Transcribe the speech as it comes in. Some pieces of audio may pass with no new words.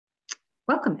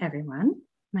Welcome, everyone.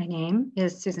 My name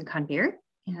is Susan Conbeer,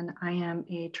 and I am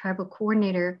a tribal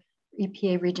coordinator for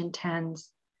EPA Region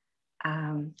 10's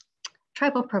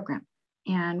tribal program.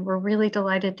 And we're really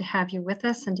delighted to have you with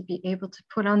us and to be able to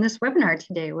put on this webinar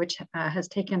today, which has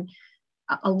taken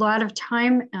a lot of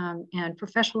time and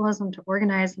professionalism to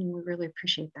organize, and we really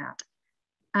appreciate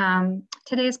that.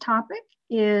 Today's topic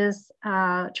is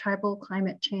tribal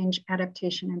climate change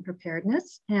adaptation and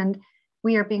preparedness. And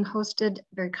we are being hosted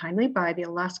very kindly by the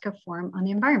Alaska Forum on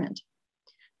the Environment.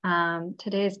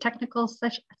 Today's technical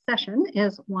session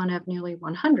is one of nearly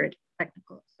 100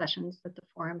 technical sessions that the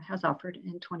forum has offered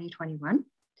in 2021.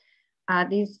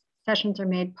 These sessions are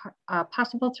made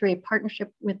possible through a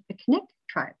partnership with the Connect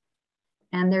tribe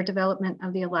and their development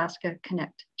of the Alaska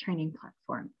Connect training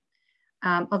platform.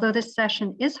 Although this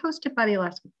session is hosted by the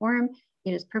Alaska Forum,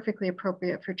 it is perfectly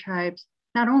appropriate for tribes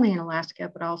not only in Alaska,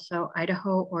 but also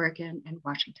Idaho, Oregon, and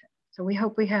Washington. So we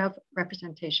hope we have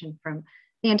representation from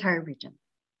the entire region.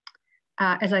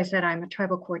 As I said, I'm a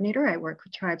tribal coordinator. I work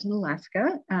with tribes in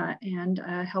Alaska and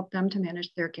help them to manage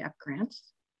their GAP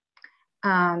grants.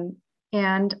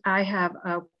 And I have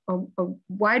a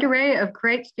wide array of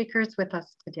great speakers with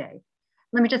us today.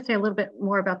 Let me just say a little bit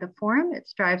more about the forum. It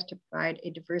strives to provide a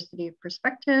diversity of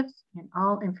perspectives in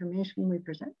all information we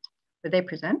present, or they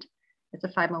present. It's a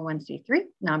 501c3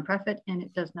 nonprofit, and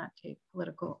it does not take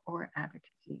political or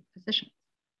advocacy positions.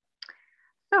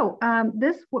 So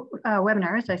this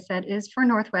webinar, as I said, is for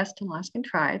Northwest and Alaskan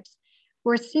tribes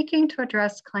who are seeking to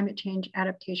address climate change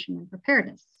adaptation and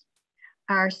preparedness.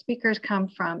 Our speakers come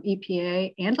from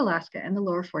EPA and Alaska and the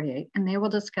lower 48, and they will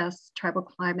discuss tribal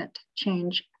climate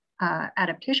change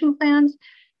adaptation plans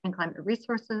and climate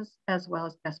resources, as well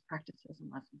as best practices and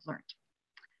lessons learned.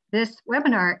 This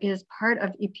webinar is part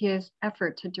of EPA's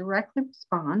effort to directly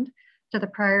respond to the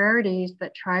priorities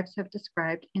that tribes have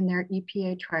described in their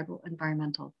EPA-Tribal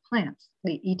Environmental Plans,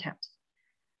 the ETEPs.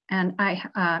 And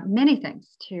many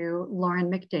thanks to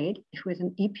Lauren McDade, who is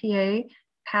an EPA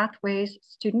Pathways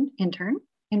student intern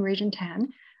in Region 10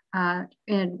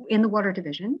 in the Water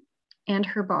Division, and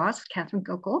her boss, Catherine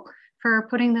Gokel, for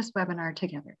putting this webinar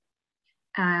together.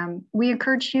 We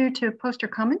encourage you to post your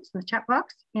comments in the chat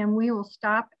box, and we will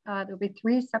stop. There'll be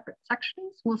 3 separate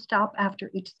sections. We'll stop after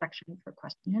each section for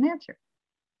question and answer.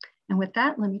 And with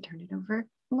that, let me turn it over to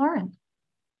Lauren.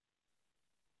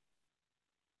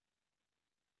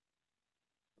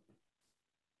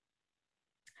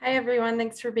 Hi, everyone.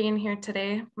 Thanks for being here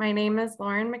today. My name is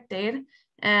Lauren McDade,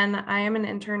 and I am an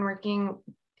intern working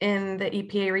in the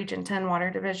EPA Region 10 Water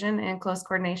Division in close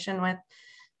coordination with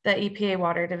the EPA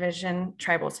Water Division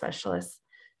Tribal Specialists.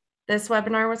 This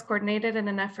webinar was coordinated in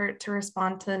an effort to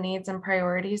respond to the needs and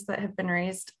priorities that have been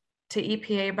raised to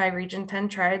EPA by Region 10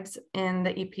 tribes in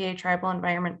the EPA-Tribal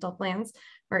Environmental Plans,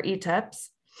 or ETEPs.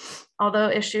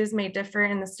 Although issues may differ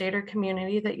in the state or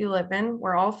community that you live in,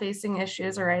 we're all facing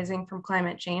issues arising from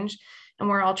climate change, and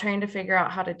we're all trying to figure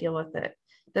out how to deal with it.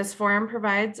 This forum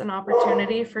provides an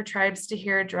opportunity for tribes to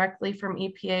hear directly from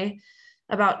EPA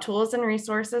about tools and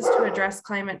resources to address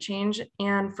climate change,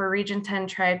 and for Region 10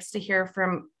 tribes to hear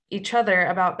from each other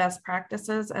about best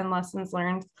practices and lessons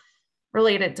learned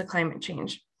related to climate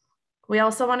change. We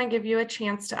also want to give you a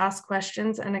chance to ask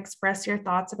questions and express your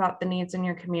thoughts about the needs in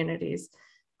your communities.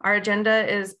 Our agenda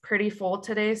is pretty full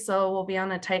today, so we'll be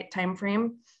on a tight time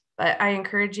frame, but I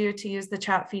encourage you to use the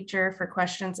chat feature for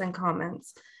questions and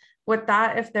comments. With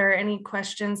that, if there are any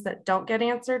questions that don't get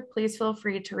answered, please feel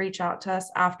free to reach out to us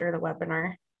after the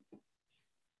webinar.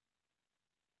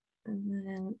 And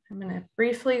then I'm going to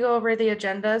briefly go over the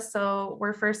agenda. So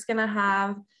we're first going to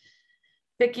have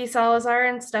Viccy Salazar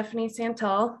and Stephanie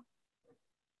Santell.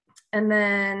 And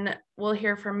then we'll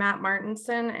hear from Matt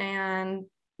Martinson and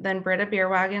then Britta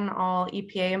Beerwagen, all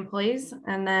EPA employees.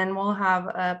 And then we'll have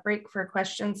a break for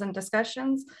questions and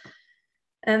discussions.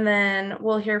 And then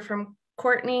we'll hear from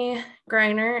Courtney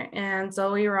Greiner and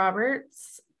Zoe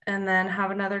Roberts, and then have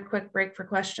another quick break for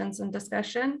questions and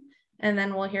discussion. And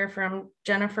then we'll hear from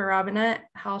Jennifer Robinette,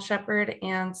 Hal Shepard,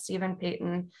 and Stephen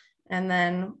Payton. And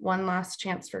then one last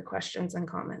chance for questions and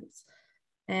comments.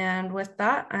 And with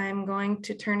that, I'm going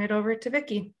to turn it over to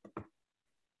Viccy.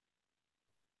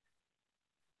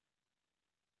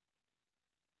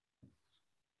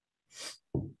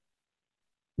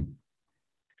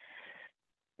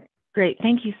 Great,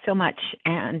 thank you so much.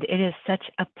 And it is such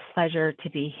a pleasure to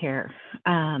be here.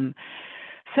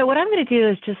 So what I'm going to do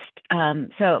is just,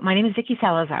 so my name is Viccy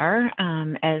Salazar.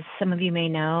 As some of you may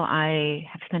know, I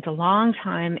have spent a long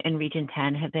time in Region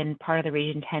 10, have been part of the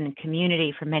Region 10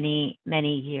 community for many,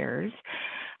 many years.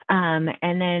 And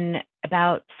then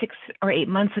about 6 or 8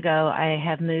 months ago, I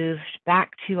have moved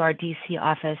back to our DC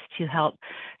office to help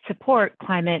support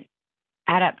climate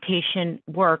adaptation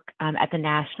work at the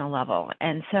national level.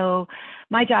 And so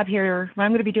my job here, what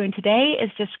I'm going to be doing today, is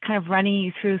just kind of running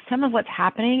you through some of what's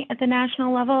happening at the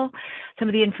national level, some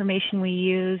of the information we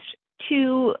used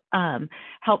to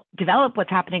help develop what's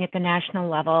happening at the national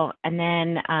level, and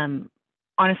then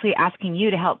honestly asking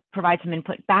you to help provide some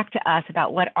input back to us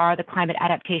about what are the climate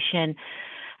adaptation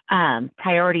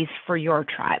priorities for your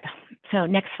tribe. So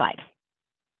next slide.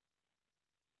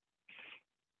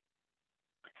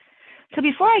 So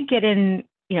before I get in,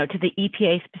 to the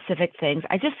EPA specific things,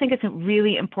 I just think it's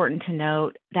really important to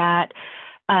note that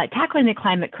tackling the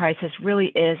climate crisis really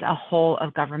is a whole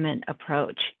of government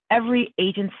approach. Every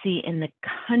agency in the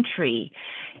country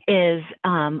is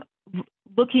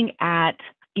looking at,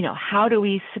 how do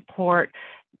we support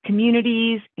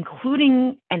communities,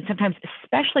 including and sometimes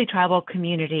especially tribal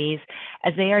communities,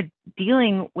 as they are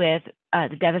dealing with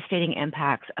the devastating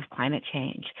impacts of climate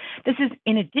change. This is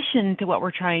in addition to what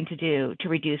we're trying to do to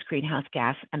reduce greenhouse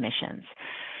gas emissions.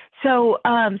 So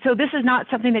this is not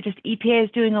something that just EPA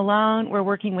is doing alone. We're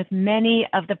working with many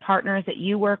of the partners that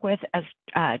you work with as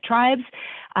tribes,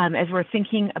 as we're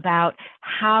thinking about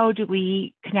how do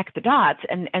we connect the dots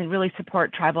and really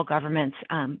support tribal governments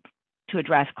to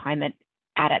address climate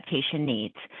adaptation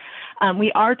needs.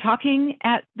 We are talking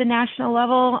at the national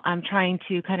level. I'm trying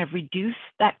to kind of reduce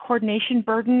that coordination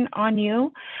burden on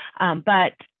you.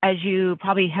 But as you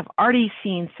probably have already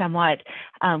seen somewhat,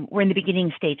 we're in the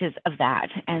beginning stages of that.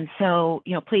 And so,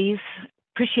 please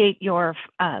appreciate your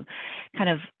kind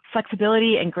of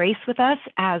flexibility and grace with us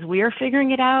as we are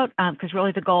figuring it out, because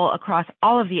really the goal across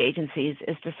all of the agencies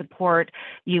is to support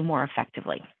you more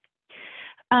effectively.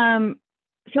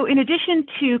 So in addition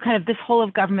to kind of this whole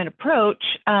of government approach,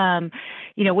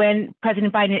 when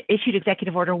President Biden issued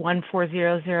Executive Order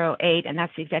 14008, and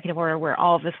that's the executive order where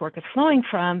all of this work is flowing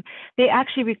from, they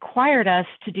actually required us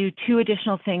to do 2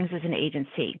 additional things as an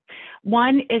agency.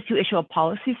 One is to issue a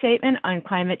policy statement on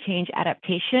climate change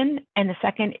adaptation, and the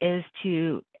second is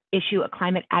to issue a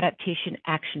climate adaptation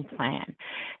action plan.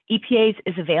 EPA's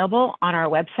is available on our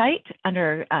website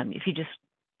under, if you just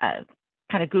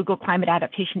kind of Google climate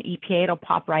adaptation EPA, it'll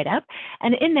pop right up.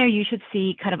 And in there, you should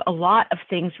see kind of a lot of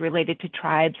things related to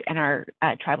tribes and our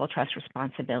tribal trust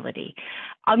responsibility.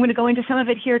 I'm going to go into some of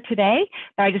it here today,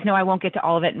 but I just know I won't get to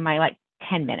all of it in my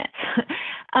 10 minutes.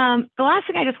 The last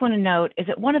thing I just want to note is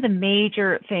that one of the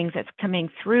major things that's coming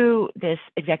through this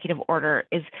executive order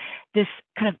is this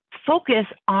kind of focus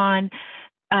on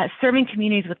serving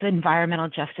communities with environmental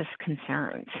justice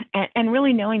concerns, and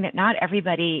really knowing that not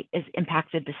everybody is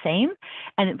impacted the same.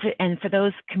 And for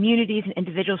those communities and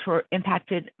individuals who are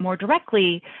impacted more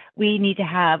directly, we need to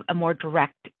have a more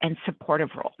direct and supportive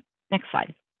role. Next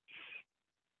slide.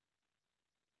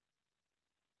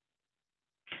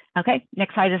 Okay,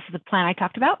 next slide. This is the plan I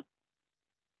talked about.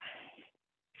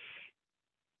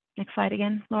 Next slide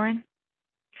again, Lauren.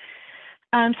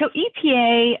 So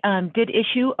EPA did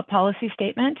issue a policy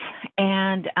statement,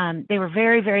 and they were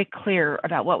very, very clear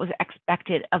about what was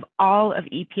expected of all of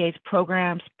EPA's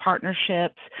programs,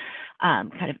 partnerships,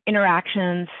 kind of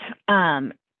interactions.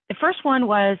 The first one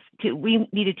was we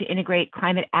needed to integrate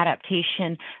climate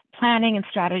adaptation planning and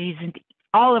strategies into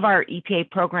all of our EPA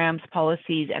programs,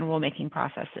 policies, and rulemaking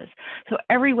processes. So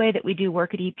every way that we do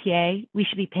work at EPA, we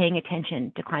should be paying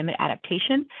attention to climate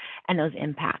adaptation and those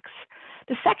impacts.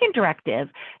 The second directive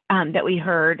that we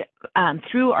heard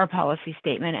through our policy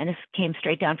statement, and this came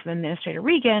straight down from Administrator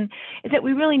Regan, is that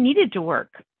we really needed to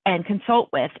work and consult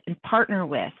with and partner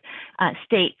with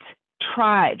states,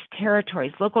 tribes,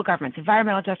 territories, local governments,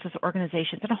 environmental justice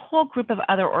organizations, and a whole group of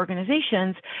other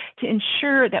organizations to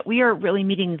ensure that we are really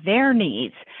meeting their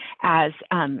needs as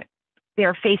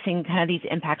they're facing kind of these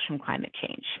impacts from climate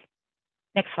change.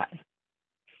 Next slide.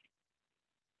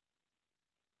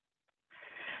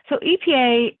 So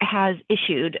EPA has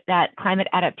issued that Climate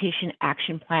Adaptation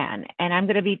Action Plan, and I'm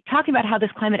going to be talking about how this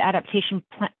Climate Adaptation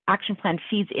Action Plan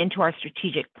feeds into our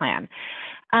strategic plan.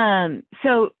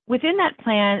 So within that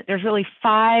plan, there's really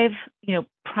 5,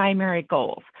 primary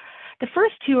goals. The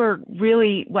first 2 are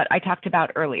really what I talked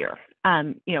about earlier.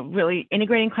 Really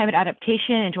integrating climate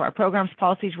adaptation into our programs,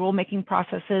 policies, rulemaking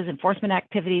processes, enforcement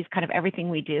activities, kind of everything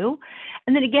we do.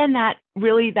 And then again, that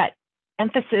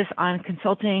emphasis on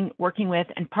consulting, working with,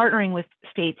 and partnering with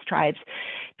states, tribes,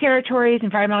 territories,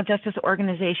 environmental justice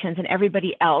organizations, and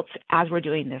everybody else as we're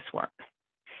doing this work.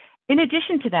 In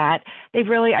addition to that, they've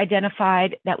really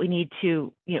identified that we need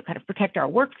to, kind of protect our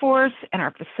workforce and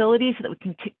our facilities so that we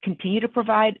can continue to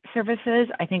provide services.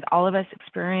 I think all of us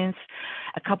experienced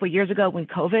a couple of years ago when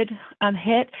COVID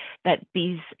hit that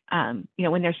these,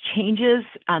 when there's changes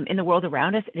in the world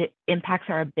around us, it impacts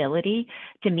our ability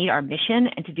to meet our mission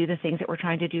and to do the things that we're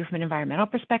trying to do from an environmental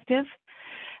perspective.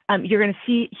 You're going to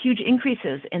see huge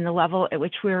increases in the level at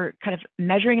which we're kind of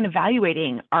measuring and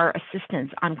evaluating our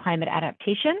assistance on climate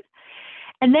adaptation.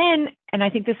 And then, and I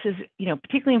think this is,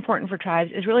 particularly important for tribes,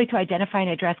 is really to identify and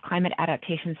address climate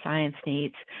adaptation science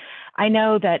needs. I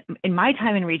know that in my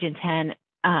time in Region 10,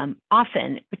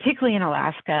 often, particularly in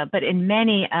Alaska, but in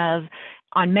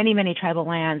on many tribal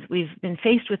lands, we've been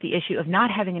faced with the issue of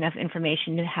not having enough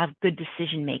information to have good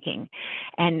decision making,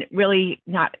 and really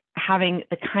not having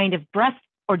the kind of breadth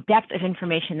or depth of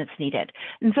information that's needed.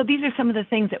 And so these are some of the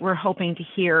things that we're hoping to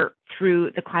hear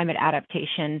through the climate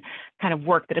adaptation kind of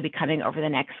work that'll be coming over the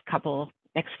next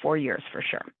 4 years for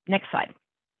sure. Next slide.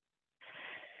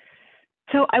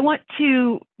 So I want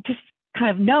to just kind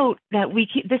of note that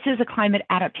this is a climate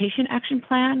adaptation action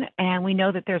plan, and we know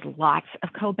that there's lots of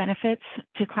co-benefits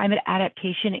to climate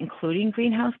adaptation, including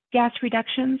greenhouse gas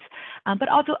reductions, but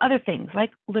also other things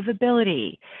like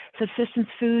livability, subsistence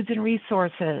foods and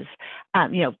resources,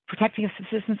 protecting of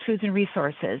subsistence foods and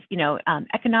resources,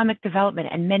 economic development,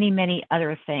 and many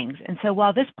other things. And so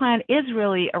while this plan is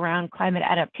really around climate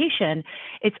adaptation,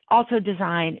 it's also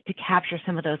designed to capture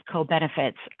some of those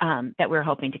co-benefits that we're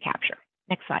hoping to capture.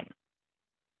 Next slide.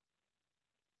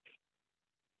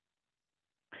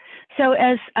 So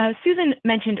as Susan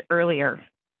mentioned earlier,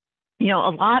 a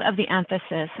lot of the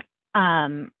emphasis,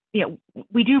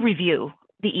 we do review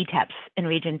the ETEPs in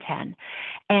Region 10.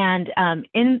 And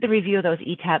in the review of those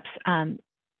ETEPs,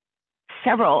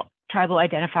 several tribal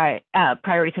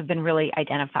priorities have been really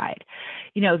identified.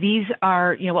 These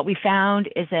are, what we found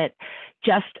is that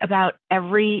just about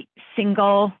every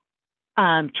single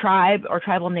tribe or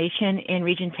tribal nation in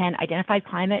Region 10 identified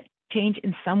climate change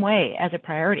in some way as a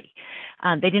priority.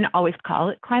 They didn't always call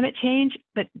it climate change,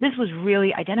 but this was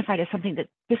really identified as something that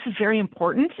this is very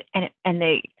important, and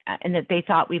that they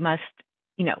thought we must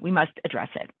address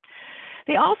it.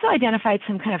 They also identified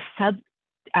some kind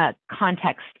of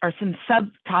context or some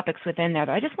subtopics within there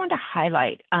that I just wanted to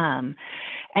highlight. And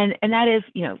that is,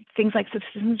 things like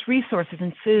subsistence resources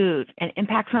and food, and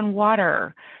impacts on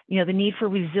water, the need for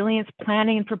resilience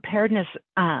planning and preparedness,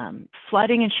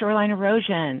 flooding and shoreline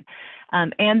erosion,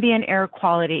 ambient air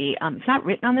quality. It's not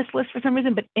written on this list for some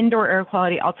reason, but indoor air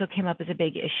quality also came up as a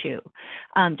big issue.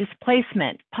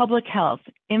 Displacement, public health,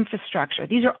 infrastructure.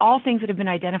 These are all things that have been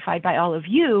identified by all of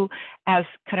you as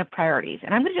kind of priorities.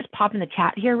 And I'm going to just pop in the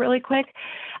chat here really quick,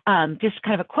 just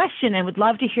kind of a question, and would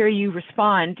love to hear you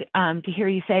respond, to hear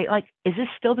you say, like, is this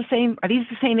still the same? Are these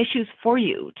the same issues for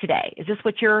you today? Is this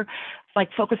what you're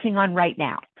focusing on right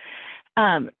now?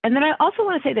 And then I also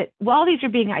want to say that while these are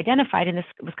being identified, and this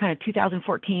was kind of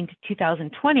 2014 to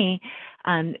 2020,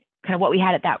 kind of what we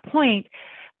had at that point,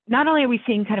 not only are we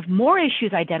seeing kind of more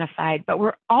issues identified, but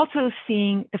we're also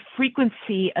seeing the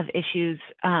frequency of issues,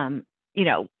 kind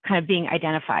of being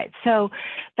identified. So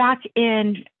back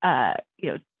in,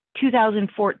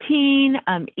 2014,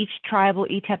 each tribal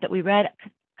ETEP that we read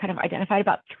kind of identified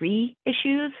about 3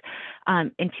 issues.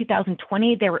 In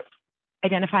 2020, they were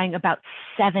identifying about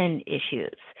 7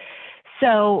 issues.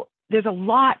 So there's a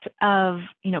lot of,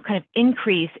 kind of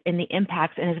increase in the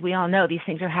impacts. And as we all know, these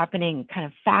things are happening kind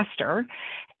of faster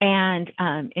and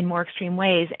in more extreme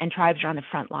ways, and tribes are on the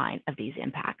front line of these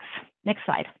impacts. Next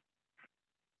slide.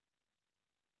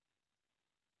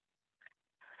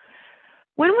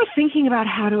 When we're thinking about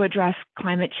how to address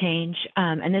climate change,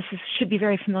 and this should be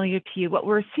very familiar to you, what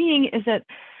we're seeing is that,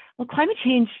 well, climate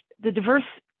change,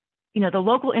 the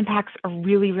local impacts are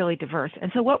really diverse.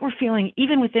 And so what we're feeling,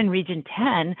 even within Region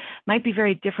 10, might be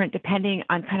very different depending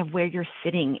on kind of where you're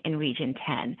sitting in Region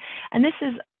 10. And this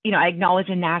is, I acknowledge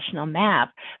a national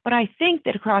map, but I think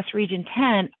that across Region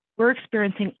 10, we're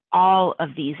experiencing all of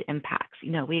these impacts.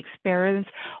 We experience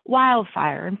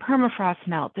wildfire and permafrost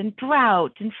melt and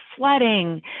drought and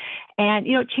flooding and,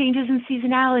 changes in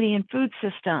seasonality and food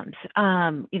systems,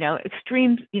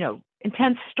 extreme,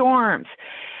 intense storms.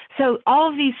 So all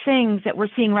of these things that we're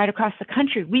seeing right across the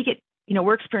country,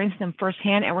 we're experiencing them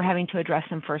firsthand, and we're having to address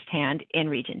them firsthand in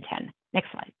Region 10.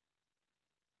 Next slide.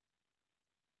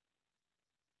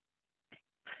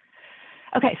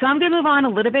 Okay, so I'm going to move on a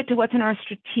little bit to what's in our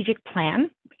strategic plan.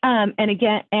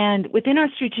 And within our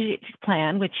strategic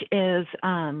plan, which is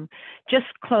just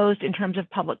closed in terms of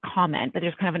public comment, but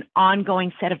there's kind of an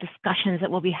ongoing set of discussions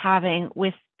that we'll be having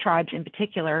with tribes in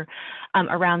particular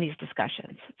around these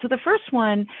discussions. So the first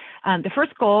one, the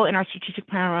first goal in our strategic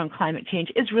plan around climate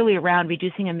change is really around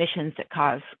reducing emissions that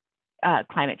cause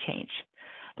climate change.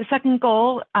 The second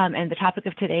goal, and the topic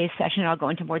of today's session, I'll go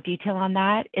into more detail on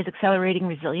that, is accelerating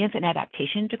resilience and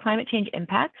adaptation to climate change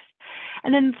impacts.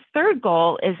 And then the third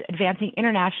goal is advancing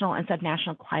international and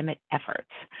subnational climate efforts.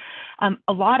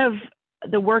 A lot of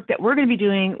the work that we're going to be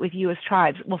doing with you as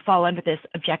tribes will fall under this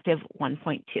objective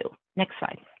 1.2. Next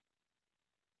slide.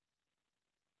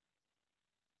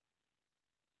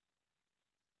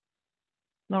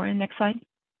 Lauren, next slide.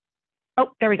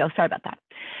 Oh, there we go. Sorry about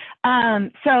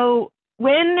that. So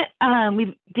when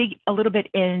we dig a little bit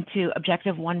into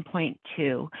objective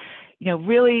 1.2,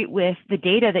 really with the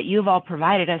data that you've all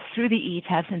provided us through the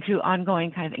ETEPs and through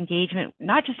ongoing kind of engagement,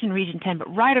 not just in Region 10,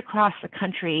 but right across the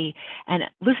country and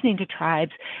listening to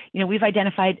tribes, we've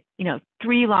identified,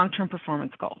 3 long-term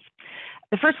performance goals.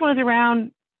 The first one is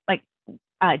around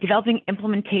developing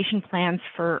implementation plans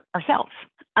for ourselves.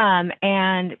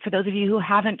 And for those of you who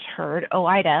haven't heard,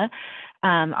 OIDA,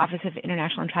 Office of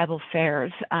International and Tribal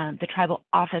Affairs, the tribal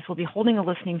office will be holding a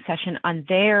listening session on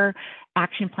their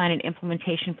action plan and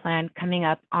implementation plan coming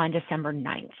up on December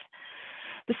 9th.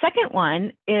 The second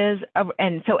one is,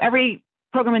 and so every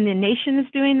program in the nation is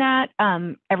doing that,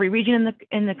 every region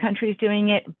in the country is doing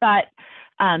it, but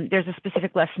there's a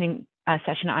specific listening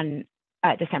session on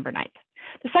December 9th.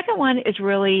 The second one is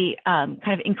really kind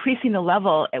of increasing the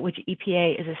level at which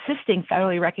EPA is assisting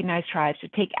federally recognized tribes to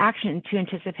take action to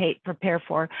anticipate, prepare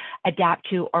for, adapt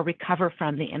to, or recover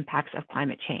from the impacts of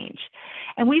climate change.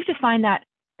 And we've defined that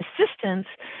assistance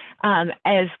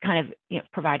as kind of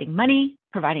providing money,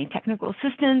 providing technical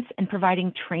assistance, and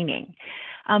providing training.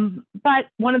 But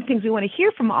one of the things we want to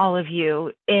hear from all of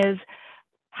you is,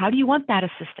 how do you want that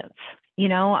assistance?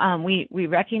 We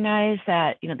recognize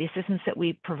that, the assistance that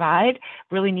we provide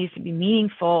really needs to be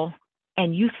meaningful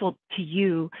and useful to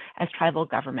you as tribal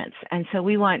governments. And so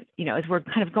we want, as we're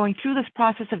kind of going through this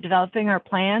process of developing our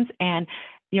plans and,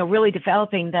 really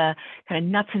developing the kind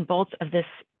of nuts and bolts of this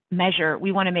measure,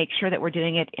 we want to make sure that we're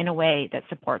doing it in a way that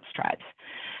supports tribes.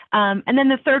 And then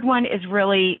the third one is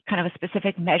really kind of a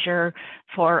specific measure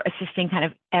for assisting kind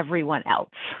of everyone else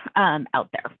out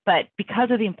there. But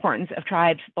because of the importance of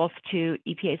tribes, both to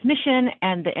EPA's mission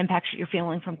and the impacts that you're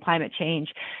feeling from climate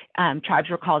change, tribes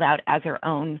were called out as their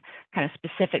own kind of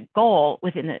specific goal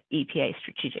within the EPA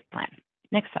strategic plan.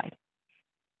 Next slide.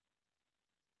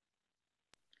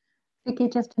 Vicki,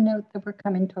 just to note that we're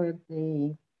coming toward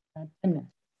the 10 minutes.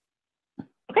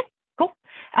 Okay, cool.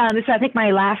 So I think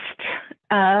my last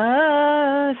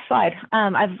slide.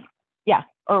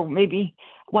 Or maybe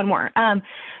one more.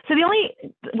 So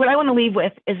what I want to leave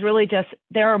with is really just,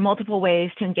 there are multiple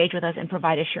ways to engage with us and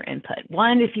provide us your input.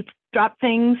 One, if you drop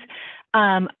things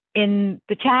in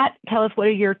the chat, tell us what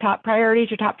are your top priorities,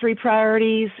 your top 3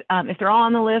 priorities. If they're all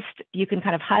on the list, you can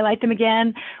kind of highlight them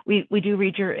again. We do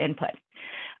read your input.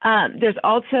 There's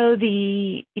also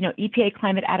the EPA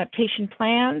climate adaptation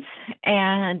plans,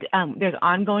 and there's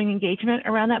ongoing engagement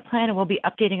around that plan, and we'll be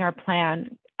updating our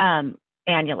plan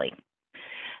annually.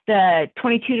 The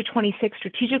 22 to 26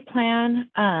 strategic plan,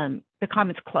 the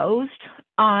comments closed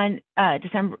on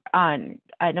November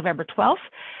 12th,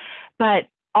 but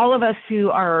all of us who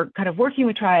are kind of working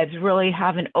with tribes really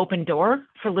have an open door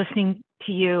for listening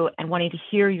to you and wanting to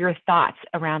hear your thoughts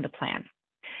around the plan.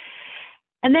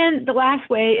 And then the last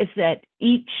way is that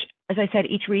as I said,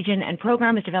 each region and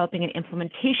program is developing an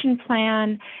implementation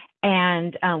plan,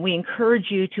 and we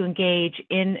encourage you to engage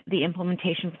in the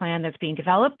implementation plan that's being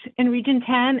developed in Region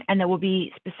 10, and there will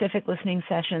be specific listening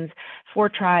sessions for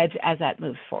tribes as that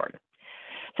moves forward.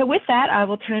 So with that, I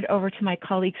will turn it over to my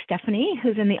colleague, Stephanie,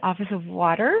 who's in the Office of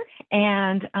Water,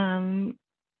 and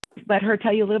let her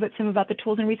tell you a little bit some about the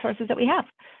tools and resources that we have.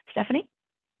 Stephanie?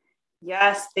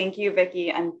 Yes, thank you, Vicki,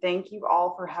 and thank you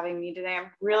all for having me today. I'm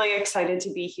really excited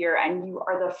to be here, and you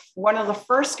are one of the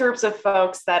first groups of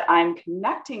folks that I'm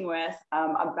connecting with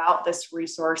about this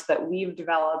resource that we've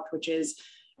developed, which is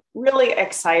really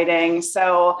exciting.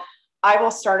 So I will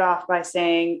start off by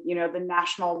saying, the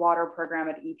National Water Program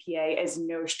at EPA is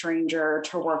no stranger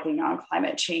to working on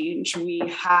climate change. We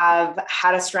have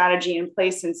had a strategy in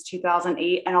place since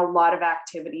 2008, and a lot of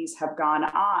activities have gone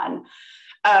on.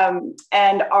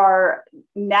 And our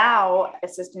now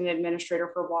Assistant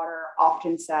Administrator for Water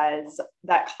often says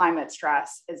that climate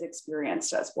stress is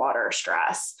experienced as water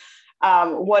stress.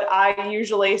 What I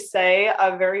usually say,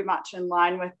 very much in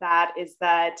line with that, is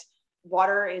that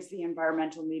water is the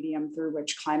environmental medium through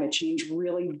which climate change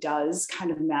really does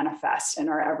kind of manifest in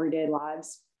our everyday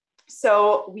lives.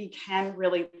 So we can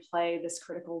really play this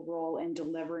critical role in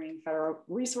delivering federal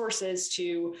resources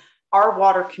to our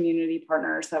water community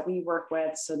partners that we work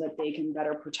with so that they can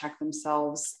better protect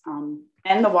themselves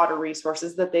and the water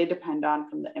resources that they depend on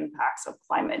from the impacts of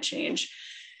climate change.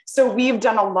 So we've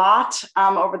done a lot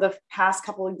over the past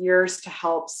couple of years to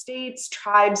help states,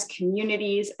 tribes,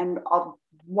 communities, and a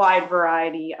wide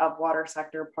variety of water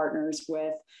sector partners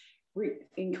with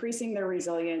increasing their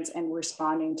resilience and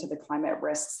responding to the climate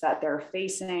risks that they're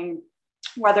facing,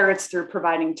 whether it's through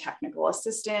providing technical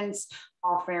assistance,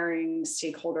 offering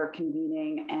stakeholder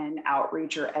convening and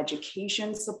outreach or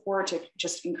education support to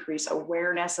just increase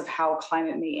awareness of how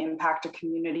climate may impact a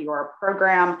community or a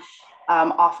program,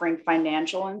 offering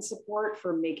financial and support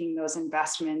for making those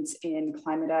investments in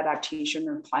climate adaptation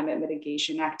or climate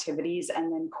mitigation activities,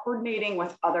 and then coordinating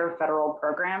with other federal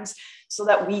programs so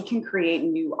that we can create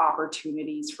new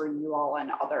opportunities for you all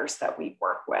and others that we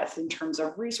work with in terms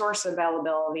of resource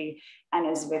availability. And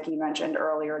as Viccy mentioned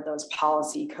earlier, those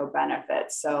policy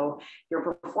co-benefits. So you're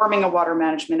performing a water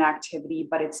management activity,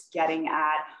 but it's getting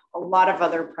at a lot of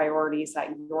other priorities that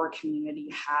your community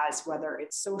has, whether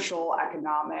it's social,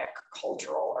 economic,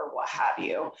 cultural, or what have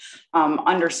you.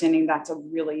 Understanding that's a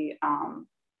really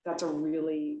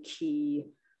key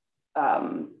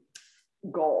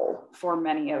goal for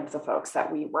many of the folks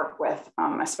that we work with,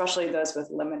 especially those with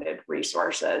limited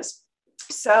resources.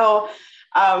 So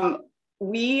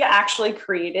we actually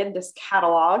created this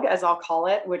catalog, as I'll call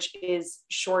it, which is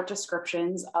short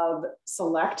descriptions of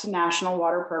select national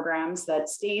water programs that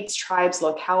states, tribes,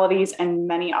 localities, and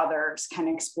many others can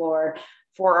explore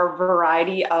for a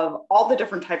variety of all the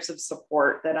different types of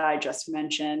support that I just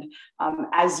mentioned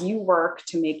as you work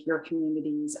to make your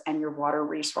communities and your water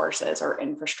resources or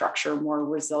infrastructure more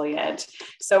resilient.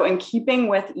 So in keeping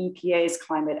with EPA's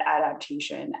Climate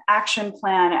Adaptation Action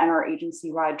Plan and our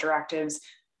agency-wide directives,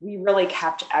 we really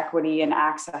kept equity and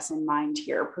access in mind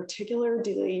here,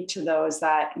 particularly to those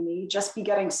that may just be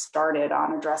getting started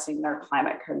on addressing their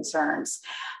climate concerns.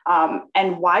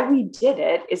 And why we did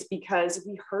it is because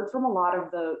we heard from a lot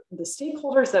of the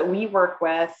stakeholders that we work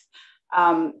with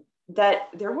that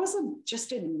there was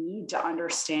just a need to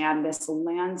understand this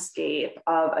landscape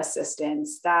of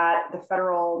assistance that the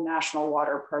federal national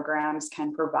water programs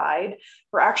can provide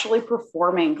for actually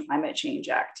performing climate change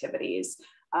activities.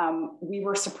 We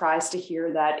were surprised to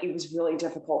hear that it was really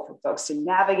difficult for folks to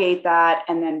navigate that.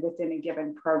 And then within a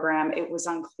given program, it was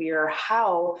unclear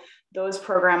how those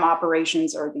program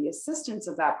operations or the assistance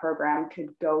of that program could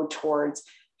go towards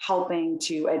helping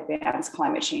to advance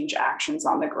climate change actions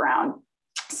on the ground.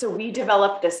 So we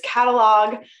developed this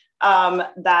catalog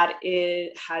that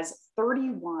has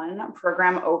 31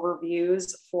 program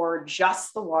overviews for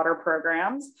just the water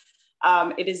programs.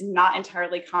 It is not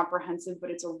entirely comprehensive,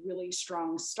 but it's a really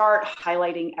strong start,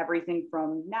 highlighting everything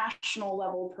from national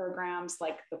level programs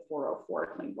like the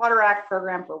 404 Clean Water Act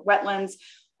program for wetlands,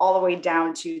 all the way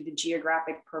down to the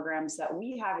geographic programs that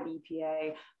we have at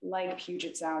EPA, like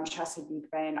Puget Sound, Chesapeake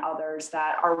Bay, and others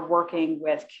that are working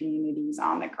with communities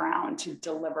on the ground to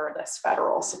deliver this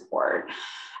federal support.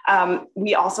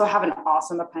 We also have an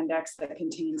awesome appendix that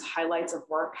contains highlights of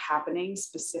work happening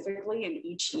specifically in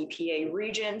each EPA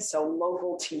region, so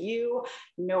local to you,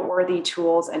 noteworthy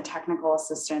tools and technical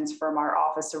assistance from our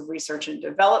Office of Research and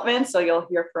Development. So you'll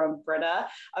hear from Britta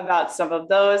about some of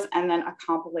those, and then a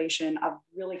compilation of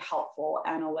really helpful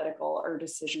analytical or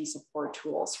decision support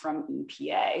tools from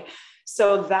EPA.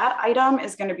 So that item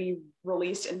is going to be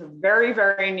released in the very,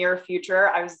 very near future.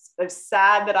 I was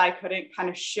sad that I couldn't kind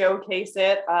of showcase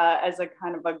it as a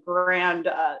kind of a grand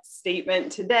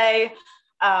statement today.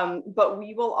 But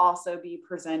we will also be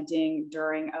presenting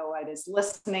during OIDA's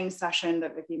listening session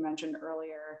that Viccy mentioned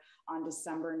earlier on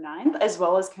December 9th, as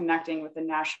well as connecting with the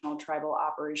National Tribal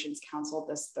Operations Council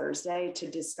this Thursday to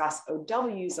discuss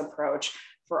OW's approach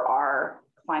for our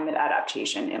climate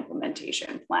adaptation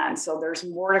implementation plan. So there's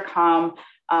more to come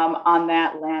on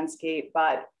that landscape,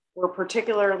 but we're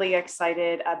particularly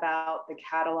excited about the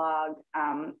catalog.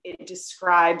 It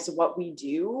describes what we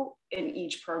do in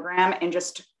each program in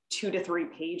just 2 to 3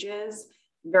 pages,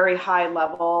 very high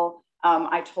level.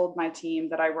 I told my team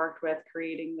that I worked with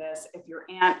creating this, if your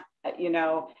aunt,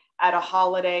 at a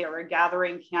holiday or a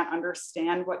gathering can't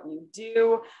understand what you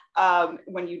do,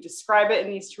 when you describe it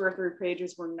in these 2 or 3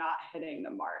 pages, we're not hitting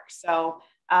the mark. So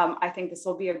I think this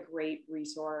will be a great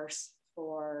resource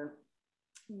for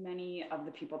many of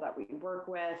the people that we work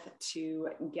with to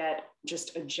get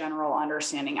just a general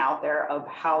understanding out there of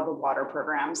how the water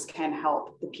programs can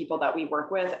help the people that we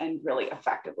work with and really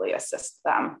effectively assist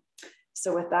them.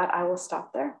 So with that, I will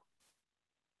stop there.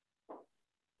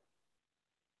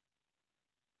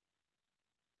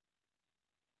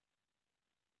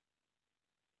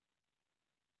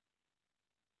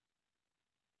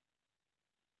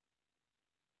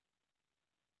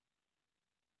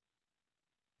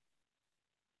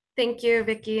 Thank you,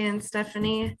 Vicki and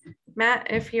Stephanie. Matt,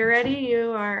 if you're ready,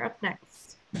 you are up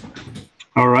next.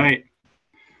 All right.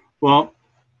 Well,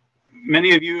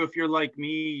 many of you, if you're like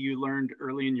me, you learned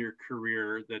early in your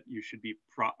career that you should be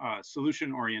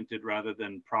solution-oriented rather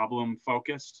than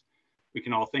problem-focused. We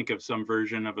can all think of some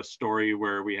version of a story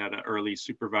where we had an early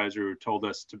supervisor who told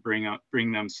us to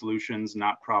bring them solutions,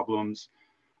 not problems,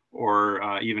 or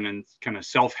even in kind of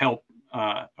self-help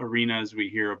arenas, we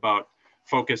hear about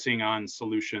focusing on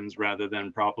solutions rather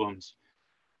than problems.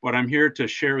 What I'm here to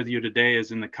share with you today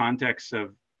is in the context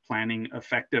of planning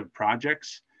effective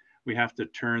projects, we have to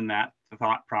turn that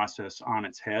thought process on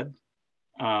its head.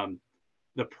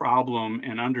 The problem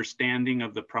and understanding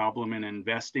of the problem and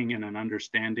investing in an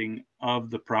understanding of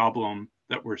the problem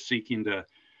that we're seeking to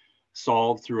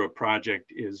solve through a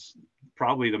project is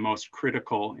probably the most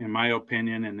critical, in my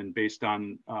opinion, and then based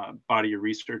on body of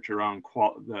research around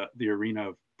the arena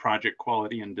of project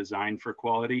quality and design for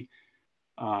quality.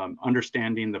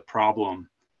 Understanding the problem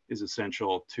is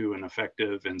essential to an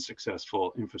effective and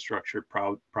successful infrastructure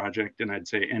project, and I'd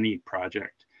say any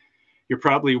project. You're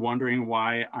probably wondering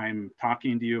why I'm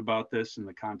talking to you about this in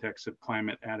the context of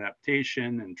climate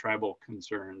adaptation and tribal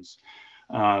concerns.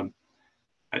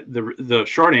 The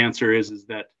short answer is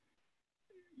that,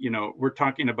 you know, we're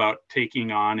talking about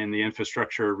taking on in the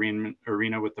infrastructure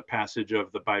arena with the passage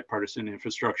of the bipartisan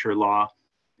infrastructure law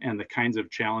and the kinds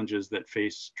of challenges that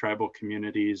face tribal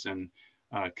communities and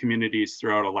communities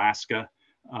throughout Alaska.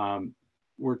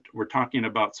 We're talking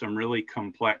about some really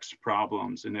complex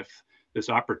problems. And if this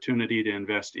opportunity to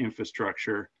invest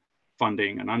infrastructure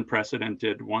funding, an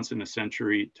unprecedented once in a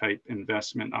century type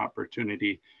investment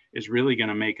opportunity, is really going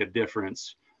to make a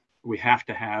difference, we have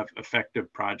to have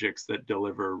effective projects that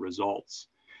deliver results.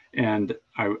 And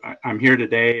I'm here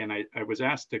today, and I was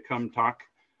asked to come talk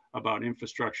about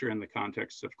infrastructure in the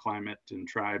context of climate and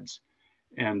tribes.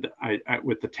 And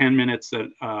with the 10 minutes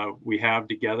that we have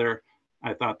together,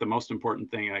 I thought the most important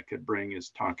thing I could bring is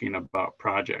talking about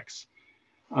projects.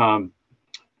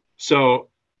 So,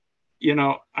 you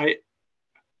know, I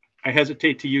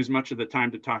hesitate to use much of the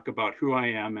time to talk about who I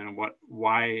am and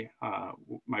why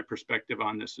my perspective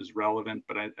on this is relevant,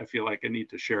 but I feel like I need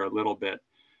to share a little bit.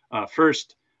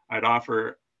 First, I'd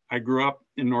offer, I grew up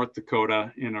in North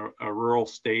Dakota in a rural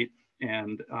state,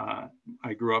 and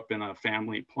I grew up in a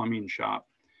family plumbing shop.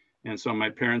 And so my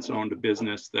parents owned a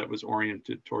business that was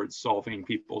oriented towards solving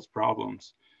people's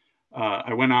problems.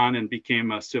 I went on and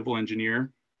became a civil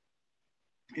engineer.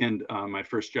 And my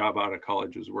first job out of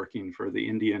college was working for the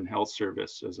Indian Health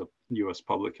Service as a U.S.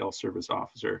 Public Health Service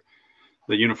officer.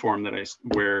 The uniform that I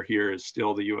wear here is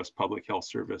still the U.S. Public Health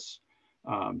Service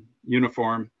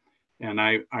uniform. And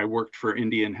I worked for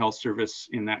Indian Health Service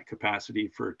in that capacity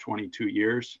for 22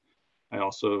 years. I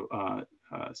also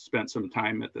spent some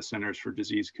time at the Centers for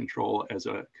Disease Control as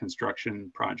a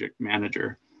construction project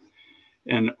manager.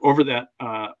 And over that,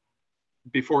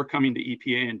 before coming to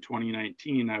EPA in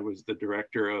 2019, I was the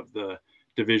director of the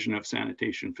Division of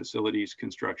Sanitation Facilities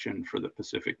Construction for the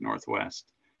Pacific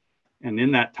Northwest. And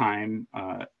in that time,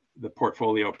 the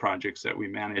portfolio projects that we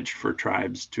managed for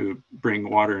tribes to bring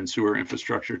water and sewer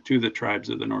infrastructure to the tribes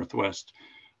of the Northwest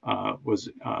was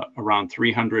around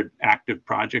 300 active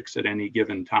projects at any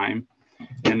given time.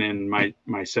 And in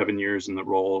my 7 years in the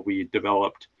role, we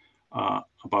developed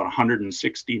about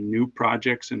 160 new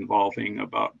projects involving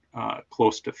about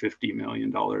close to $50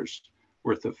 million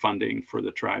worth of funding for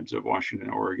the tribes of Washington,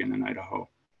 Oregon, and Idaho.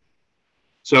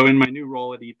 So in my new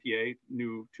role at EPA,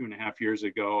 new 2.5 years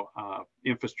ago,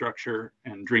 infrastructure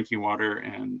and drinking water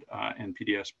and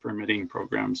NPDES permitting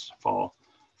programs fall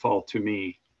to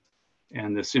me.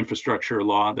 And this infrastructure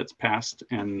law that's passed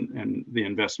and the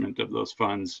investment of those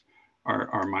funds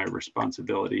are my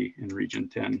responsibility in Region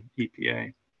 10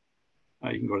 EPA.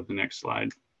 You can go to the next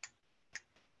slide.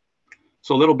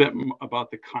 So a little bit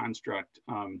about the construct.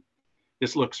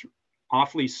 This looks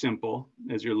awfully simple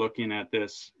as you're looking at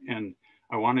this, and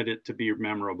I wanted it to be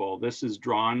memorable. This is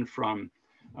drawn from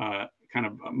kind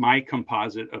of my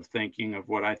composite of thinking of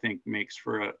what I think makes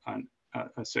for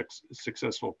a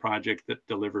successful project that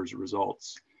delivers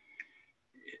results.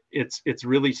 it's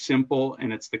really simple,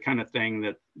 and it's the kind of thing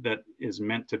that is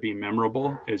meant to be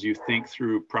memorable as you think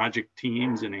through project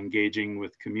teams and engaging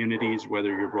with communities, whether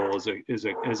your role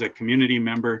is a community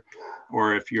member,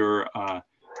 or if you're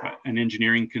an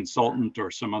engineering consultant or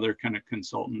some other kind of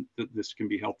consultant, that this can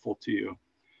be helpful to you.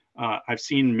 I've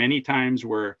seen many times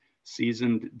where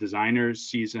seasoned designers,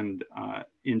 seasoned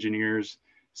engineers,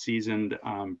 seasoned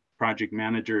project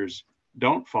managers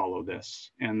don't follow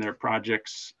this, and their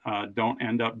projects don't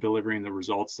end up delivering the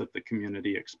results that the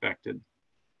community expected.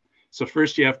 So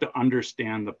first you have to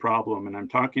understand the problem, and I'm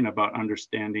talking about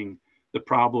understanding the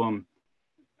problem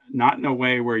not in a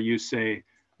way where you say,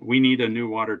 we need a new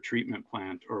water treatment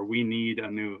plant, or we need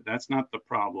a new, that's not the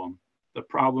problem. The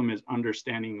problem is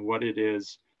understanding what it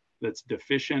is that's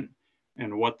deficient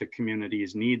and what the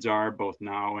community's needs are, both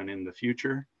now and in the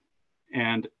future.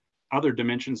 And other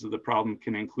dimensions of the problem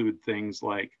can include things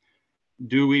like,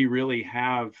 do we really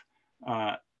have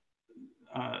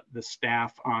the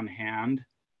staff on hand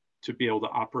to be able to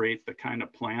operate the kind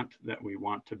of plant that we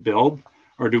want to build?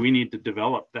 Or do we need to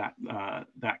develop that,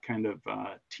 that kind of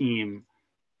team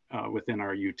within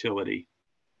our utility?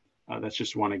 That's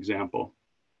just one example.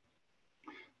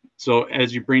 So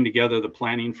as you bring together the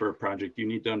planning for a project, you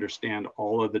need to understand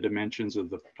all of the dimensions of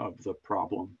the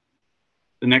problem.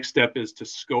 The next step is to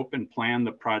scope and plan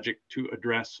the project to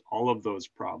address all of those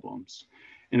problems.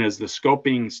 And as the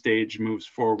scoping stage moves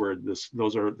forward, this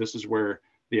is where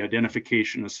the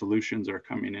identification of solutions are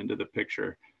coming into the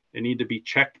picture. They need to be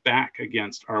checked back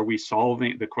against, are we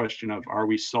solving the question of, are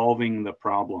we solving the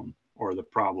problem or the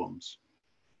problems?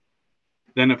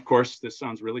 Then, of course, this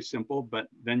sounds really simple, but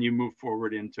then you move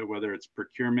forward into whether it's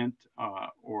procurement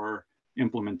or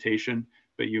implementation,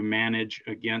 but you manage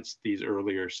against these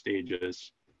earlier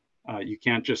stages. You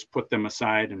can't just put them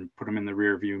aside and put them in the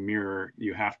rear view mirror.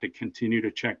 You have to continue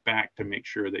to check back to make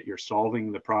sure that you're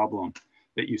solving the problem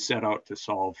that you set out to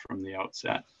solve from the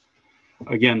outset.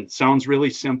 Again, sounds really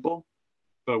simple,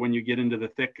 but when you get into the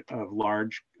thick of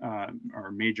large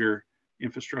or major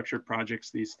infrastructure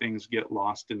projects, these things get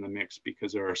lost in the mix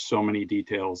because there are so many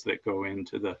details that go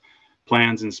into the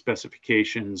plans and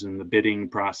specifications and the bidding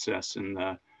process and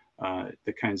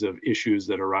the kinds of issues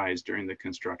that arise during the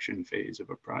construction phase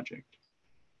of a project.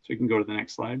 So you can go to the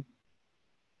next slide.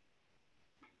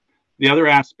 The other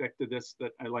aspect of this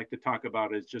that I like to talk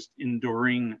about is just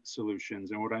enduring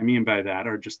solutions. And what I mean by that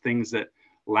are just things that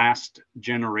last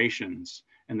generations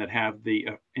and that have the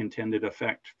intended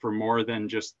effect for more than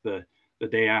just the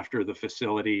day after the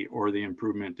facility or the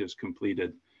improvement is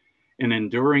completed. And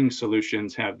enduring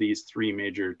solutions have these three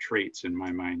major traits in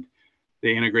my mind.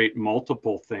 They integrate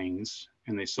multiple things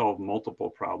and they solve multiple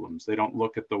problems. They don't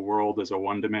look at the world as a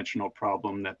one-dimensional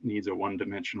problem that needs a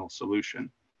one-dimensional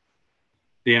solution.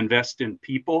 They invest in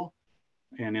people.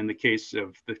 And in the case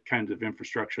of the kinds of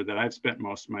infrastructure that I've spent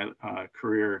most of my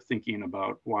career thinking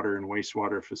about, water and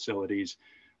wastewater facilities,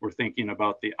 we're thinking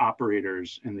about the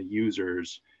operators and the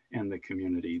users and the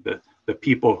community, the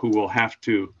people who will have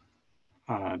to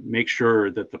make sure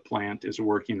that the plant is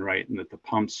working right and that the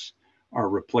pumps are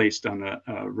replaced on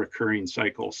a recurring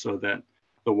cycle so that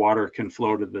the water can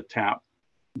flow to the tap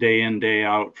day in, day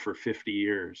out for 50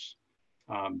 years.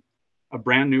 A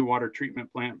brand new water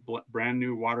treatment plant, brand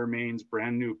new water mains,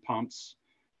 brand new pumps,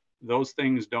 those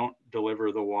things don't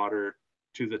deliver the water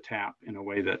to the tap in a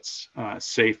way that's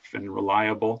safe and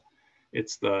reliable.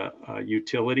 It's the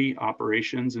utility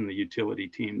operations and the utility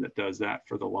team that does that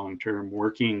for the long term,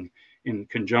 working in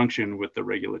conjunction with the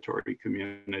regulatory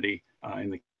community. In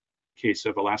the case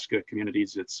of Alaska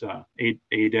communities, it's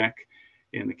ADEC.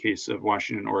 In the case of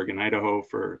Washington, Oregon, Idaho,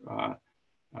 for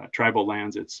tribal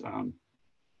lands, it's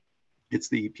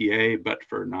the EPA, but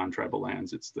for non-tribal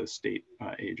lands, it's the state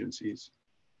agencies.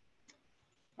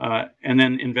 And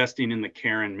then investing in the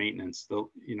care and maintenance.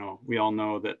 We all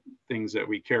know that things that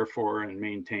we care for and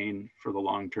maintain for the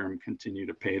long term continue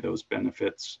to pay those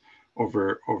benefits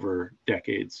over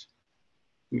decades.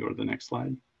 You can go to the next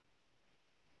slide.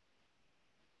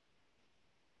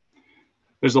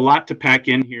 There's a lot to pack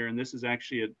in here, and this is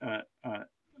actually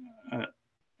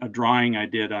a drawing I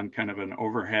did on kind of an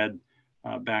overhead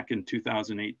back in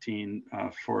 2018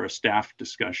 for a staff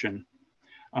discussion.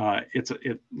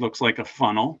 It looks like a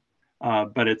funnel,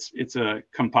 but it's a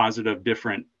composite of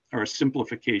different, or a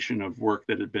simplification of work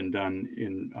that had been done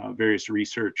in various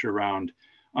research around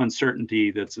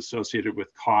uncertainty that's associated with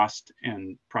cost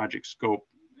and project scope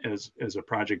as a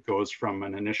project goes from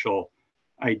an initial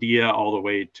idea all the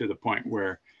way to the point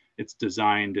where it's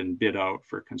designed and bid out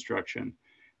for construction.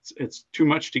 It's too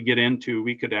much to get into.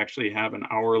 We could actually have an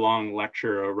hour-long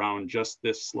lecture around just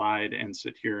this slide and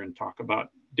sit here and talk about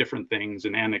different things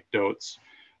and anecdotes.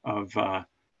 of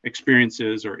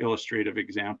experiences or illustrative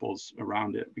examples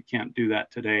around it. We can't do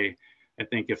that today. I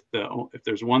think if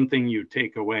there's one thing you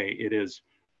take away, it is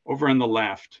over on the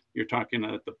left, you're talking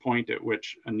at the point at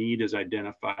which a need is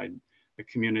identified, the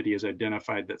community is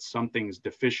identified that something's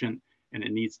deficient and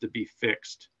it needs to be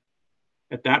fixed.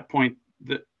 At that point,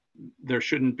 there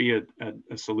shouldn't be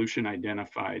a solution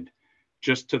identified.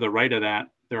 Just to the right of that,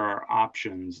 there are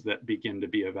options that begin to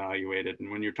be evaluated.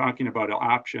 And when you're talking about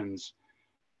options,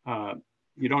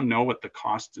 you don't know what the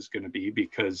cost is going to be,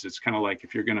 because it's kind of like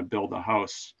if you're going to build a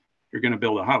house, you're going to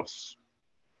build a house.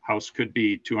 House could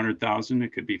be 200,000,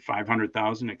 it could be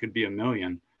 500,000, it could be $1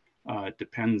 million. It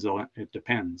depends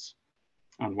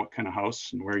on what kind of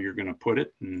house and where you're going to put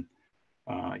it, and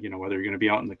whether you're going to be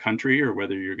out in the country or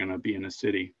whether you're going to be in a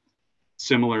city.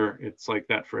 Similar, it's like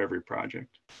that for every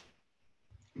project.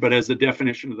 But as the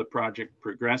definition of the project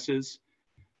progresses,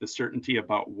 the certainty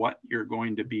about what you're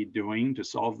going to be doing to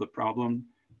solve the problem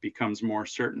becomes more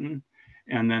certain.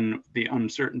 And then the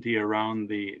uncertainty around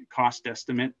the cost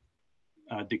estimate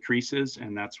decreases,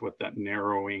 and that's what that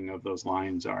narrowing of those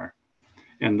lines are.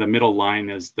 And the middle line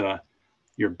is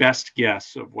your best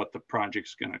guess of what the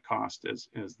project's going to cost as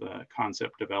the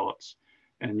concept develops,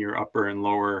 and your upper and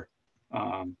lower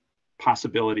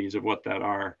possibilities of what that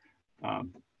are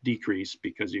decrease,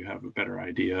 because you have a better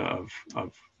idea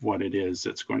of what it is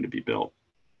that's going to be built.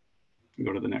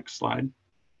 Go to the next slide.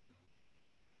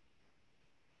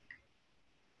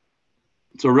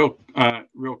 So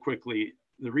real quickly,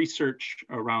 the research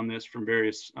around this from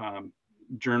various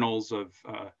journals of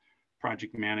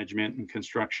project management and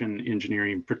construction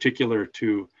engineering, particular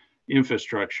to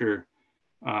infrastructure,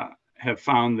 have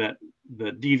found that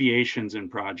the deviations in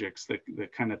projects, the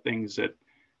kind of things that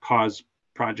cause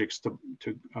projects to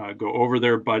go over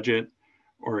their budget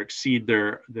or exceed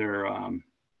their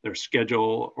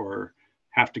schedule, or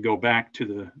have to go back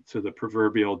to the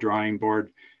proverbial drawing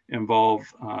board, involve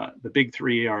the big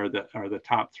three are the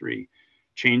top three: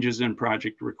 changes in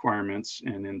project requirements,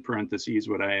 and in parentheses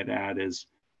what I had add is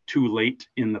too late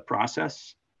in the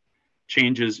process;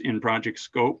 changes in project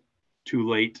scope, too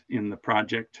late in the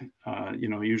project.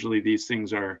 Usually these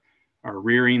things are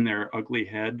rearing their ugly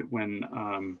head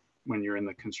when you're in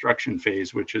the construction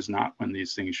phase, which is not when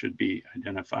these things should be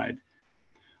identified.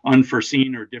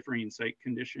 Unforeseen or differing site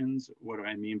conditions. What do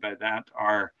I mean by that?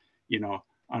 Are,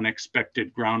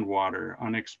 unexpected groundwater,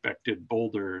 unexpected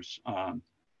boulders,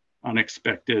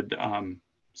 unexpected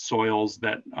soils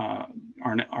that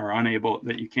are unable,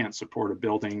 that you can't support a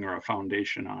building or a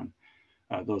foundation on,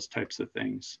 those types of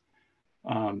things.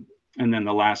 And then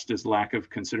the last is lack of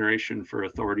consideration for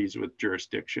authorities with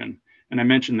jurisdiction. And I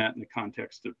mentioned that in the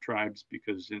context of tribes,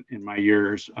 because in my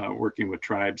years working with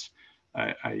tribes,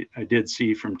 I did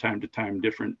see from time to time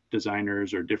different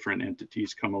designers or different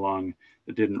entities come along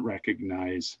that didn't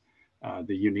recognize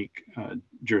the unique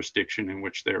jurisdiction in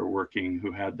which they're working,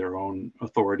 who had their own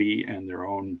authority and their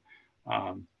own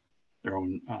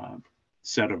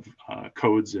set of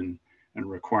codes and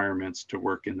requirements to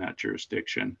work in that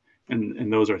jurisdiction.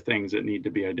 And those are things that need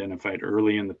to be identified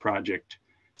early in the project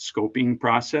scoping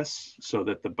process, so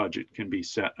that the budget can be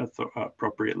set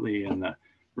appropriately and the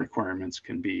requirements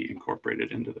can be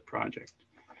incorporated into the project.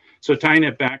 So tying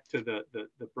it back to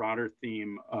the broader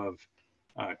theme of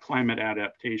climate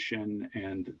adaptation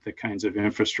and the kinds of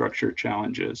infrastructure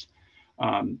challenges,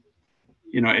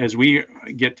 as we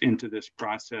get into this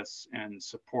process and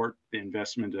support the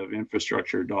investment of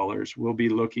infrastructure dollars, we'll be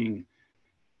looking,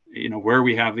 where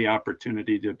we have the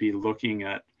opportunity to be looking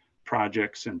at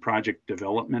projects and project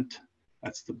development.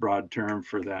 That's the broad term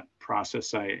for that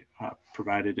process I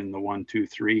provided in the 1, 2,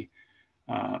 3.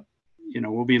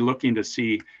 We'll be looking to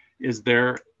see, is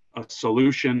there a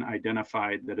solution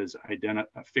identified that is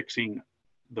fixing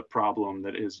the problem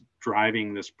that is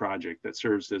driving this project, that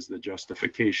serves as the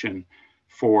justification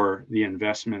for the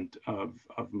investment of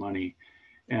money.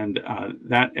 And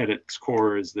that at its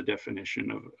core is the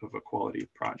definition of a quality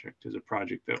project, is a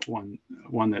project that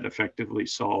one that effectively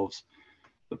solves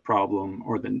the problem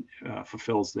or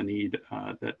fulfills the need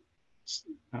that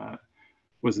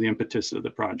was the impetus of the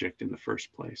project in the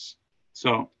first place.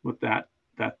 So with that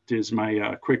is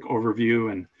my quick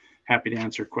overview, and happy to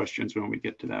answer questions when we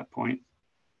get to that point.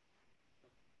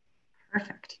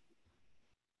 Perfect.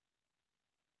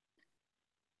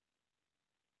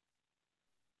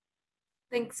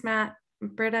 Thanks, Matt.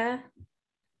 Britta?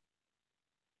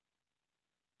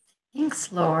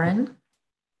 Thanks, Lauren.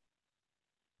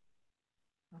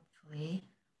 Hopefully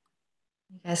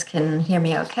you guys can hear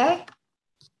me okay.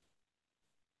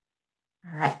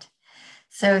 All right.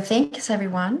 So thanks,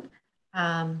 everyone.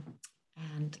 And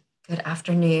good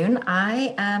afternoon.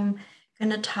 I am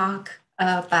going to talk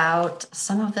about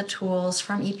some of the tools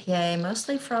from EPA,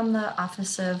 mostly from the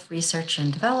Office of Research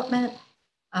and Development,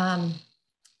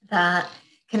 that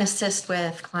can assist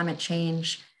with climate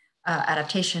change,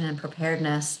 adaptation and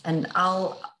preparedness. And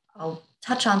I'll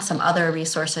touch on some other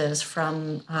resources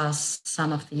from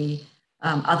some of the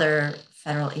other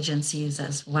federal agencies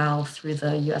as well through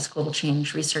the U.S. Global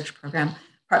Change Research Program,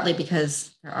 partly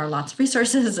because there are lots of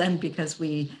resources and because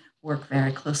we work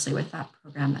very closely with that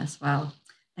program as well.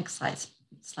 Next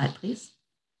slide, please.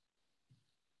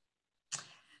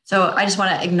 So I just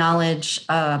want to acknowledge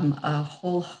a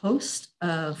whole host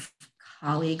of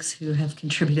colleagues who have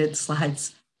contributed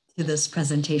slides to this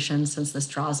presentation, since this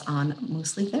draws on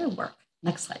mostly their work.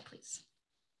 Next slide, please.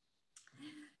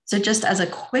 So just as a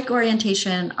quick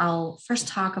orientation, I'll first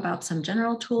talk about some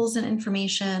general tools and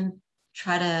information,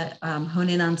 try to hone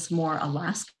in on some more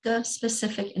Alaska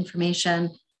specific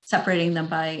information, separating them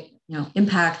by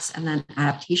impacts and then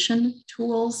adaptation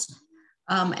tools,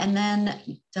 and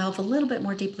then delve a little bit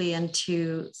more deeply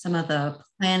into some of the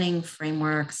planning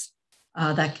frameworks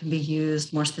that can be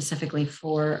used more specifically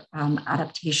for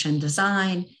adaptation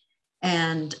design,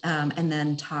 and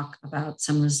then talk about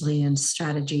some resilience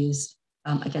strategies,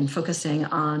 again, focusing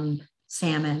on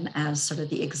salmon as sort of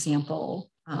the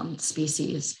example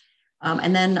species.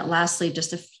 And then lastly,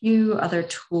 just a few other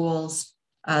tools,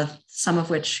 some of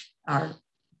which are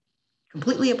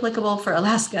completely applicable for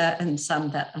Alaska and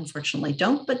some that unfortunately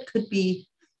don't, but could be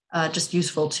just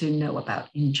useful to know about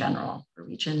in general for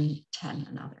Region 10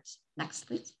 and others. Next,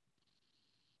 please.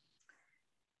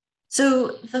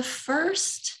 So the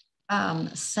first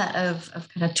set of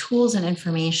kind of tools and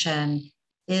information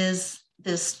is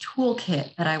this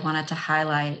toolkit that I wanted to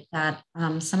highlight that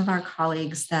some of our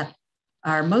colleagues that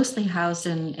are mostly housed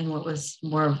in what was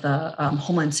more of the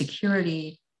Homeland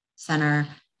Security Center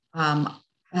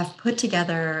have put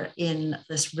together in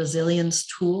this resilience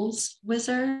tools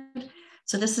wizard.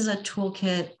 So this is a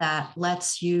toolkit that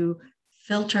lets you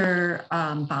filter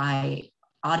by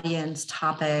audience,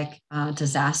 topic,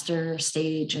 disaster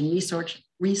stage, and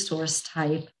resource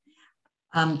type.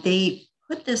 They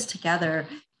put this together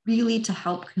really to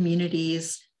help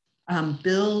communities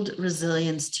build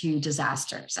resilience to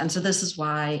disasters. And so this is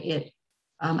why it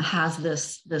has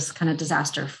this kind of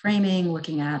disaster framing,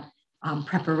 looking at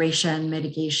preparation,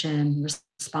 mitigation,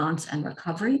 response, and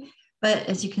recovery. But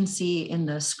as you can see in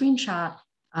the screenshot,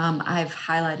 I've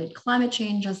highlighted climate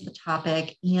change as the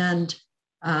topic, and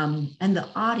the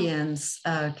audience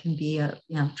can be a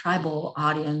tribal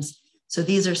audience. So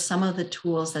these are some of the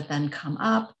tools that then come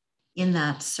up in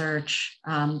that search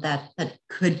that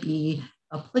could be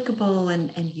applicable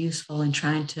and useful in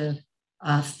trying to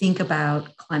think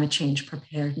about climate change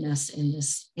preparedness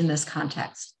in this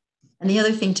context. And the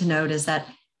other thing to note is that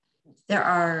there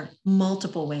are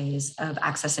multiple ways of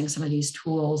accessing some of these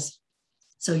tools.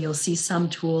 So you'll see some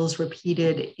tools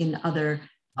repeated in other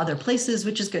places,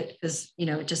 which is good because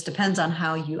it just depends on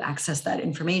how you access that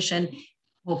information.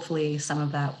 Hopefully some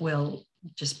of that will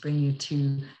just bring you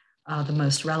to the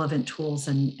most relevant tools,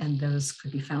 and those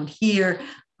could be found here,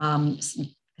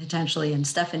 potentially in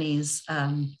Stephanie's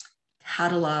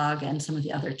catalog and some of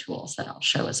the other tools that I'll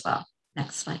show as well.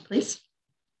 Next slide, please.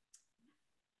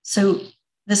 So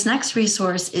this next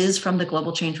resource is from the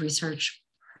Global Change Research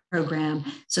Program.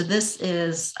 So this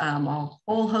is a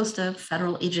whole host of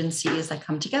federal agencies that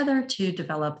come together to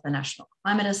develop the National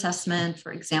Climate Assessment,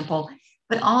 for example,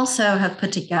 but also have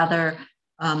put together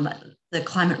the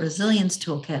Climate Resilience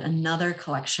Toolkit, another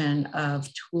collection of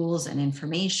tools and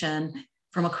information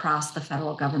from across the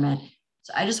federal government.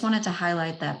 So I just wanted to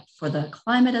highlight that for the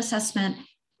climate assessment,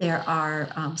 there are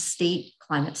state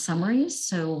climate summaries.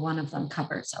 So one of them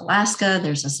covers Alaska.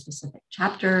 There's a specific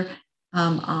chapter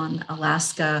on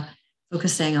Alaska,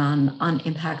 focusing on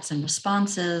impacts and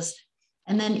responses.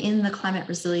 And then in the Climate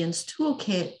Resilience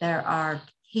Toolkit, there are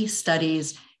case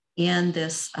studies and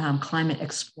this Climate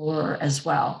Explorer as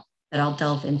well that I'll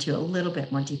delve into a little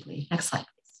bit more deeply. Next slide,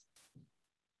 please.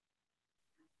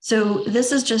 So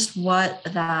this is just what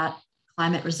that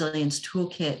Climate Resilience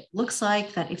Toolkit looks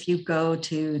like, that if you go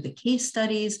to the case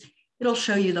studies, it'll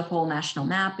show you the whole national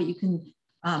map, but you can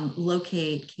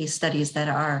locate case studies that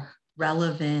are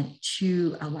relevant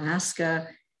to Alaska.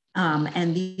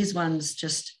 And these ones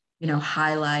just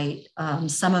highlight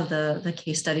some of the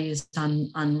case studies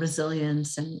on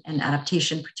resilience and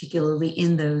adaptation, particularly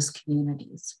in those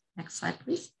communities. Next slide,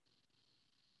 please.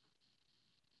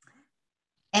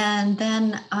 And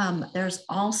then there's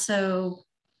also,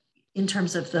 in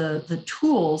terms of the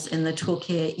tools in the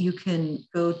toolkit, you can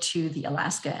go to the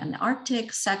Alaska and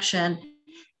Arctic section.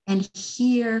 And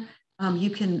here you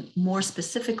can more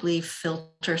specifically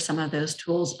filter some of those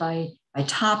tools by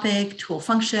topic, tool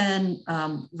function,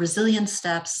 resilience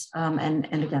steps, and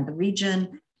again, the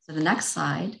region. So the next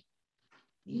slide,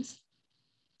 please,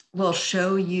 will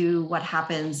show you what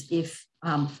happens if,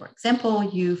 for example,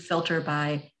 you filter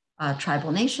by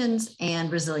tribal nations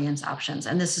and resilience options.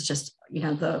 And this is just,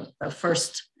 the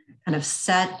first kind of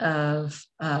set of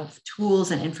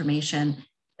tools and information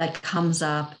that comes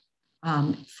up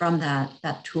from that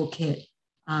toolkit.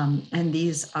 And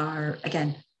these are,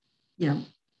 again,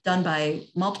 done by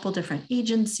multiple different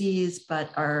agencies,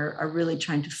 but are really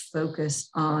trying to focus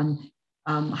on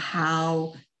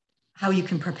how you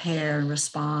can prepare and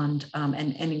respond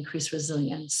and increase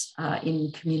resilience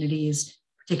in communities,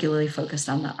 particularly focused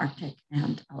on the Arctic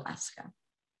and Alaska.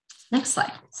 Next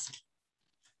slide, please.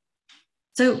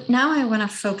 So now I want to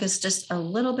focus just a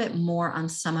little bit more on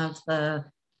some of the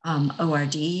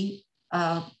ORD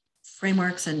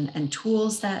frameworks and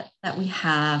tools that we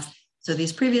have. So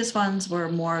these previous ones were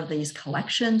more of these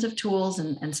collections of tools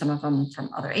and some of them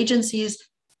from other agencies.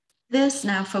 This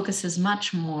now focuses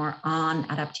much more on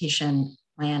adaptation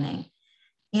planning.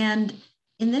 And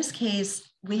in this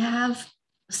case, we have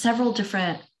several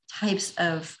different types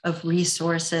of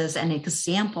resources and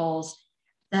examples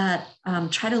that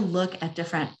try to look at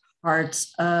different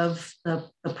parts of the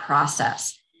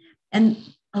process. And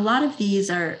a lot of these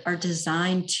are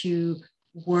designed to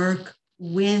work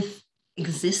with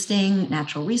existing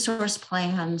natural resource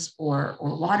plans or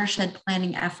watershed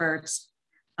planning efforts,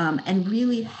 and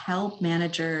really help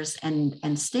managers and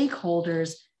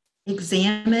stakeholders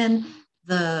examine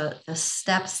the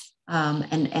steps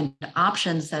and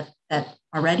options that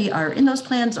already are in those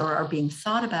plans or are being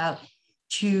thought about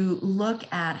to look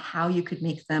at how you could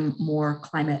make them more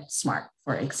climate smart,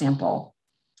 for example,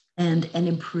 and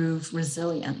improve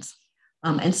resilience.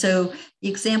 And so the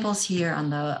examples here on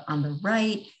the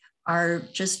right are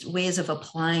just ways of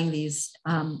applying these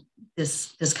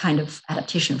this kind of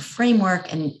adaptation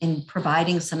framework and in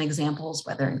providing some examples,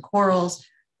 whether in corals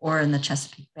or in the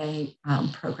Chesapeake Bay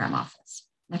program office.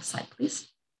 Next slide, please.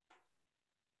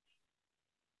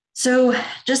 So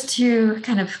just to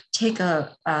kind of take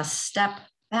a step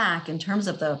back in terms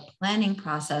of the planning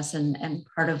process and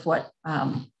part of what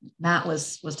Matt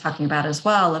was talking about as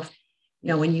well, of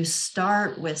when you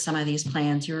start with some of these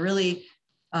plans, you're really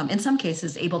in some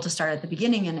cases able to start at the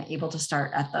beginning and able to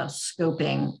start at the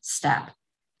scoping step.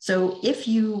 So if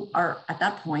you are at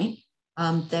that point,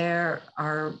 there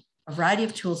are a variety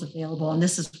of tools available, and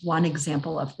this is one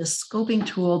example of the scoping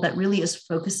tool that really is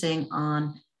focusing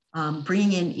on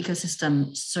bringing in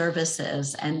ecosystem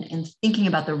services and thinking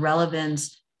about the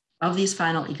relevance of these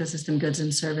final ecosystem goods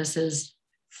and services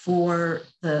for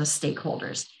the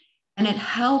stakeholders. And it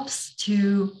helps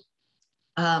to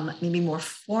maybe more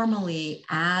formally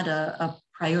add a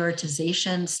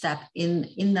prioritization step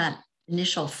in that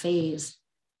initial phase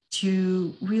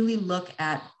to really look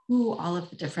at who all of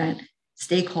the different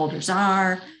stakeholders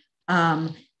are,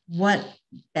 what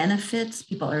benefits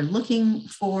people are looking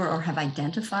for or have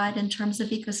identified in terms of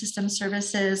ecosystem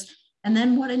services, and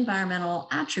then what environmental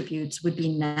attributes would be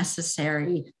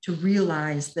necessary to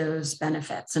realize those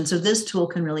benefits. And so this tool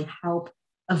can really help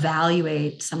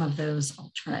evaluate some of those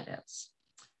alternatives.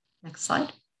 Next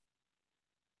slide.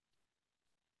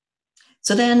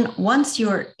 So then once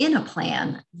you're in a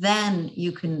plan, then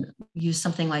you can use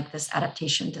something like this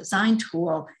adaptation design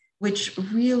tool, which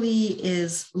really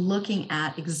is looking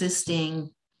at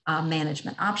existing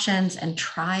management options and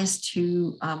tries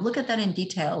to look at that in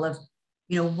detail of,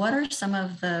 what are some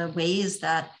of the ways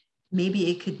that maybe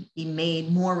it could be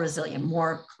made more resilient,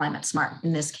 more climate smart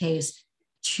in this case,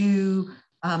 to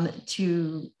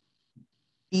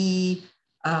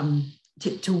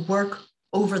work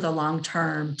over the long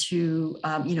term to,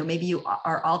 maybe you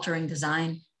are altering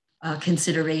design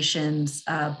considerations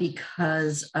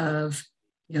because of,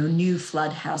 new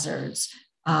flood hazards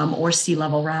or sea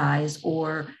level rise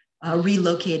or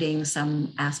relocating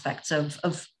some aspects of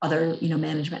other,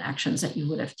 management actions that you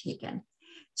would have taken.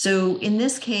 So in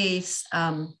this case,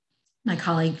 my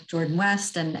colleague Jordan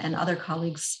West and other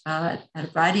colleagues at a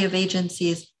variety of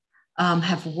agencies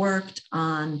have worked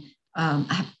on,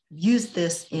 have used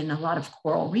this in a lot of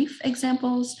coral reef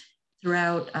examples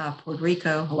throughout Puerto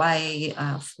Rico, Hawaii,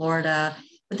 Florida,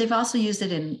 but they've also used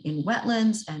it in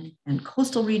wetlands and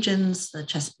coastal regions, the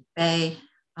Chesapeake Bay,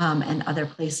 and other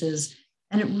places.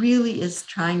 And it really is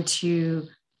trying to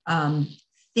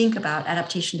think about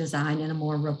adaptation design in a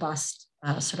more robust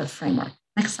sort of framework.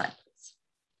 Next slide, please.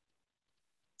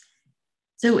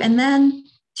 So, and then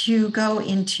to go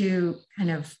into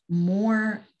kind of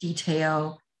more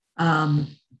detail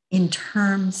in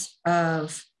terms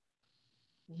of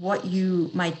what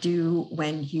you might do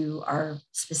when you are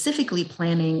specifically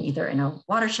planning either in a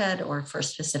watershed or for a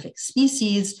specific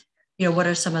species. What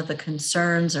are some of the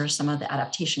concerns or some of the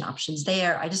adaptation options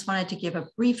there? I just wanted to give a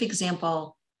brief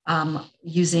example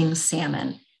using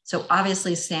salmon. So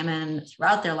obviously salmon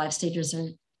throughout their life stages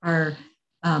are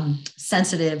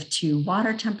sensitive to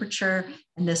water temperature.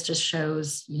 And this just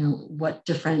shows, what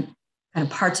different kind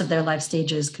of parts of their life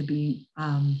stages could be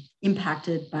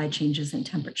impacted by changes in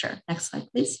temperature. Next slide,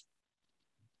 please.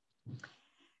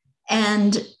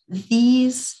 And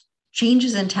these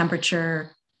changes in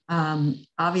temperature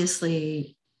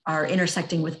obviously are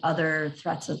intersecting with other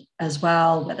threats as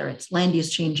well, whether it's land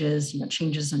use changes,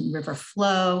 changes in river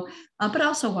flow, but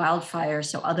also wildfires,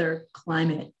 so other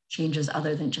climate changes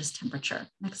other than just temperature.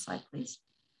 Next slide, please.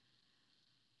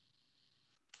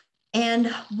 And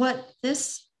what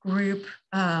this group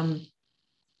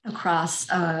across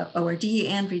ORD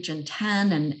and Region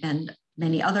 10 and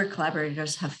many other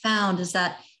collaborators have found is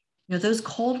that those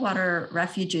cold water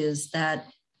refuges that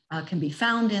can be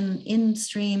found in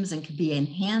streams and can be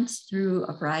enhanced through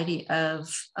a variety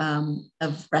of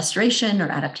restoration or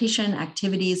adaptation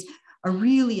activities are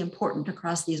really important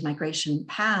across these migration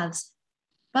paths.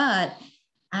 But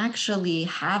actually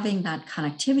having that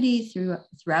connectivity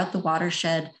throughout the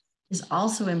watershed is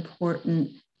also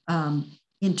important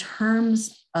in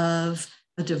terms of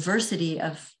a diversity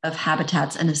of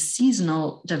habitats and a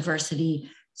seasonal diversity,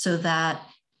 so that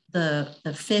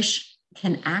the fish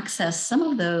can access some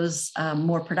of those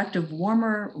more productive,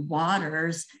 warmer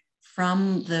waters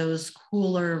from those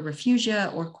cooler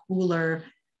refugia or cooler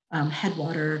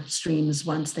headwater streams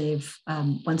once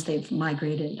they've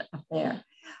migrated up there.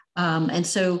 And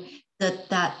so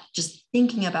that just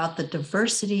thinking about the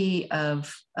diversity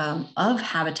of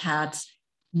habitats,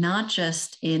 not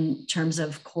just in terms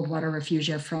of cold water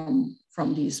refugia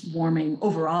from these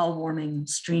overall warming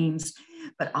streams,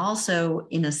 but also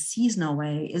in a seasonal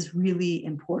way is really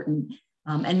important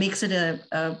and makes it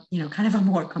a kind of a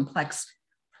more complex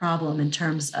problem in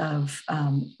terms of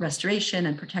restoration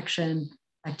and protection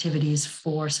activities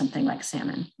for something like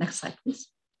salmon. Next slide, please.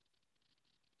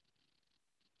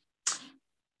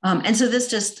 And so this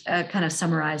just kind of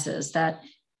summarizes that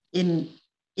in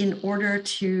order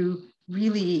to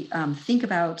really think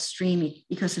about stream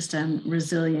ecosystem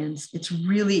resilience, it's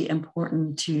really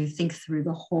important to think through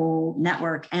the whole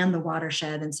network and the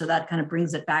watershed. And so that kind of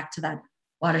brings it back to that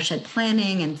watershed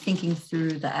planning and thinking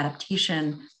through the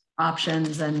adaptation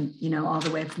options and, all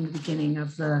the way from the beginning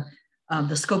of the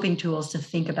scoping tools to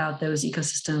think about those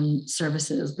ecosystem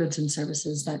services, goods and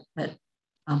services that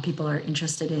people are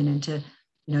interested in, and to,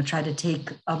 try to take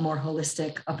a more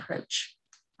holistic approach.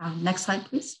 Next slide,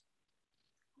 please.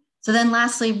 So then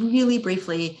lastly, really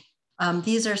briefly,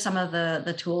 these are some of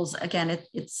the tools. Again,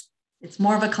 it's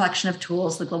more of a collection of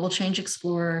tools, the Global Change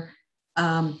Explorer.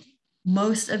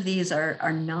 Most of these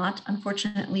are not,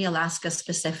 unfortunately, Alaska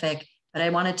specific, but I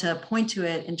wanted to point to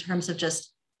it in terms of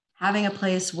just having a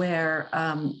place where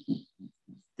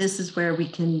this is where we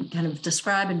can kind of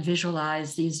describe and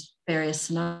visualize these various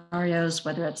scenarios,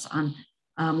 whether it's on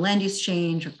land use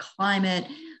change or climate,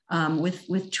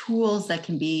 with tools that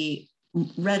can be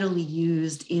readily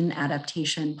used in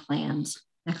adaptation plans.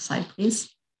 Next slide, please.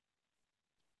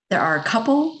 There are a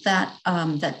couple that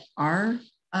are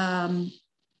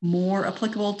more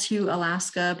applicable to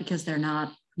Alaska because they're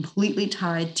not completely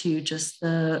tied to just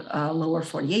the lower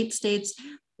 48 states.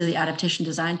 The adaptation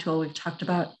design tool we've talked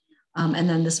about, and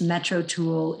then this Metro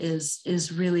tool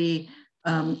is really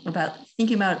about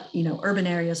thinking about urban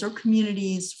areas or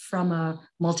communities from a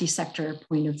multi-sector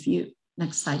point of view.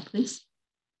 Next slide, please.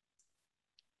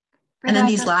 And then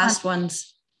these last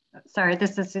ones. Sorry,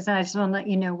 this is Susan. I just want to let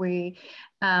you know you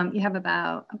have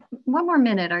about one more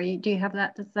minute. Do you have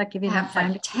that? Does that give you enough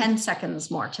time? Like 10 seconds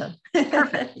more to.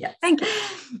 Perfect. Yes. Thank you.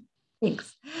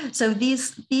 Thanks. So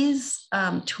these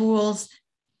tools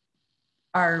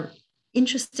are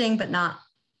interesting, but not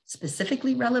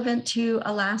specifically relevant to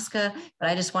Alaska. But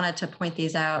I just wanted to point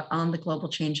these out on the Global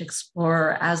Change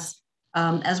Explorer as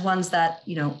ones that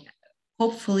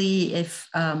hopefully if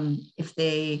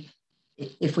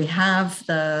we have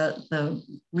the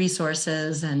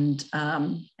resources and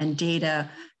data,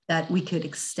 that we could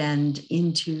extend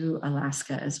into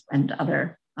Alaska and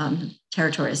other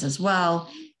territories as well,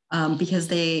 because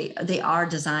they are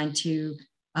designed to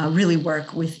really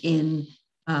work within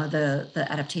the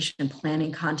adaptation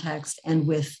planning context, and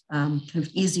with kind of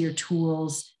easier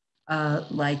tools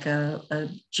like a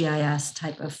GIS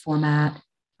type of format,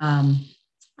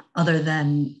 other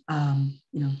than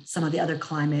some of the other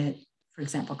climate, for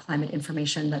example, climate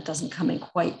information that doesn't come in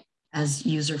quite as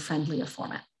user-friendly a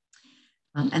format.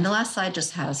 And the last slide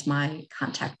just has my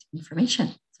contact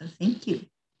information. So thank you.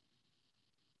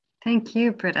 Thank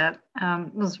you, Britta.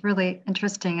 It was really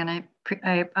interesting, and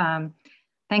I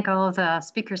thank all of the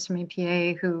speakers from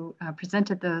EPA who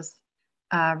presented those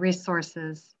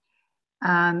resources.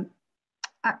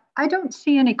 I don't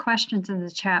see any questions in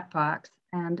the chat box,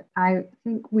 and I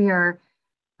think we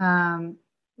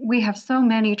have so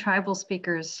many tribal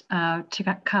speakers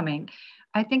coming.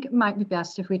 I think it might be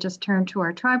best if we just turn to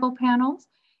our tribal panels,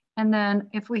 and then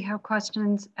if we have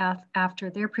questions after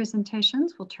their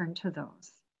presentations, we'll turn to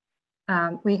those.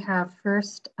 We have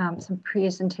first some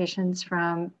presentations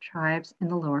from tribes in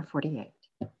the lower 48.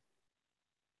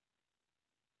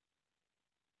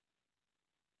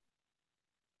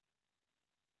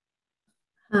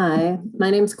 Hi, my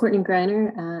name is Courtney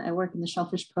Greiner. I work in the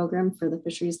Shellfish Program for the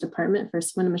Fisheries Department for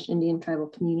Swinomish Indian Tribal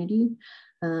Community.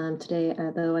 Today,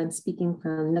 though, I'm speaking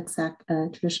from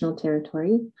Nooksack Traditional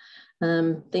Territory.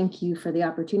 Thank you for the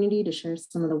opportunity to share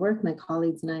some of the work my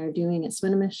colleagues and I are doing at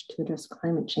Swinomish to address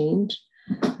climate change.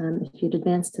 If you'd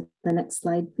advance to the next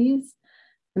slide, please.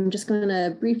 I'm just going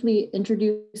to briefly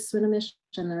introduce Swinomish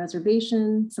and the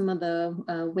reservation, some of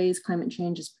the ways climate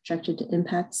change is projected to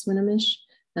impact Swinomish,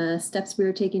 steps we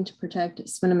are taking to protect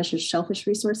Swinomish's shellfish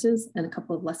resources, and a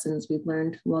couple of lessons we've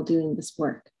learned while doing this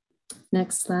work.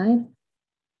 Next slide.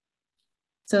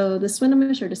 So the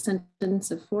Swinomish are descendants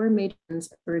of 4 major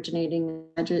islands originating in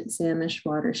Skagit, Samish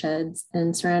watersheds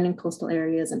and surrounding coastal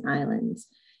areas and islands.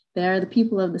 They are the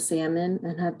people of the salmon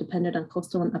and have depended on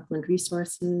coastal and upland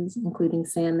resources, including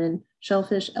salmon,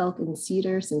 shellfish, elk, and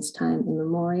cedar since time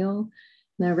immemorial.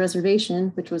 Their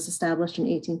reservation, which was established in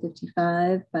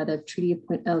 1855 by the Treaty of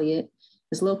Point Elliott,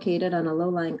 is located on a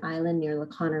low-lying island near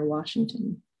LaConner,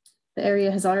 Washington. The area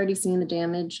has already seen the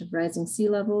damage of rising sea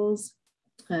levels,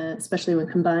 especially when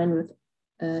combined with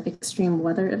extreme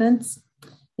weather events.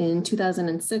 In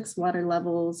 2006, water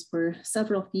levels were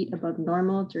several feet above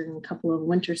normal during a couple of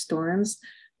winter storms,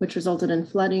 which resulted in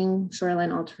flooding,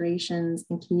 shoreline alterations,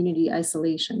 and community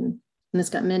isolation. And this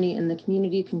got many in the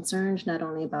community concerned not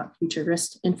only about future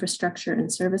risk infrastructure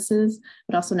and services,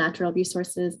 but also natural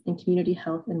resources and community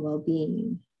health and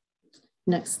well-being.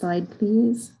 Next slide,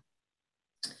 please.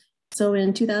 So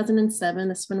in 2007,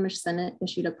 the Swinomish Senate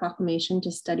issued a proclamation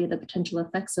to study the potential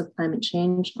effects of climate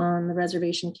change on the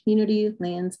reservation community,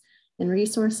 lands, and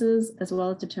resources, as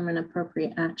well as determine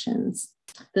appropriate actions.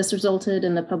 This resulted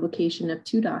in the publication of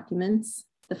 2 documents.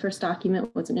 The first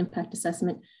document was an impact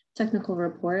assessment technical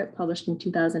report published in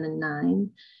 2009.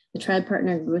 The tribe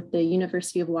partnered with the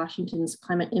University of Washington's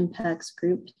Climate Impacts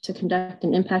Group to conduct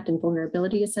an impact and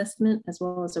vulnerability assessment, as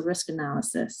well as a risk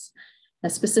analysis.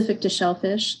 As specific to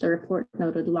shellfish, the report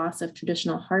noted loss of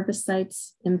traditional harvest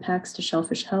sites, impacts to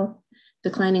shellfish health,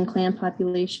 declining clam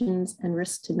populations, and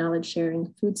risks to knowledge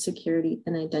sharing, food security,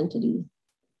 and identity.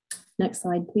 Next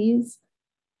slide, please.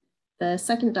 The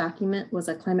second document was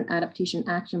a climate adaptation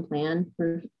action plan,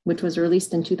 which was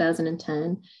released in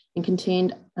 2010 and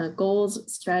contained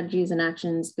goals, strategies, and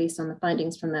actions based on the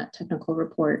findings from that technical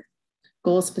report.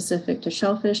 Goals specific to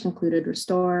shellfish included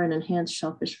restore and enhance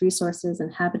shellfish resources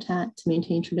and habitat to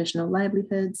maintain traditional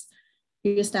livelihoods,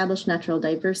 reestablish natural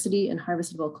diversity and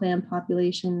harvestable clam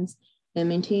populations, and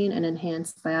maintain and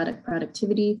enhance biotic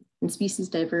productivity and species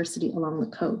diversity along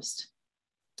the coast.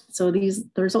 So the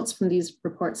results from these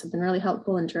reports have been really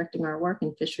helpful in directing our work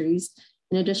in fisheries,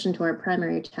 in addition to our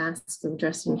primary tasks of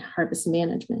addressing harvest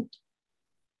management.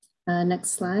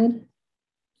 Next slide.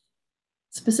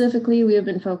 Specifically, we have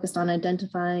been focused on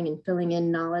identifying and filling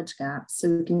in knowledge gaps so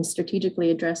we can strategically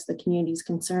address the community's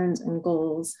concerns and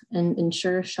goals and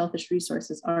ensure shellfish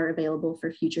resources are available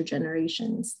for future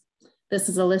generations. This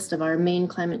is a list of our main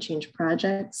climate change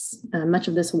projects. Much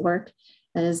of this work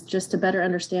is just to better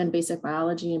understand basic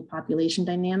biology and population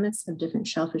dynamics of different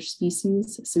shellfish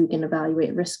species so we can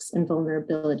evaluate risks and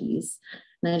vulnerabilities.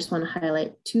 And I just want to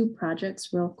highlight 2 projects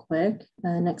real quick.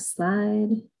 Next slide.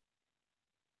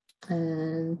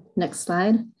 And next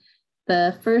slide.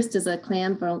 The first is a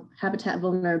clam habitat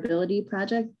vulnerability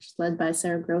project led by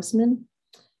Sarah Grossman.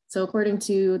 So according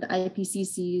to the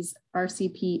IPCC's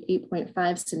RCP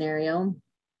 8.5 scenario,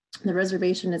 the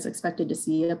reservation is expected to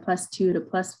see a +2 to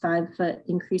 +5 foot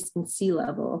increase in sea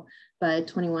level by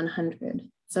 2100.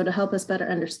 So to help us better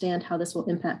understand how this will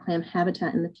impact clam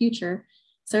habitat in the future,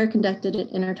 Sarah conducted an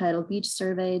intertidal beach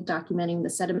survey documenting the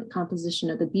sediment composition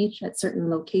of the beach at certain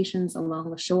locations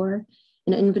along the shore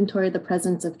and inventoried the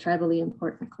presence of tribally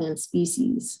important clam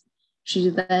species. She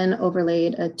then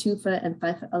overlaid a 2 foot and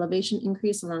 5 foot elevation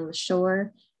increase along the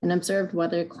shore and observed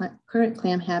whether current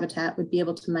clam habitat would be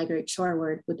able to migrate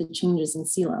shoreward with the changes in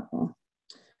sea level.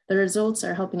 The results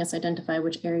are helping us identify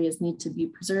which areas need to be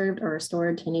preserved or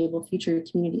restored to enable future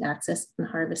community access and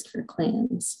harvest for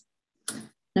clams.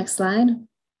 Next slide.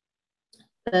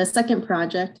 The second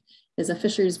project is a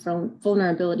fisheries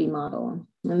vulnerability model.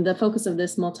 And the focus of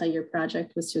this multi-year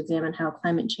project was to examine how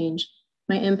climate change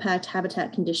might impact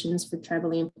habitat conditions for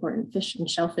tribally important fish and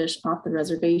shellfish off the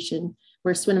reservation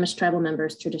where Swinomish tribal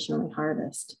members traditionally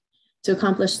harvest. To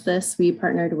accomplish this, we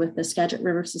partnered with the Skagit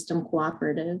River System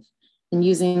Cooperative, and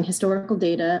using historical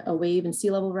data, a wave and sea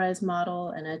level rise model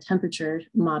and a temperature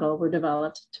model were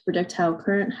developed to predict how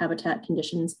current habitat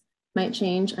conditions might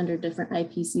change under different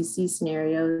IPCC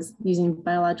scenarios using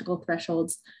biological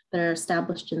thresholds that are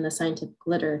established in the scientific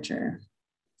literature.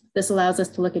 This allows us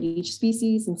to look at each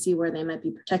species and see where they might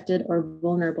be protected or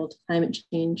vulnerable to climate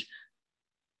change,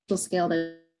 scale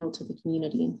that to the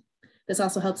community. This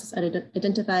also helps us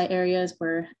identify areas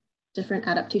where different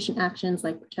adaptation actions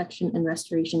like protection and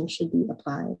restoration should be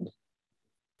applied.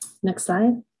 Next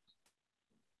slide.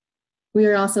 We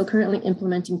are also currently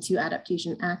implementing 2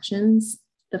 adaptation actions.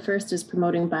 The first is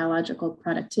promoting biological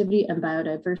productivity and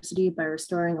biodiversity by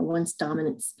restoring a once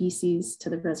dominant species to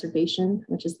the reservation,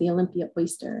 which is the Olympia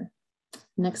oyster.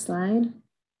 Next slide.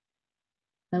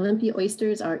 Olympia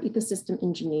oysters are ecosystem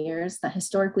engineers that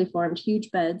historically formed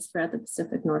huge beds throughout the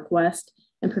Pacific Northwest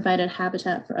and provided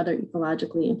habitat for other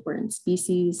ecologically important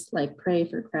species like prey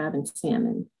for crab and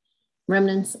salmon.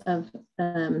 Remnants of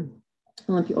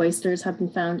Olympia oysters have been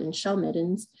found in shell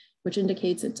middens, which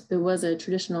indicates it was a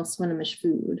traditional Swinomish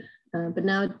food. But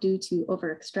now due to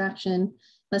over-extraction,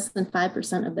 less than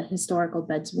 5% of the historical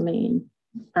beds remain.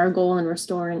 Our goal in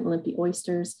restoring Olympia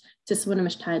oysters to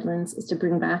Swinomish tidelands is to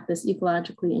bring back this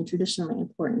ecologically and traditionally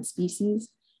important species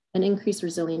and increase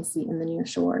resiliency in the near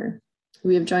shore.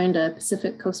 We have joined a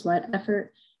Pacific coastwide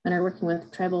effort and are working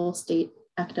with tribal, state,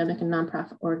 academic, and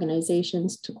nonprofit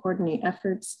organizations to coordinate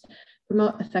efforts,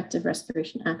 promote effective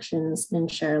restoration actions,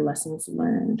 and share lessons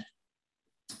learned.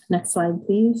 Next slide,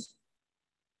 please.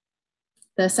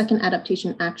 The second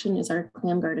adaptation action is our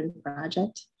clam garden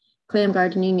project. Clam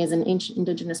gardening is an ancient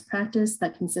indigenous practice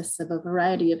that consists of a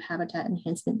variety of habitat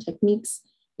enhancement techniques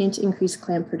aimed to increase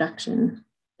clam production.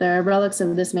 There are relics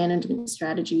of this management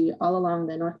strategy all along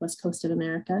the northwest coast of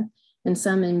America, and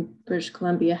some in British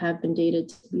Columbia have been dated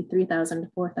to be 3,000 to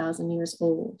 4,000 years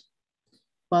old.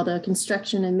 While the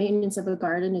construction and maintenance of a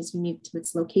garden is unique to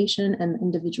its location and the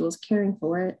individuals caring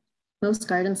for it, most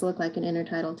gardens look like an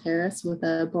intertidal terrace with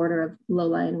a border of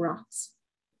low-lying rocks.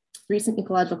 Recent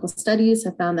ecological studies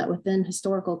have found that within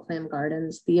historical clam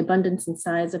gardens, the abundance and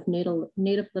size of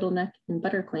native littleneck and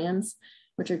butter clams,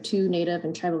 which are 2 native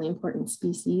and tribally important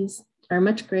species, are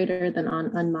much greater than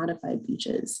on unmodified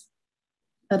beaches.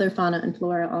 Other fauna and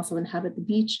flora also inhabit the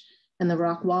beach and the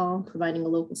rock wall, providing a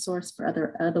local source for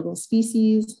other edible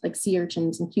species like sea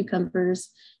urchins and cucumbers,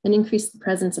 and increase the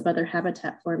presence of other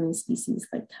habitat-forming species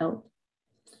like kelp.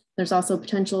 There's also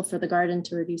potential for the garden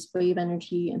to reduce wave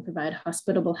energy and provide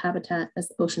hospitable habitat as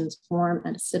the oceans warm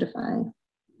and acidify.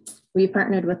 We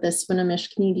partnered with the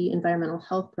Swinomish Community Environmental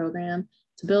Health Program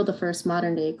to build the first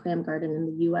modern-day clam garden in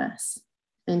the US.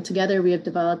 And together we have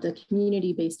developed a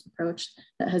community-based approach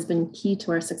that has been key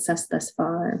to our success thus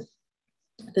far.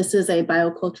 This is a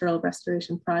biocultural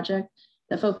restoration project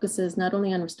that focuses not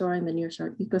only on restoring the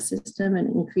nearshore ecosystem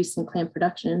and increasing clam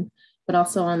production, but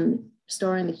also on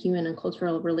restoring the human and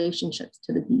cultural relationships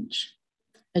to the beach.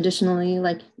 Additionally,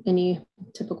 like any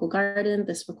typical garden,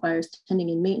 this requires tending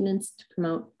and maintenance to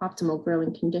promote optimal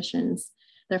growing conditions.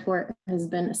 Therefore, it has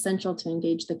been essential to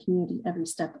engage the community every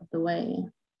step of the way.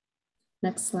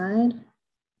 Next slide.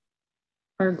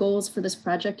 Our goals for this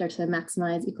project are to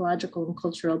maximize ecological and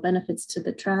cultural benefits to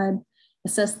the tribe,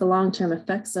 assess the long-term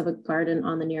effects of a garden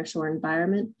on the nearshore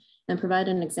environment, and provide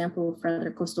an example for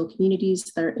other coastal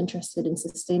communities that are interested in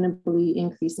sustainably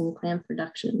increasing clam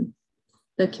production.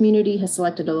 The community has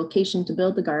selected a location to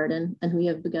build the garden, and we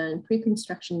have begun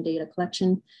pre-construction data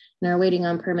collection and are waiting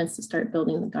on permits to start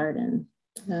building the garden.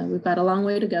 We've got a long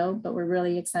way to go, but we're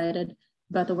really excited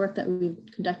about the work that we've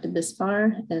conducted this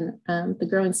far and the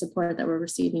growing support that we're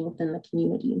receiving within the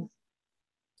community.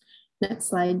 Next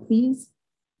slide, please.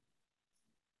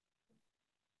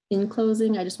 In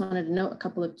closing, I just wanted to note a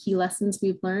couple of key lessons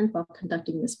we've learned while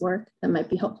conducting this work that might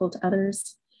be helpful to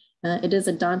others. It is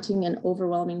a daunting and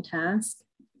overwhelming task.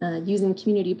 Using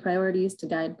community priorities to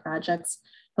guide projects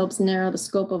helps narrow the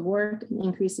scope of work and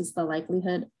increases the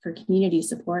likelihood for community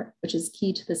support, which is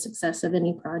key to the success of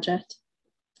any project.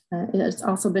 It's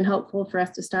also been helpful for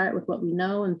us to start with what we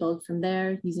know and build from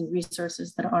there using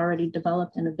resources that are already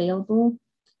developed and available.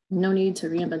 No need to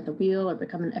reinvent the wheel or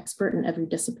become an expert in every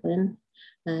discipline.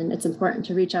 And it's important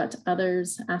to reach out to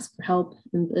others, ask for help,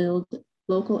 and build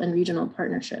local and regional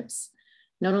partnerships.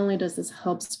 Not only does this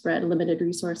help spread limited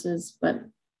resources, but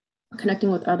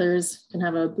connecting with others can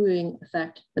have a buoying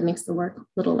effect that makes the work a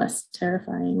little less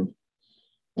terrifying.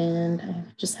 And I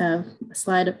just have a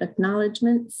slide of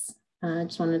acknowledgements. I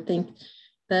just want to thank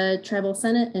the Tribal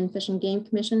Senate and Fish and Game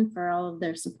Commission for all of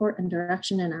their support and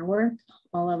direction in our work,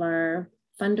 all of our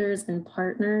funders and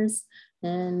partners.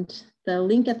 And the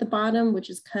link at the bottom, which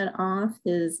is cut off,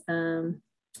 is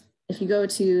if you go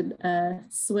to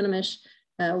Swinomish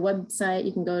website,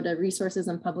 you can go to resources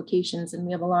and publications, and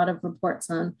we have a lot of reports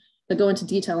on that go into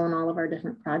detail on all of our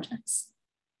different projects.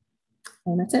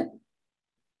 And that's it.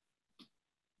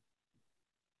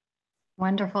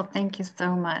 Wonderful, thank you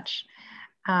so much.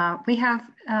 We have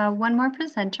one more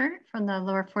presenter from the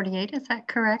lower 48, is that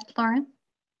correct, Lauren?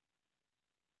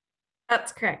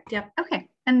 That's correct, yep. Okay,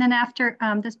 and then after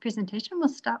this presentation, we'll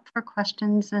stop for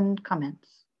questions and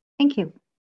comments. Thank you.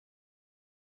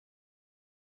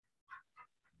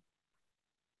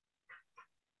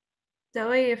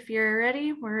 Zoe, if you're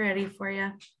ready, we're ready for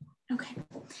you. Okay.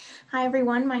 Hi,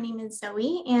 everyone. My name is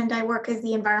Zoe, and I work as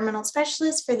the environmental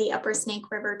specialist for the Upper Snake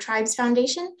River Tribes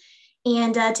Foundation.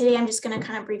 And today I'm just going to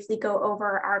kind of briefly go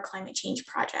over our climate change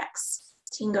projects.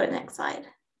 So you can go to the next slide.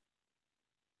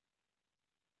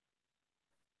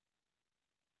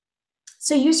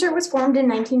 So USERT was formed in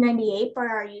 1998 by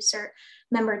our USERT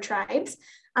member tribes.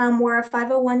 We're a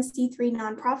 501c3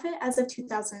 nonprofit as of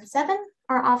 2007.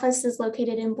 Our office is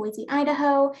located in Boise,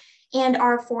 Idaho, and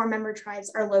our 4 member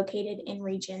tribes are located in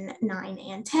region 9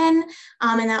 and 10.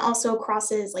 And that also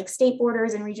crosses like state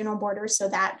borders and regional borders, so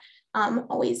that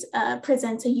always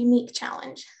presents a unique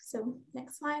challenge. So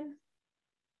next slide.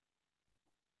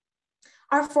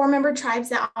 Our 4 member tribes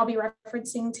that I'll be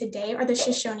referencing today are the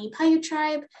Shoshone-Paiute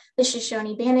tribe, the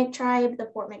Shoshone-Bannock tribe, the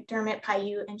Fort McDermott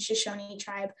Paiute and Shoshone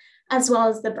tribe, as well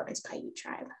as the Burns Paiute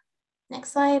tribe.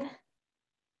 Next slide.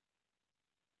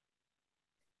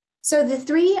 So the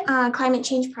 3 climate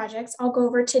change projects I'll go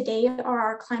over today are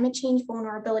our climate change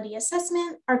vulnerability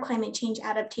assessment, our climate change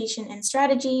adaptation and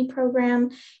strategy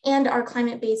program, and our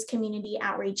climate-based community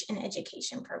outreach and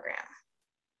education program.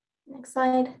 Next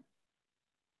slide.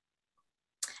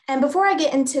 And before I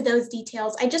get into those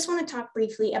details, I just want to talk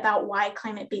briefly about why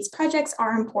climate-based projects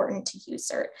are important to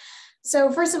USERT.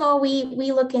 So first of all, we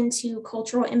look into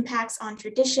cultural impacts on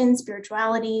tradition,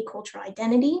 spirituality, cultural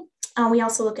identity. We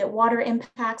also look at water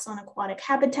impacts on aquatic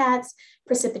habitats,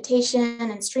 precipitation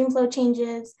and stream flow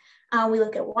changes. We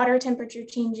look at water temperature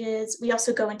changes. We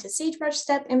also go into sagebrush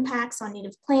steppe impacts on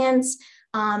native plants,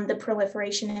 the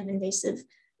proliferation of invasive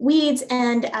weeds,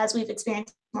 and as we've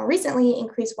experienced more recently,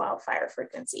 increased wildfire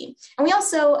frequency. And we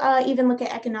also even look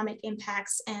at economic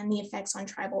impacts and the effects on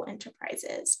tribal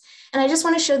enterprises. And I just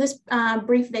want to show this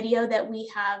brief video that we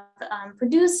have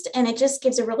produced, and it just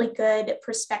gives a really good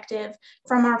perspective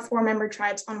from our 4 member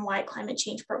tribes on why climate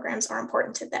change programs are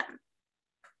important to them.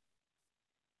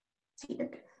 So you're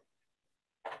good.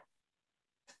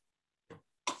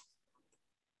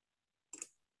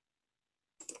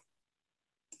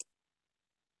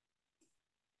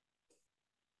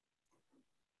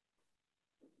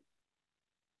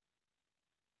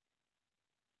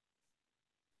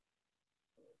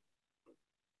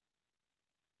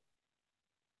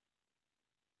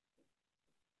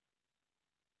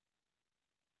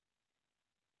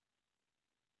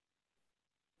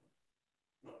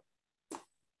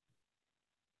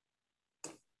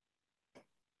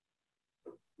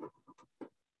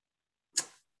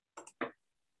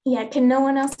 Yeah, can no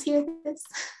one else hear this?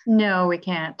 No, we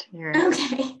can't hear it.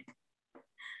 Okay.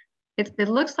 It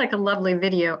looks like a lovely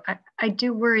video. I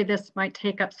do worry this might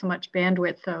take up so much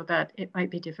bandwidth, though, that it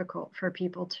might be difficult for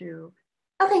people to.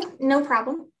 Okay, no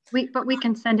problem. But we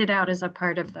can send it out as a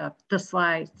part of the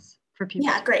slides for people.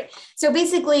 Yeah, great. So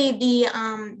basically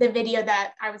the video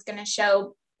that I was going to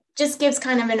show just gives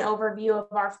kind of an overview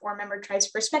of our 4 member tribes'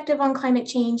 perspective on climate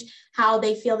change, how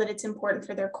they feel that it's important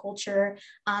for their culture,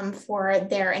 for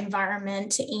their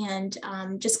environment, and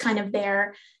just kind of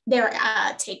their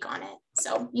take on it.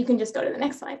 So you can just go to the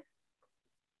next slide.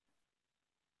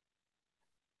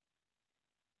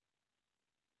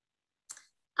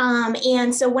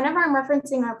 And so whenever I'm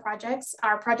referencing our projects,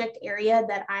 our project area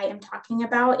that I am talking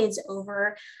about is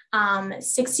over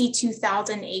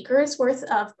 62,000 acres worth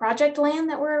of project land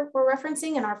that we're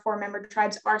referencing, and our 4 member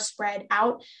tribes are spread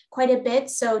out quite a bit.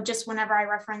 So just whenever I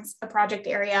reference a project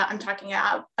area, I'm talking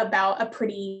about a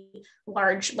pretty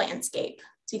large landscape.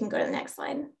 So you can go to the next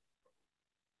slide.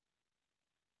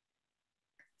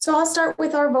 So I'll start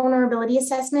with our vulnerability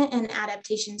assessment and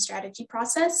adaptation strategy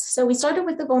process. So we started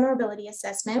with the vulnerability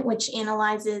assessment, which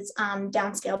analyzes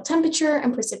downscale temperature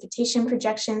and precipitation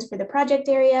projections for the project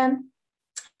area.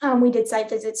 We did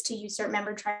site visits to USERT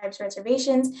member tribes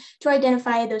reservations to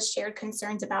identify those shared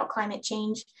concerns about climate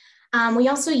change. We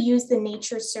also used the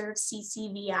NatureServe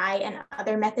CCVI and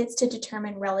other methods to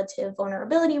determine relative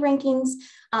vulnerability rankings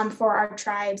for our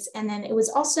tribes. And then it was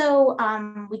also,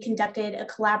 we conducted a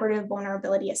collaborative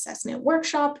vulnerability assessment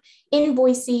workshop in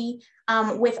Boise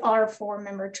with our 4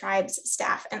 member tribes,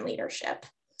 staff, and leadership.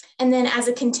 And then as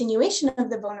a continuation of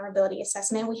the vulnerability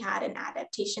assessment, we had an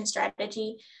adaptation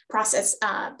strategy process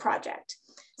project.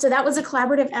 So that was a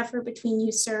collaborative effort between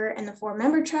USERT and the 4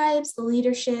 member tribes, the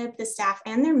leadership, the staff,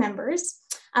 and their members.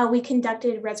 We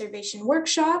conducted reservation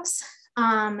workshops.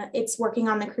 It's working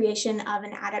on the creation of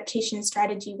an adaptation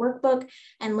strategy workbook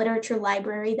and literature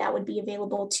library that would be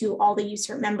available to all the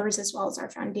USERT members as well as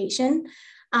our foundation.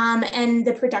 And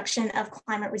the production of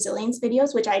climate resilience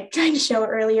videos, which I tried to show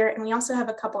earlier. And we also have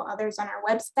a couple others on our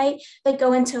website that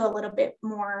go into a little bit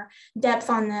more depth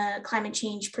on the climate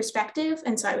change perspective.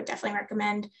 And so I would definitely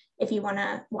recommend if you want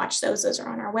to watch those are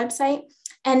on our website.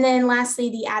 And then lastly,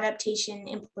 the adaptation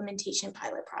implementation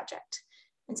pilot project.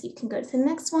 And so you can go to the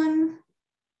next one.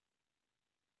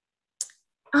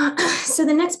 So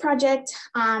the next project,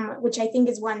 which I think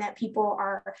is one that people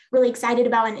are really excited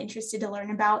about and interested to learn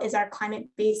about, is our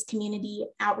climate-based community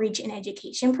outreach and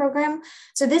education program.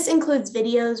 So this includes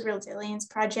videos, resilience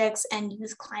projects, and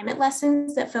youth climate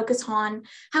lessons that focus on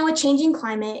how a changing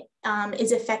climate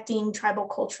is affecting tribal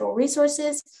cultural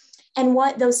resources and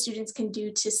what those students can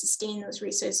do to sustain those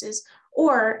resources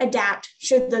or adapt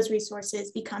should those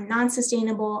resources become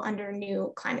non-sustainable under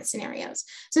new climate scenarios.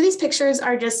 So these pictures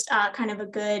are just kind of a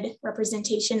good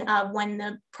representation of when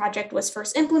the project was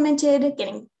first implemented,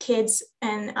 getting kids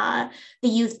and the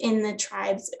youth in the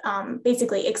tribes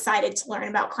basically excited to learn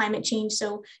about climate change.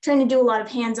 So trying to do a lot of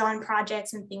hands-on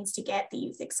projects and things to get the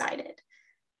youth excited.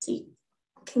 So you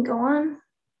can go on.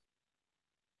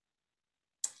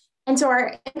 And so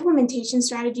our implementation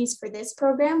strategies for this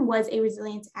program was a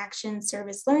resilience action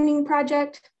service learning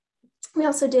project. We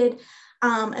also did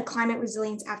a climate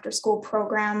resilience after school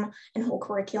program and whole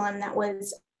curriculum that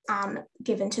was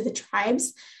given to the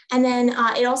tribes. And then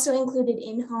it also included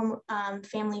in-home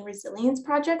family resilience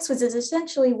projects, which is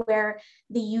essentially where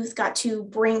the youth got to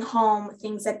bring home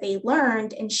things that they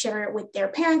learned and share it with their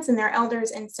parents and their elders.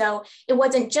 And so it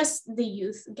wasn't just the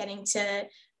youth getting to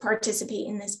participate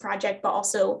in this project, but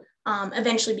also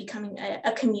eventually becoming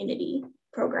a community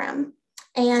program.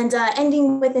 And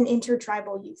ending with an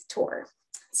intertribal youth tour.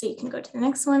 So you can go to the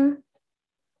next one.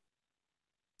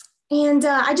 And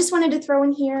I just wanted to throw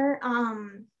in here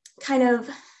kind of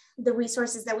the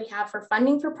resources that we have for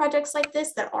funding for projects like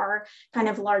this that are kind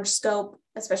of large scope,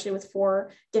 especially with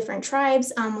 4 different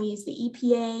tribes. We use the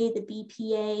EPA, the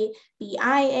BPA,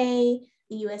 BIA,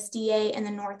 the USDA, and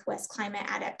the Northwest Climate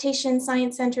Adaptation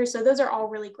Science Center. So those are all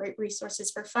really great resources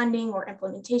for funding or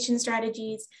implementation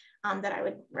strategies that I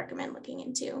would recommend looking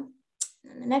into.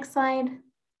 And the next slide.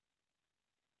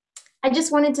 I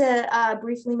just wanted to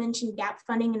briefly mention GAP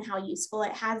funding and how useful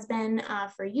it has been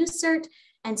for USERT.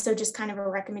 And so just kind of a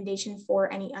recommendation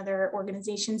for any other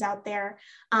organizations out there.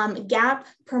 GAP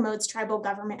promotes tribal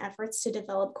government efforts to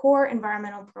develop core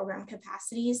environmental program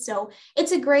capacities. So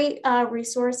it's a great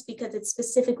resource because it's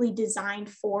specifically designed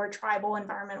for tribal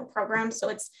environmental programs. So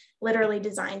it's literally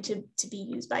designed to be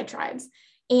used by tribes.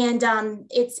 And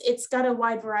it's got a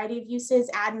wide variety of uses: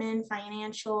 admin,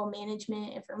 financial,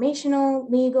 management, informational,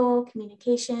 legal,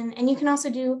 communication. And you can also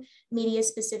do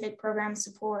media-specific program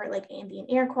support like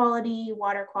ambient air quality,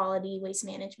 water quality, waste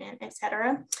management,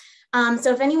 etc.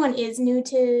 So if anyone is new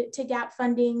to GAP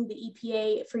funding, the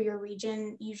EPA for your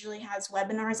region usually has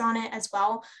webinars on it as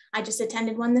well. I just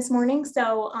attended one this morning,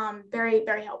 so very,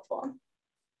 very helpful.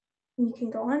 You can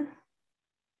go on.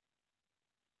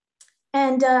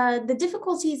 And the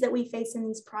difficulties that we face in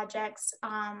these projects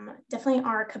definitely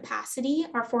are capacity.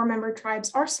 Our 4 member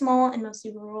tribes are small and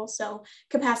mostly rural, so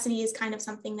capacity is kind of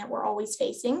something that we're always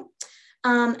facing.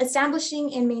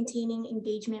 Establishing and maintaining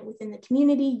engagement within the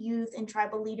community, youth, and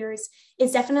tribal leaders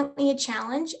is definitely a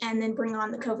challenge. And then bring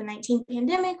on the COVID-19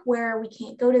 pandemic where we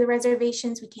can't go to the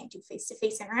reservations, we can't do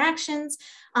face-to-face interactions.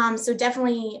 So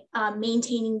definitely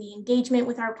maintaining the engagement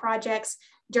with our projects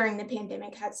during the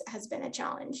pandemic has been a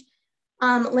challenge.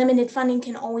 Limited funding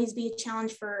can always be a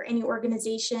challenge for any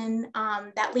organization.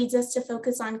 That leads us to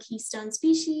focus on keystone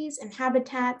species and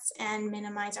habitats and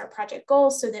minimize our project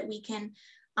goals so that we can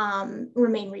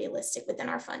remain realistic within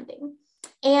our funding.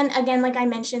 And again, like I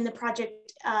mentioned, the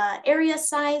project area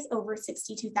size over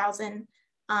 62,000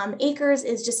 acres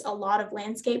is just a lot of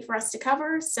landscape for us to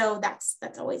cover. So that's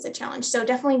always a challenge. So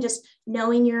definitely just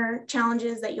knowing your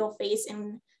challenges that you'll face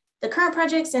in the current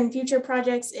projects and future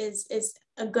projects is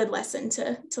a good lesson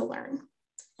to learn.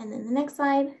 And then the next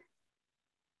slide.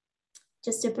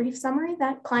 Just a brief summary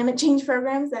that climate change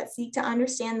programs that seek to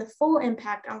understand the full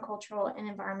impact on cultural and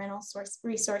environmental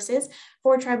resources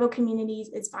for tribal communities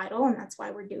is vital, and that's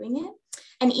why we're doing it.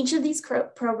 And each of these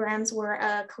programs were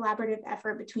a collaborative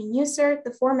effort between USERT,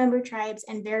 the 4 member tribes,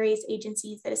 and various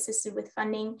agencies that assisted with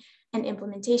funding and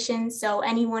implementation. So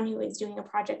anyone who is doing a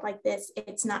project like this,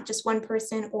 it's not just one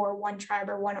person or one tribe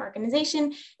or one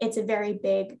organization, it's a very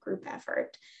big group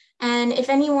effort. And if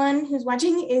anyone who's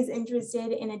watching is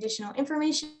interested in additional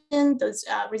information, those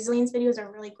resilience videos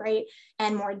are really great,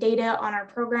 and more data on our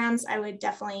programs, I would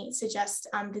definitely suggest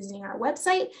visiting our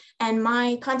website. And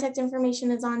my contact information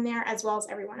is on there, as well as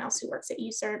everyone else who works at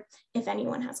USERT, if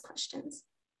anyone has questions.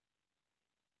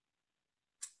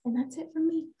 And that's it from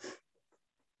me.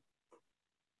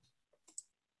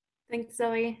 Thanks,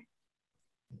 Zoe.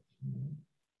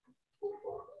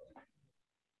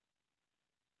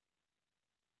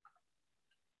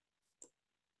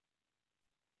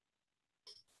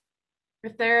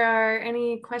 If there are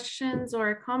any questions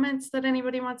or comments that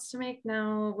anybody wants to make,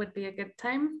 now would be a good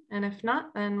time. And if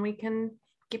not, then we can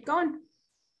keep going.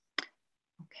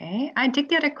 Okay, I did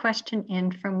get a question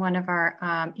in from one of our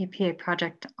EPA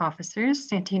project officers,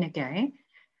 Santina Gay.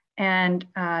 And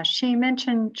she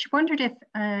wondered if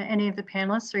any of the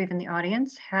panelists or even the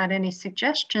audience had any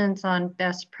suggestions on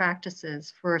best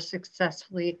practices for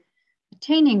successfully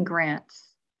attaining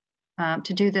grants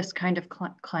to do this kind of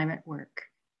climate work.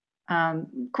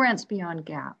 Grants beyond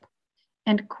GAP.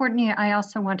 And Courtney, I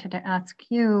also wanted to ask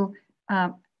you,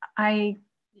 I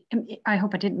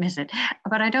hope I didn't miss it,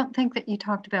 but I don't think that you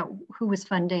talked about who was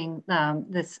funding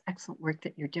this excellent work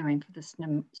that you're doing for the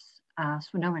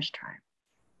Swinomish tribe.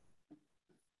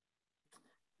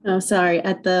 Oh, sorry.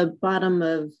 At the bottom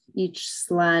of each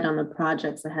slide on the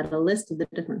projects, I had a list of the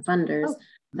different funders,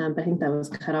 but I think that was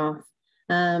cut off.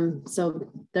 So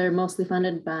they're mostly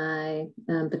funded by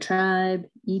the tribe,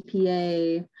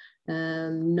 EPA,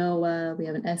 NOAA. We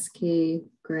have an SK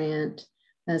grant,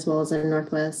 as well as a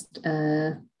Northwest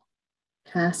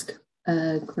CASC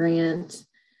grant,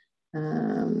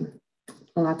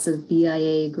 lots of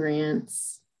BIA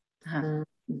grants.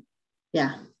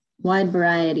 Yeah, wide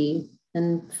variety.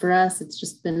 And for us, it's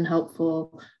just been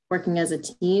helpful working as a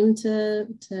team to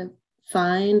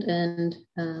find and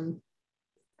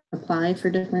apply for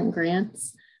different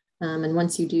grants. And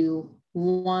once you do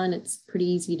one, it's pretty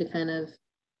easy to kind of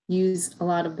use a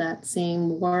lot of that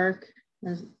same work,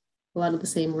 a lot of the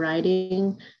same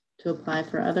writing to apply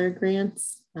for other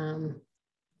grants.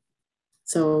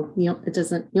 So you don't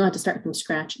have to start from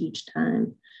scratch each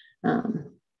time.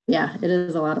 Yeah, it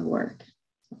is a lot of work.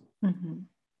 Mm-hmm.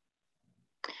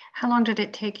 How long did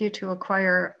it take you to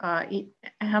acquire,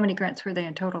 how many grants were they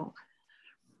in total?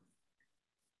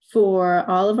 For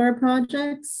all of our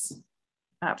projects?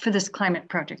 For this climate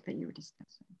project that you were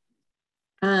discussing.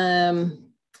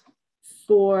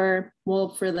 For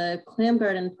the Clam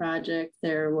Garden project,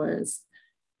 there was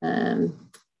EPA,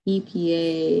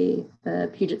 the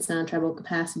Puget Sound Tribal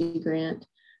Capacity Grant,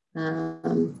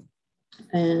 and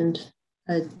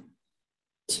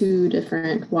 2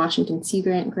 different Washington Sea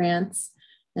Grant grants.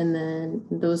 And then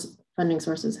those funding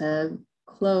sources have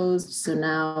closed. So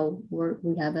now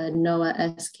we have a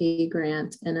NOAA SK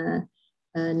grant and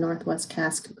a Northwest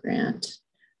CASC grant.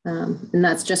 And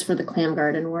that's just for the Clam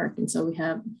Garden work. And so we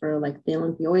have for like the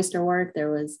Olympia oyster work,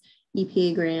 there was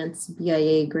EPA grants,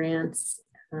 BIA grants,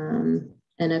 and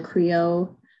a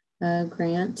CREO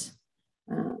grant.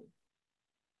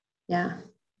 Yeah,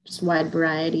 just wide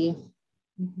variety.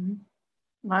 Mm-hmm.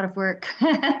 A lot of work.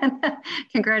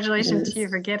 Congratulations to you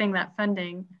for getting that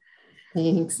funding.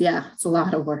 Thanks. Yeah, it's a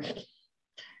lot of work.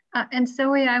 And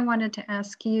Zoe, I wanted to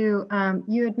ask you,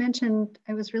 you had mentioned,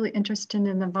 I was really interested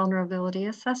in the vulnerability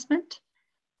assessment.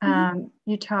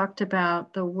 You talked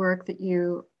about the work that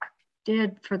you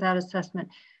did for that assessment.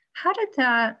 How did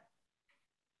that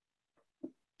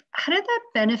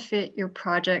benefit your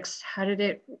projects?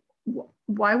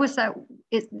 Why was that,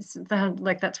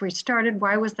 like that's where you started?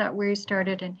 Why was that where you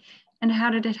started, and how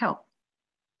did it help?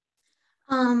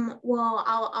 Well,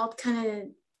 I'll kind of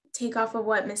take off of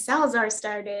what Ms. Salazar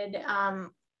started,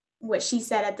 what she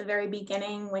said at the very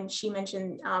beginning when she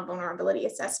mentioned vulnerability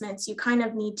assessments. You kind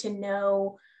of need to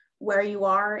know where you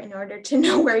are in order to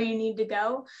know where you need to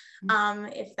go.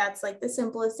 If that's like the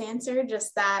simplest answer,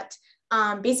 just that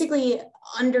basically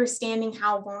understanding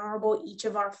how vulnerable each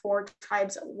of our 4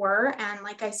 tribes were. And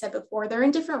like I said before, they're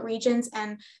in different regions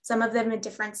and some of them in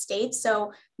different states.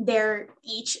 So they're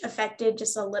each affected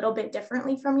just a little bit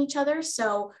differently from each other.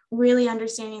 So really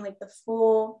understanding like the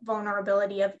full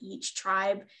vulnerability of each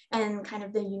tribe and kind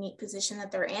of the unique position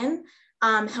that they're in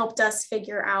helped us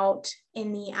figure out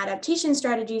in the adaptation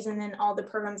strategies and then all the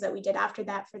programs that we did after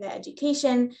that for the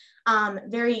education,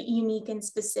 very unique and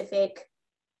specific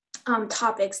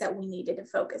topics that we needed to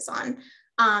focus on.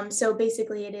 So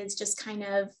basically it is just kind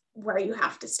of where you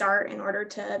have to start in order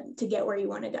to get where you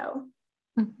want to go.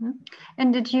 Mm-hmm.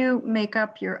 And did you make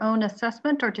up your own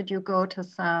assessment or did you go to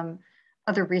some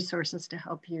other resources to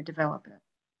help you develop it?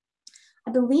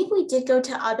 I believe we did go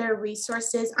to other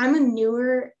resources. I'm a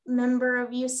newer member of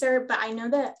USERT, but I know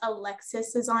that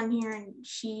Alexis is on here and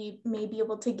she may be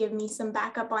able to give me some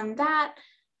backup on that.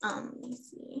 Let me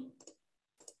see.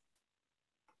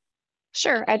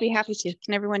 Sure, I'd be happy to.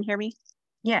 Can everyone hear me?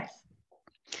 Yes.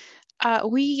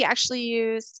 We actually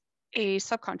use a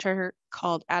subcontractor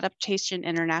called Adaptation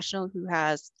International, who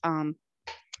has a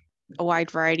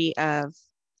wide variety of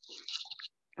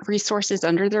resources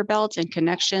under their belt and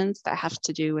connections that have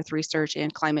to do with research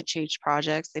and climate change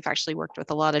projects. They've actually worked with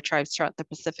a lot of tribes throughout the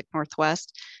Pacific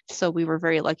Northwest. So we were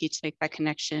very lucky to make that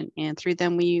connection. And through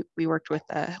them, we worked with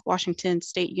Washington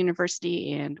State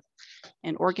University and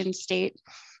Oregon State.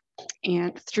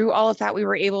 And through all of that, we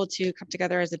were able to come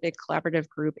together as a big collaborative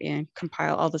group and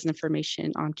compile all this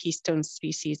information on keystone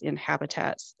species and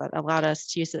habitats that allowed us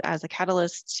to use it as a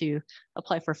catalyst to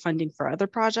apply for funding for other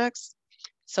projects.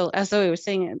 So as Zoe was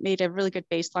saying, it made a really good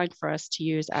baseline for us to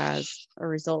use as a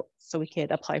result so we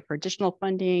could apply for additional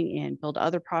funding and build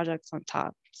other projects on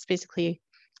top. It's basically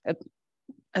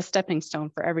a stepping stone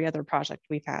for every other project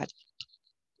we've had.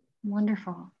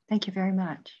 Wonderful. Thank you very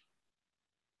much.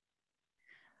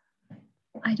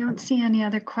 I don't see any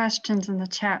other questions in the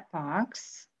chat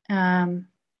box. If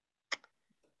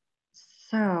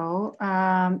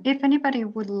anybody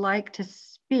would like to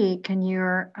speak and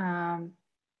you're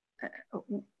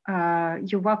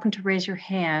welcome to raise your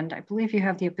hand. I believe you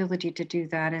have the ability to do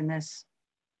that in this.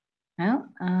 Well,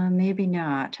 maybe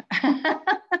not.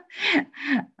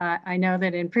 I know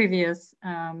that in previous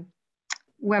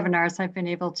webinars, I've been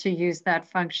able to use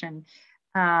that function,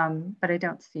 but I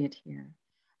don't see it here.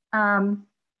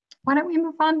 Why don't we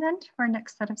move on then to our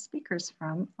next set of speakers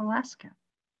from Alaska?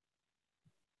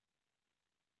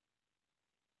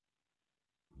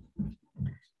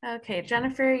 Okay,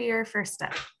 Jennifer, you're first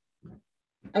up.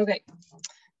 Okay.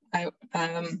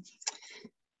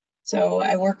 So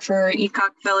I work for EPA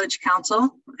Village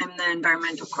Council. I'm the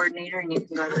environmental coordinator, and you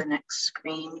can go to the next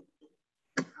screen.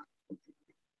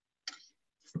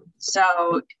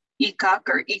 So ECOC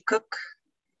or ECOC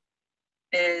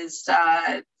is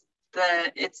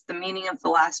it's the meaning of the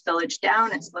last village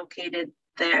down. It's located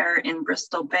there in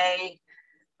Bristol Bay.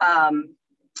 And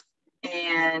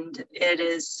it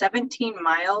is 17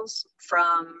 miles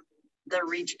from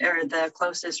the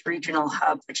closest regional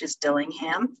hub, which is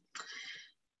Dillingham.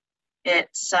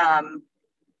 It's a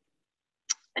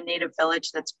native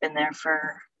village that's been there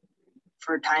for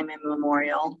time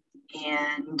immemorial,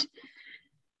 and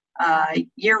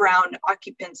year-round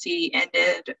occupancy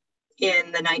ended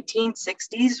in the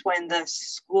 1960s when the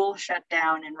school shut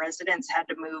down and residents had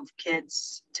to move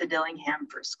kids to Dillingham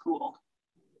for school.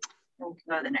 We can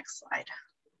go to the next slide.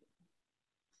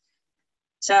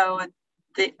 So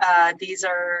these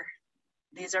are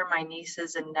my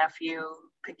nieces and nephew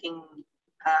picking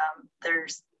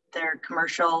their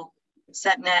commercial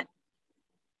set net,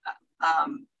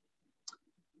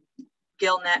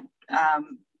 gill net,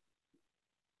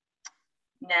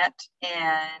 net,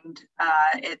 and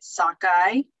it's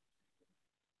sockeye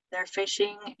they're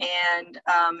fishing, and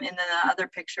then the other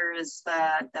picture is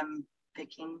them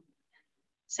picking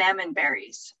salmon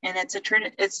berries. And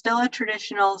it's still a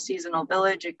traditional seasonal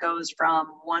village. It goes from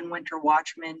one winter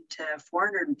watchman to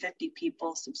 450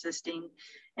 people subsisting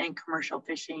and commercial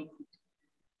fishing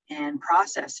and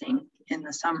processing in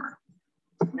the summer.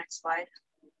 Next slide.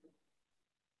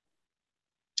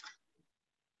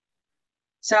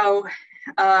 So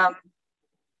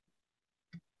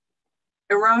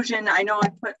erosion, I know I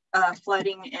put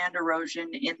flooding and erosion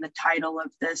in the title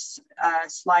of this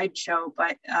slideshow,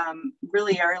 but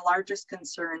really our largest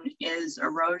concern is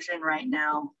erosion right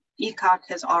now. ECOC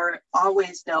has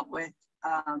always dealt with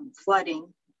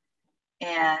flooding,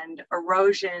 and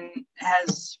erosion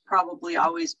has probably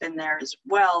always been there as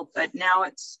well, but now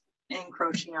it's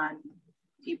encroaching on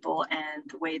people and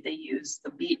the way they use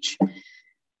the beach.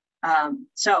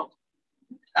 So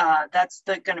that's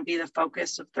going to be the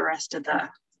focus of the rest of the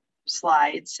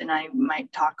slides, and I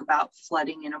might talk about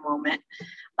flooding in a moment.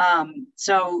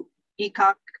 So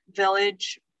Ecock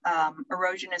Village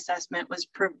erosion assessment was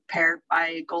prepared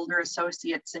by Golder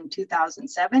Associates in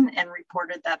 2007 and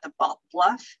reported that the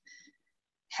bluff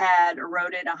had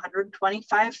eroded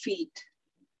 125 feet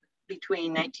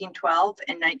between 1912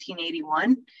 and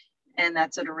 1981, and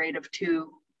that's at a rate of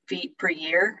 2 feet per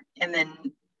year, and then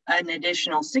an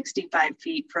additional 65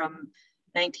 feet from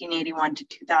 1981 to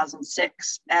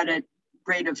 2006 at a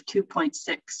rate of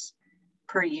 2.6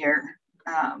 per year.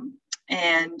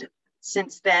 And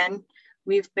since then,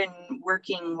 we've been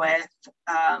working with,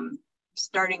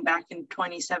 starting back in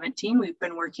 2017, we've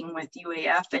been working with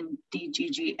UAF and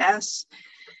DGGS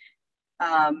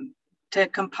to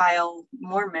compile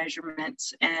more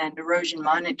measurements and erosion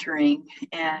monitoring,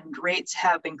 and rates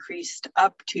have increased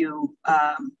up to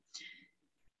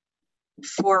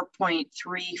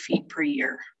 4.3 feet per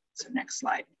year. So next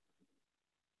slide.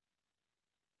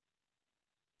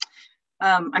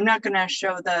 I'm not going to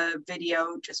show the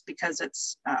video just because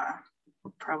it's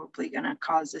probably going to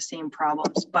cause the same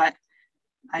problems, but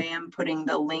I am putting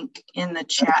the link in the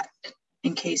chat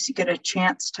in case you get a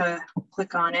chance to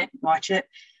click on it, watch it.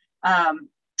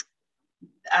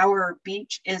 Our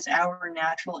beach is our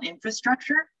natural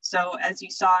infrastructure. So as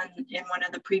you saw in one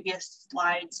of the previous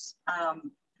slides,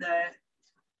 the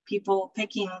people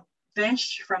picking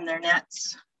fish from their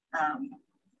nets,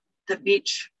 the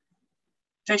beach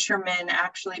fishermen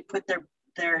actually put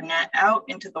their net out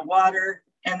into the water,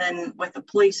 and then with the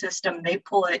pulley system, they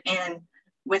pull it in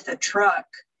with a truck.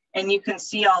 And you can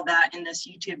see all that in this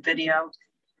YouTube video.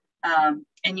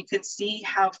 And you can see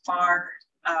how far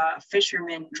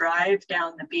fishermen drive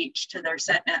down the beach to their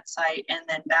set net site and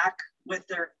then back with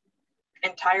their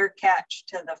entire catch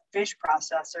to the fish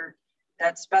processor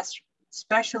that's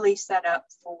specially set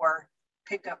up for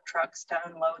pickup trucks to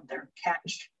unload their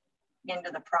catch into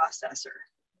the processor.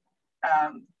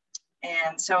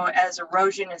 And so as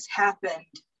erosion has happened,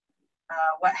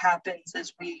 what happens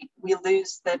is we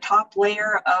lose the top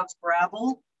layer of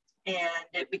gravel and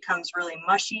it becomes really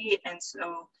mushy. And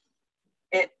so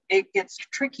it gets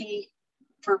tricky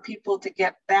for people to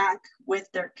get back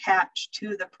with their catch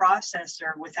to the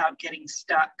processor without getting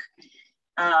stuck.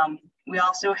 We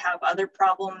also have other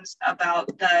problems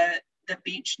about the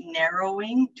beach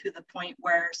narrowing to the point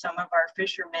where some of our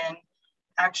fishermen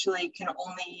actually can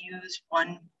only use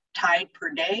one tide per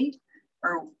day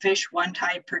or fish one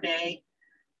tide per day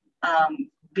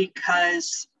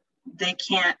because they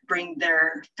can't bring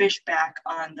their fish back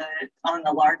on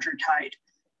the larger tide.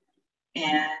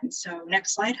 And so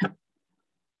next slide.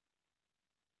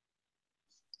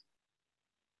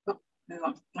 Oh,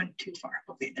 I went too far.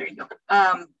 Okay, there you go.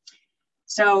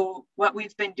 So what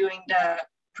we've been doing to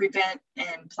prevent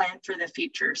and plan for the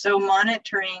future. So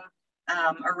monitoring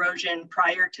erosion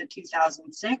prior to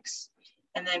 2006.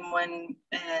 And then when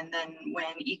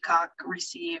ECOC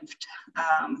received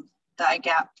the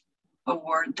IGAP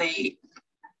award, the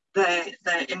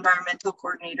environmental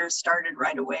coordinators started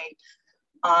right away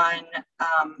on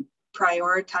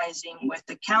prioritizing with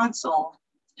the council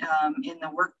in the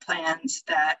work plans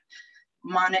that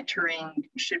monitoring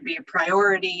should be a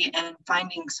priority and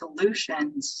finding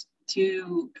solutions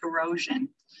to erosion.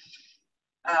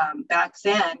 Back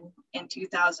then in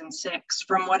 2006,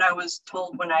 from what I was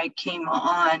told when I came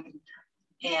on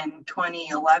in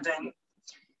 2011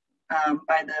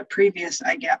 by the previous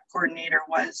IGAP coordinator,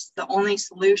 was the only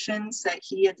solutions that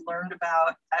he had learned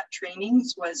about at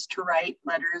trainings was to write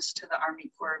letters to the Army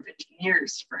Corps of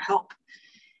Engineers for help.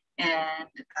 And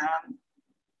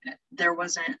there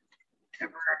wasn't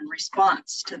ever a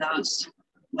response to those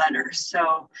letters.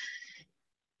 So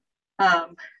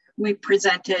we've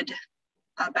presented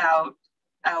about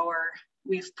our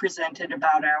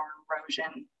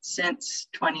erosion since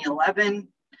 2011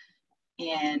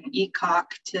 in ECOC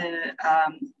to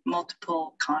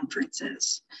multiple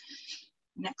conferences.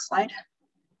 Next slide.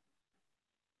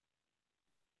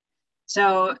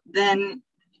 So then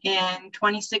in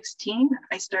 2016,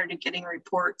 I started getting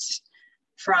reports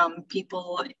from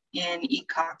people in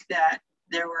ECOC that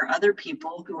there were other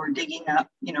people who were digging up,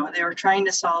 they were trying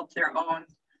to solve their own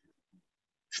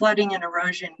flooding and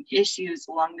erosion issues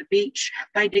along the beach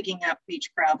by digging up beach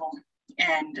gravel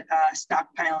and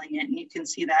stockpiling it. And you can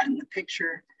see that in the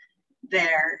picture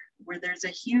there, where there's a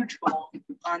huge hole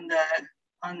on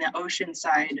the ocean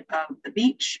side of the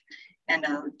beach and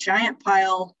a giant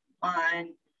pile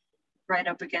right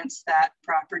up against that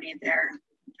property there.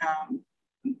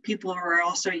 People were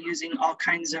also using all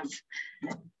kinds of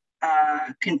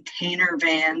container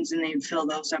vans, and they'd fill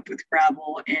those up with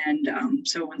gravel. And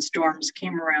so when storms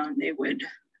came around, they would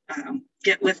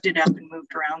get lifted up and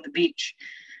moved around the beach.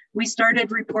 We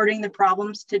started reporting the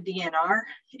problems to DNR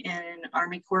and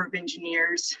Army Corps of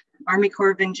Engineers. Army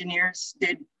Corps of Engineers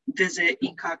did visit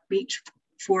Ecock Beach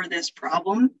for this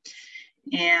problem,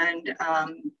 and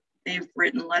they've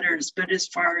written letters, but as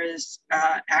far as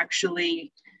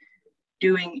actually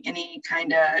doing any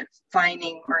kind of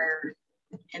fining or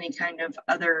any kind of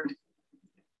other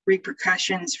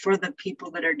repercussions for the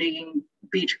people that are digging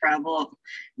beach gravel,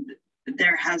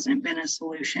 there hasn't been a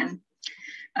solution.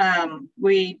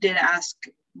 We did ask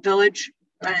village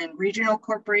and regional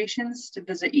corporations to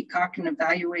visit Ecock and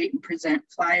evaluate and present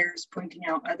flyers pointing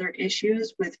out other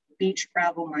issues with beach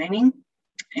gravel mining.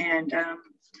 And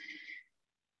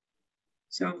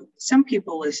so some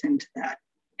people listened to that.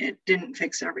 It didn't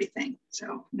fix everything.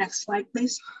 So next slide,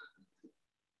 please.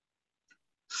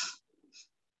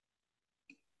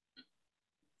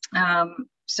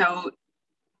 So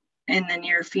in the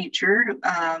near future,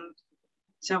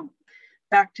 so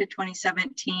back to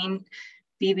 2017,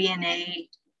 BB&A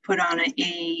put on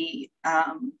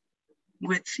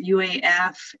with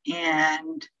UAF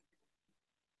and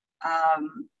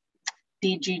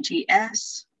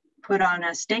DGGS, put on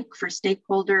a stake for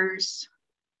stakeholders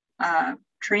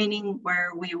training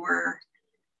where we were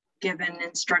given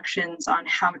instructions on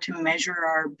how to measure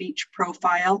our beach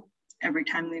profile every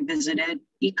time we visited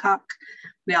Ecock.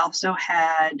 We also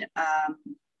had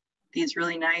these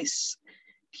really nice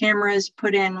cameras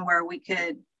put in where we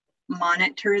could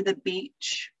monitor the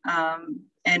beach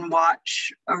and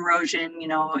watch erosion, you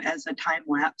know, as a time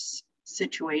lapse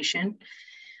situation.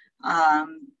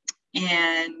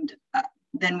 And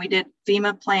then we did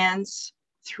FEMA plans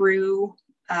through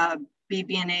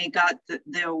BB&A got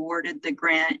the awarded the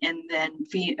grant, and then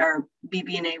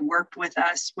BB&A worked with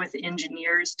us with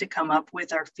engineers to come up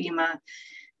with our FEMA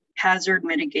hazard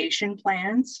mitigation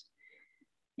plans.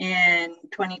 In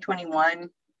 2021,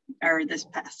 or this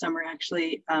past summer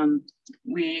actually,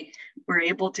 we were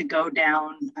able to go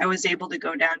down, I was able to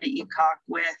go down to Ecock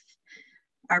with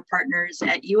our partners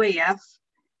at UAF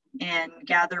and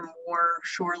gather more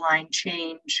shoreline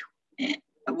change.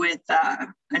 With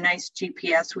a nice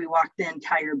GPS, we walked the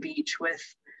entire beach with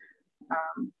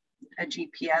a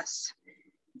GPS.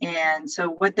 And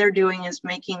so what they're doing is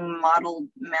making model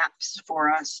maps for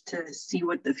us to see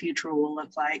what the future will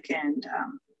look like. And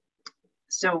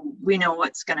so we know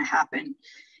what's going to happen.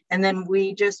 And then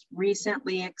we just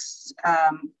recently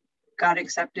got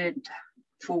accepted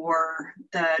for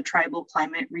the Tribal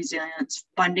Climate Resilience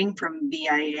funding from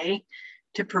BIA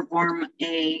to perform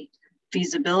a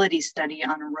feasibility study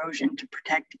on erosion to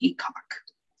protect Ecock.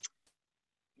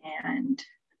 And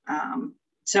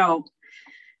so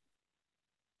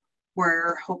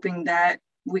we're hoping that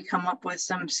we come up with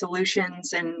some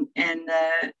solutions and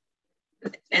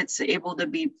it's able to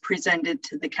be presented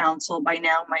to the council. By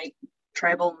now, my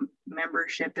tribal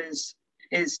membership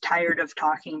is tired of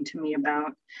talking to me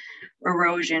about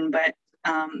erosion, but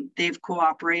they've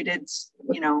cooperated,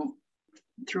 you know,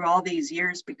 through all these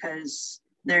years because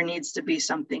there needs to be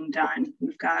something done.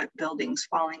 We've got buildings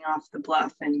falling off the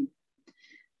bluff and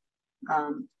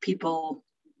people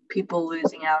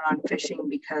losing out on fishing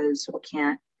because we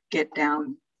can't get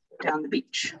down the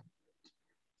beach.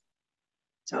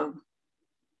 So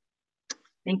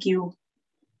thank you.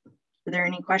 Are there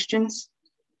any questions?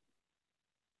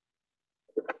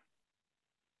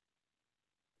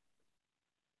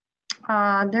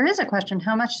 There is a question.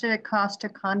 How much did it cost to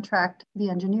contract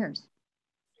the engineers?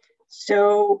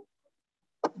 So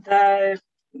the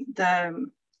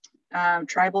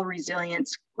Tribal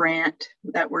Resilience Grant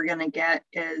that we're going to get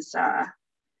is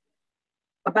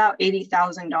about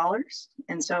 $80,000.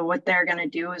 And so what they're going to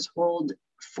do is hold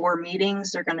 4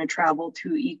 meetings. They're going to travel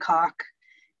to Ecock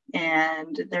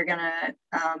and they're going to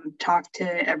talk to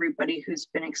everybody who's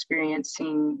been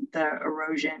experiencing the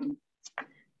erosion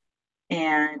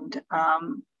and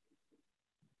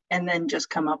then just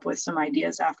come up with some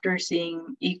ideas after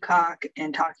seeing Ecock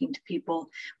and talking to people.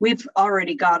 We've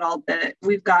already got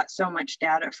we've got so much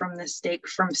data from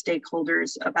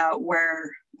stakeholders about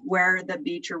where the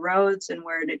beach erodes and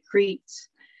where it accretes.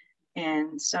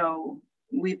 And so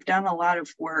we've done a lot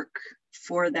of work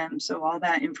for them. So all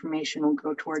that information will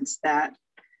go towards that.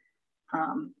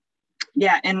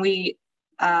 Yeah, and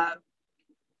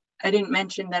I didn't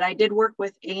mention that I did work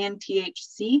with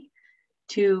ANTHC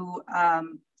to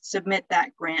submit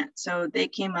that grant. So they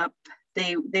came up,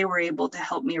 they were able to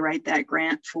help me write that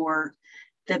grant for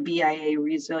the BIA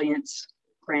Resilience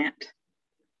Grant.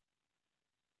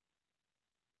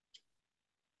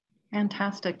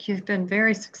 Fantastic. You've been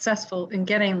very successful in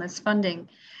getting this funding.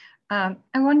 I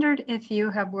wondered if you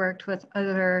have worked with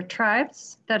other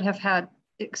tribes that have had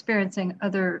experiencing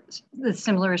the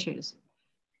similar issues?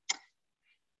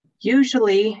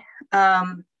 Usually,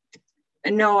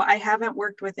 no, I haven't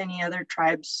worked with any other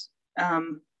tribes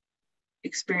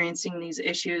experiencing these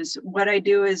issues. What I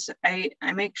do is I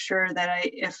make sure that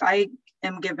if I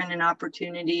am given an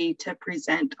opportunity to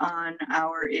present on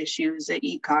our issues at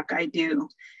ECOC, I do.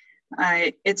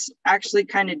 It's actually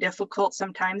kind of difficult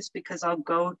sometimes because I'll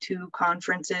go to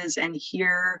conferences and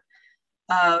hear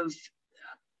of,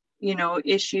 you know,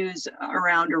 issues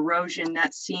around erosion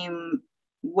that seem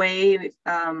way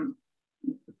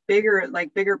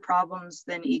bigger problems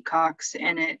than ECOC's,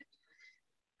 and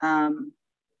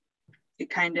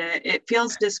it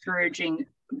feels discouraging.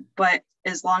 But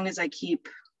as long as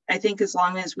as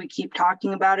long as we keep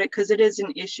talking about it, because it is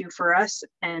an issue for us,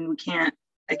 and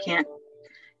I can't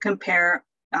compare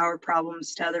our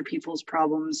problems to other people's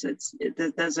problems.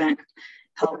 It doesn't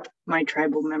help my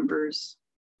tribal members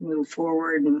move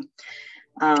forward, and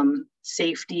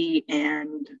safety,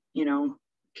 and, you know,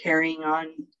 carrying on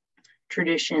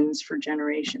traditions for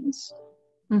generations.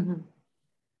 Mm-hmm.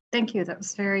 Thank you. That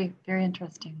was very, very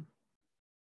interesting.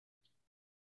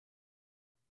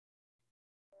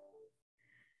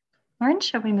 Lauren,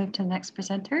 shall we move to the next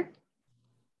presenter?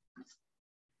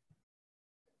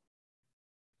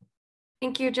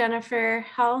 Thank you, Jennifer.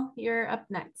 Hal, you're up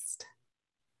next.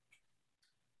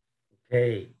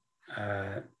 Okay.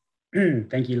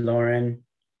 Thank you, Lauren.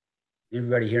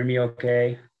 Everybody hear me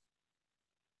okay?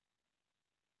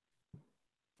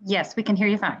 Yes, we can hear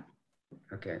you fine.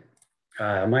 Okay.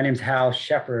 My name's Hal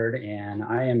Shepard, and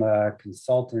I am a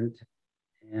consultant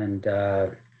and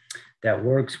that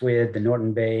works with the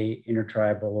Norton Bay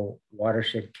Intertribal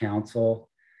Watershed Council,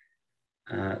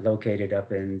 located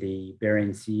up in the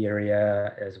Bering Sea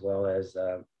area, as well as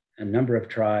a number of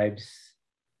tribes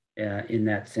in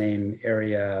that same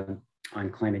area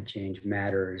on climate change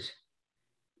matters.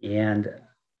 And I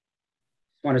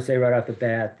just want to say right off the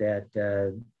bat that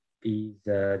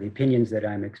the opinions that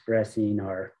I'm expressing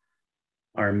are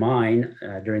mine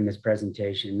during this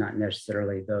presentation, not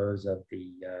necessarily those of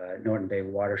the Norton Bay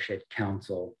Watershed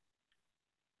Council.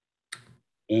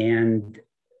 And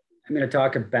I'm going to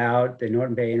talk about the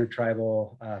Norton Bay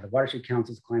Intertribal, the Watershed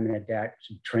Council's climate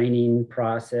adaptation training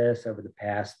process over the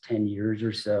past 10 years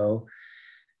or so.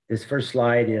 This first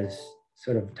slide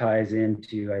sort of ties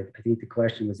into, I think the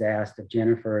question was asked of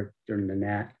Jennifer during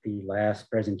the last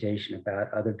presentation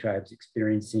about other tribes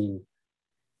experiencing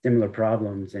similar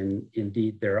problems, and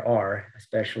indeed there are,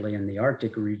 especially in the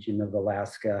Arctic region of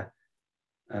Alaska,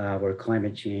 where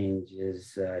climate change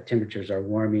is, temperatures are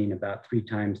warming about 3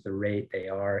 times the rate they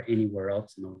are anywhere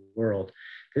else in the world.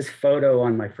 This photo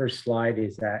on my first slide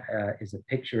is a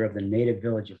picture of the native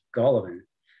village of Gullivan.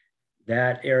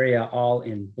 That area all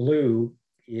in blue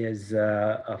is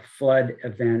a flood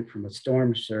event from a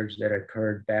storm surge that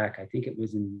occurred back, I think it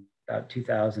was in about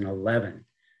 2011.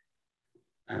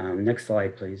 Next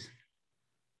slide, please.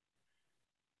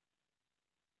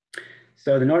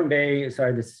 So the Norton Bay,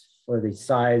 for the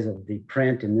size of the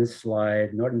print in this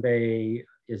slide, Norton Bay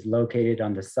is located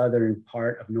on the southern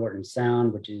part of Norton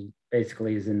Sound, which is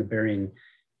basically in the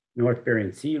North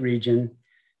Bering Sea region.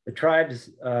 The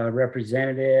tribes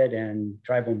represented and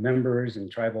tribal members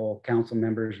and tribal council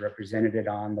members represented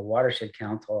on the Watershed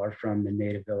Council are from the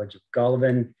native village of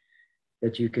Gullivan,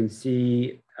 that you can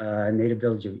see, native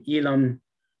village of Elam,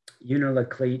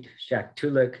 Unalakleet,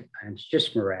 Shaktulak, and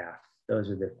Shishmarath.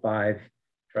 Those are the 5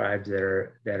 tribes that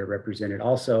are represented.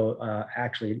 Also,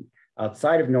 actually,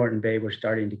 outside of Norton Bay, we're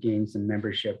starting to gain some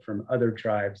membership from other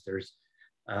tribes. There's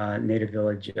native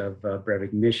village of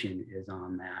Brevik Mission is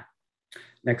on that.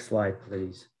 Next slide,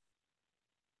 please.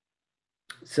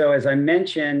 So as I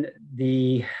mentioned,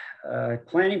 the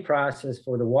planning process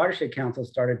for the Watershed Council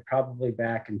started probably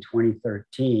back in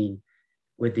 2013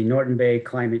 with the Norton Bay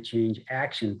Climate Change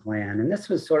Action Plan. And this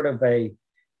was sort of a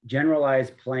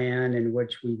generalized plan in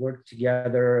which we worked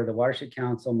together, the Watershed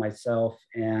Council, myself,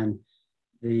 and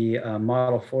the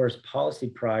Model Forest Policy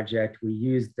Project. We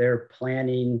used their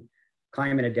climate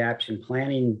adaptation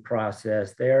planning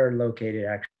process. They're located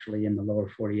actually in the lower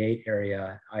 48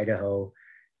 area, Idaho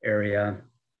area,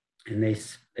 and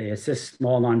they assist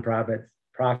small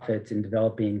nonprofits in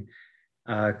developing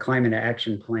climate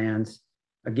action plans.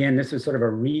 Again, this was sort of a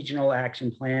regional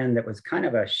action plan that was kind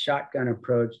of a shotgun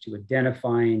approach to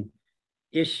identifying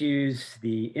issues,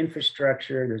 the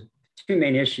infrastructure. There's 2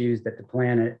 main issues that the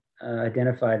plan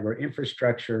identified were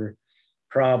infrastructure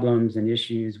problems and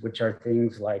issues, which are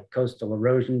things like coastal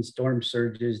erosion, storm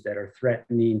surges that are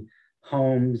threatening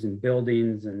homes and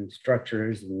buildings and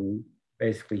structures and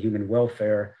basically human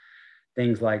welfare,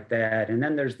 things like that. And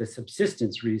then there's the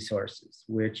subsistence resources,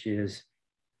 which is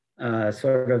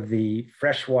sort of the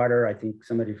freshwater. I think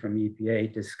somebody from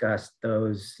EPA discussed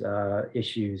those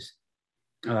issues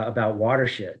about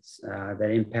watersheds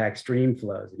that impact stream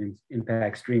flows, and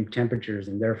impact stream temperatures,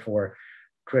 and therefore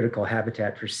critical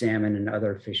habitat for salmon and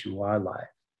other fish and wildlife.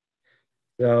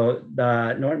 So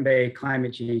the Norton Bay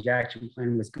Climate Change Action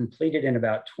Plan was completed in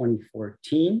about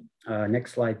 2014.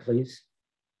 Next slide, please.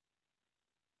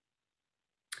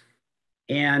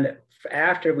 And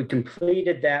after we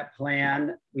completed that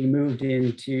plan, we moved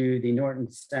into the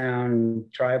Norton Sound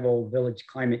Tribal Village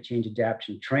Climate Change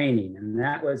Adaptation Training. And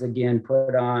that was again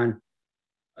put on,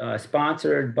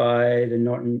 sponsored by the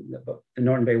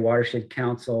Norton Bay Watershed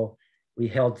Council. We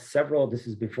held several, this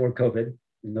is before COVID,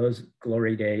 in those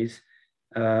glory days,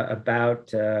 about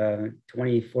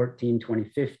 2014,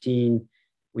 2015.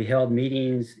 We held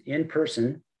meetings in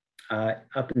person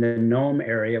up in the Nome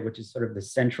area, which is sort of the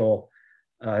central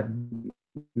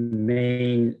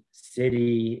main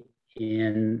city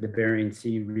in the Bering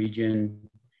Sea region,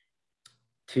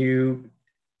 to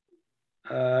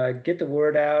get the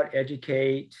word out,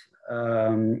 educate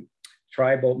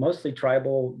mostly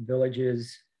tribal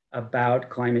villages about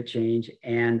climate change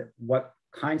and what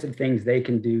kinds of things they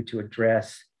can do to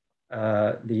address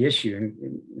the issue,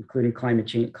 including climate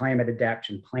change, climate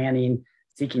adaptation planning,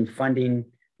 seeking funding,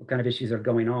 what kind of issues are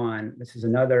going on. This is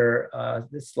another,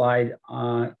 this slide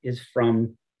is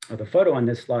from, or the photo on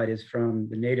this slide is from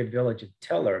the native village of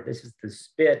Teller. This is the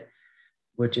spit,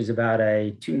 which is about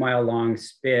a 2-mile long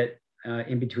spit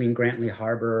in between Grantley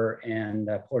Harbor and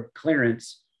Port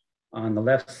Clearance on the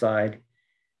left side.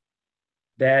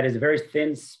 That is a very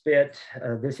thin spit.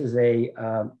 This is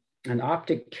an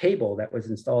optic cable that was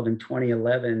installed in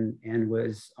 2011 and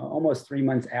was almost 3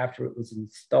 months after it was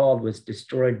installed, was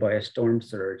destroyed by a storm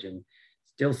surge and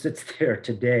still sits there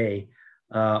today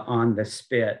on the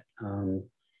spit.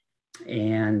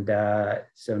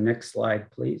 So next slide,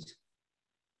 please.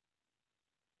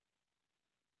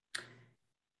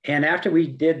 And after we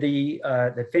did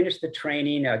finished the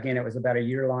training, again, it was about a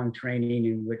year-long training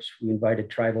in which we invited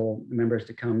tribal members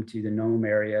to come to the Nome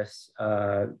areas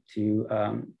to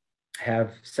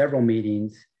have several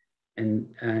meetings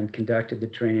and conducted the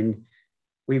training.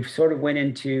 We've sort of went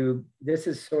into, this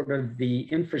is sort of the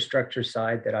infrastructure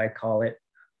side that I call it,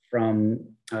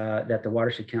 from that the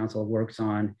Watershed Council works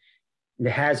on, the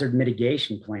hazard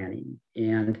mitigation planning.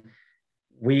 And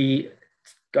we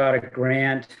got a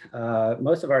grant,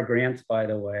 most of our grants, by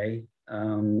the way,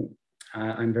 I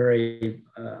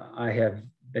have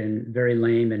been very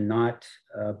lame in not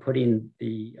putting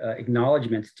the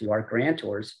acknowledgements to our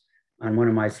grantors on one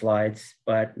of my slides,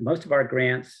 but most of our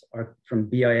grants are from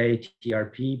BIA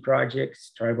TRP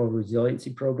projects, Tribal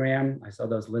Resiliency Program. I saw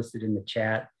those listed in the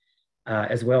chat,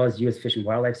 as well as U.S. Fish and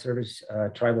Wildlife Service,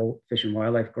 Tribal Fish and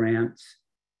Wildlife grants,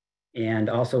 and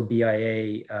also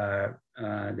BIA,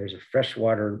 there's a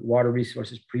freshwater water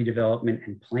resources pre-development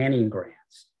and planning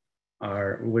grants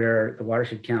are where the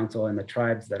Watershed Council and the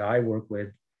tribes that I work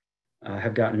with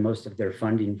have gotten most of their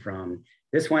funding from.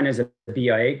 This one is a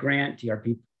BIA grant,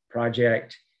 TRP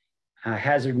project,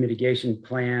 hazard mitigation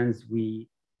plans. We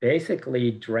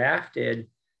basically drafted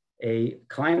a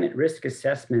climate risk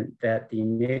assessment that the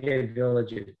native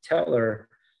village of Teller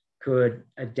could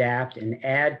adapt and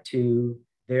add to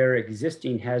their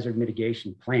existing hazard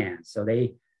mitigation plan. So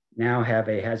they now have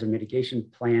a hazard mitigation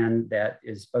plan that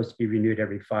is supposed to be renewed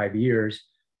every 5 years,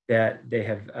 that they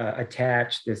have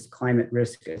attached this climate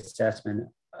risk assessment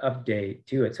update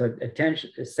to it. So it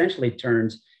essentially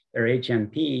turns their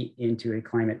HMP into a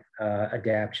climate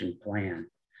adaptation plan.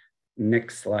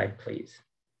 Next slide, please.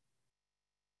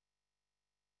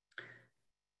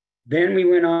 Then we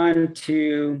went on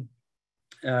to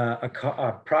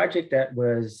a project that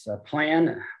was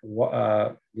planned,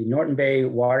 the Norton Bay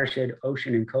Watershed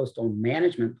Ocean and Coastal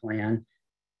Management Plan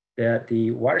that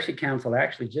the Watershed Council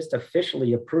actually just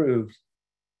officially approved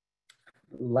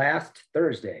last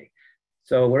Thursday.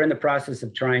 So we're in the process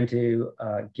of trying to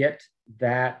get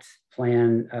that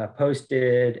plan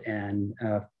posted and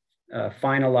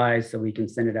finalized so we can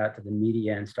send it out to the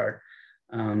media and start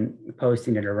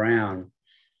posting it around.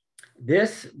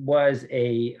 This was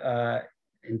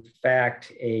in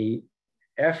fact, a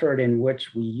effort in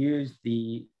which we used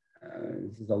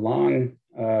this is a long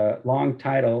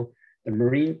title, the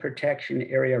Marine Protection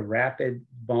Area Rapid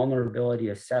Vulnerability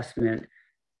Assessment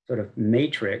sort of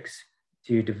matrix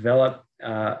to develop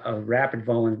a rapid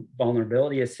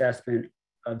vulnerability assessment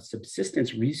of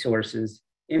subsistence resources,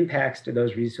 impacts to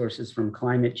those resources from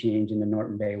climate change in the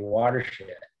Norton Bay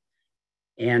watershed.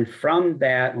 And from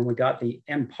that, when we got the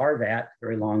MPARVAT,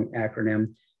 very long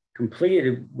acronym,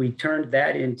 completed, we turned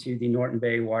that into the Norton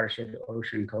Bay Watershed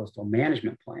Ocean Coastal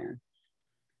Management Plan.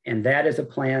 And that is a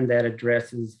plan that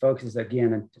focuses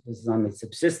again, this is on the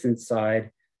subsistence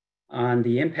side, on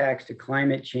the impacts to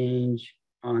climate change,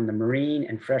 on the marine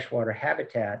and freshwater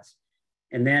habitats,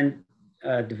 and then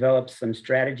develops some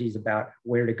strategies about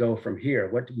where to go from here.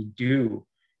 What do we do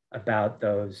about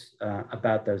those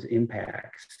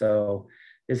impacts? So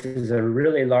this is a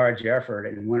really large effort.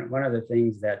 And one of the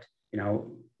things that,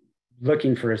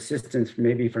 looking for assistance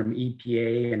maybe from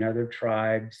EPA and other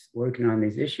tribes working on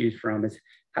these issues from is,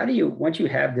 how do you, once you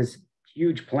have this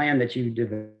huge plan that you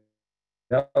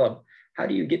develop, how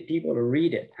do you get people to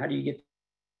read it? How do you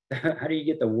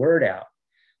get the word out?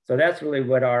 So that's really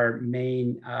what our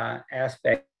main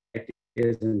aspect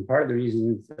is, and part of the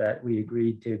reasons that we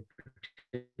agreed to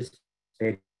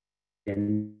participate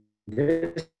in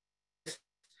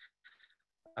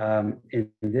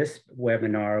this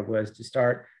webinar was to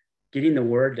start getting the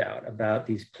word out about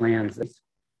these plans.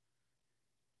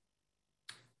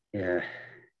 Yeah,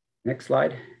 next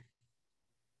slide.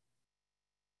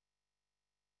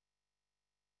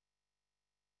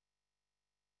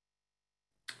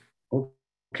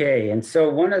 Okay, and so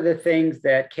one of the things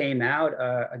that came out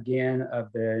again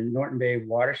of the Norton Bay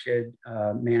Watershed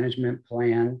Management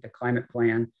Plan, the climate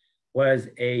plan, was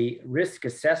a risk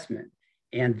assessment.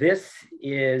 And this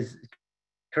is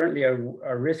currently a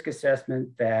risk assessment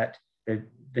that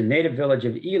the native village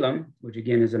of Elam, which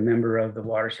again is a member of the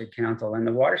Watershed Council, and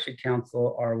the Watershed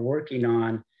Council are working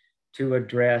on to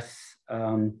address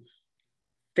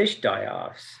fish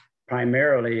die-offs.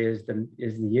 Primarily is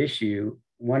the issue.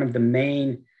 One of the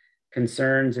main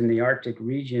concerns in the Arctic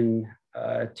region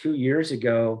 2 years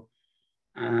ago,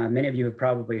 many of you have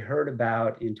probably heard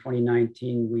about, in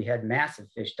 2019, we had massive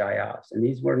fish die-offs. And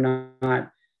these were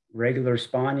not regular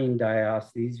spawning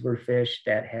die-offs. These were fish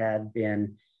that had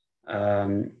been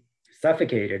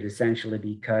suffocated essentially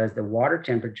because the water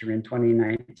temperature in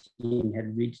 2019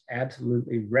 had reached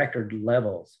absolutely record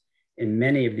levels in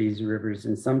many of these rivers.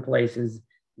 In some places,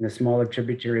 in the smaller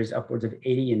tributaries, upwards of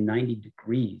 80 and 90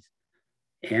 degrees.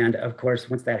 And of course,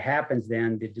 once that happens,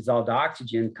 then the dissolved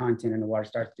oxygen content in the water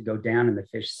starts to go down and the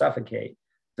fish suffocate.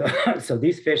 So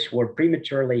these fish were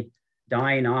prematurely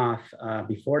dying off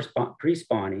before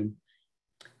pre-spawning.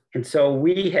 And so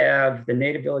we have the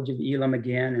native village of Elam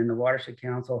again, and the Watershed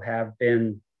Council have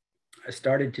been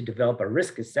started to develop a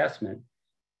risk assessment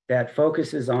that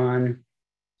focuses on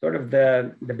sort of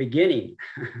the beginning.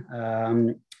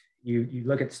 You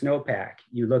look at snowpack,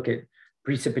 you look at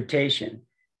precipitation,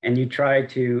 and you try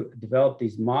to develop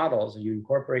these models, or you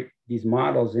incorporate these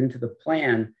models into the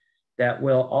plan that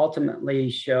will ultimately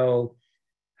show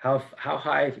how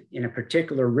high in a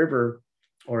particular river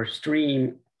or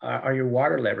stream are your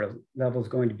water levels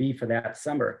going to be for that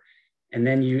summer. And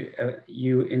then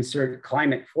you insert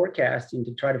climate forecasting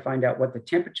to try to find out what the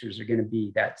temperatures are going to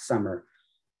be that summer.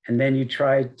 And then you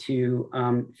try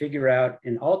to figure out,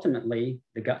 and ultimately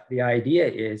the idea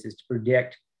is to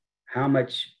predict how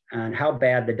much and how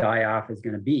bad the die-off is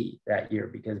going to be that year,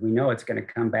 because we know it's going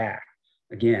to come back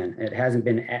again. It hasn't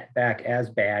been back as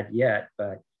bad yet,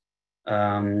 but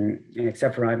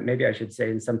except for, maybe I should say,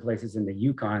 in some places in the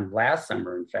Yukon last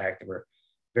summer, in fact, there were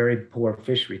very poor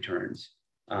fish returns,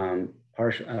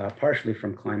 partially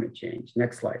from climate change.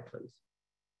 Next slide, please.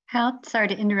 Hal, sorry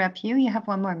to interrupt you. You have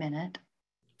one more minute.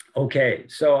 Okay,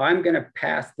 so I'm going to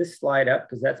pass this slide up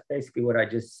because that's basically what I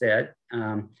just said.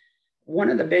 One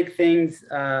of the big things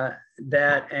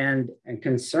and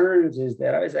concerns is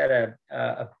that I was at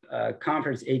a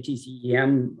conference,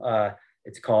 ATCEM,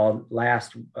 it's called,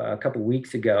 last couple of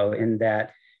weeks ago, in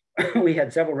that we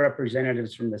had several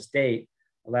representatives from the state,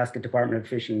 Alaska Department of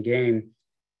Fish and Game,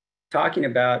 talking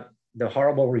about the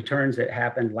horrible returns that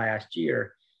happened last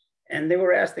year. And they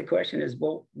were asked the question is,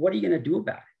 well, what are you going to do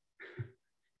about it?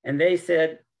 And they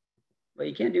said, well,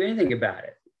 you can't do anything about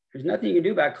it. There's nothing you can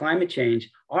do about climate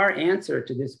change. Our answer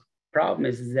to this problem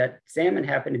is that salmon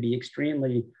happen to be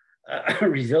extremely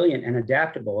resilient and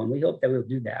adaptable, and we hope that we'll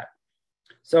do that.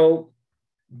 So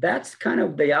that's kind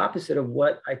of the opposite of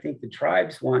what I think the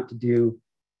tribes want to do.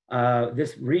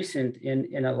 This recent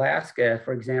in Alaska,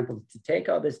 for example, to take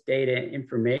all this data and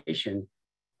information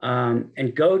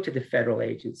and go to the federal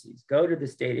agencies, go to the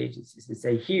state agencies and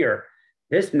say, here,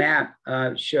 this map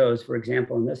shows, for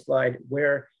example, in this slide,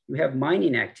 where you have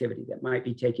mining activity that might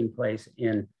be taking place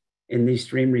in these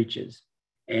stream reaches.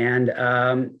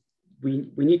 And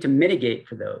we need to mitigate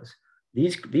for those.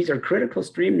 These are critical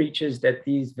stream reaches that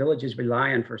these villages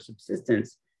rely on for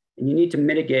subsistence. And you need to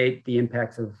mitigate the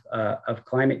impacts of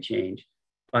climate change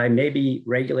by maybe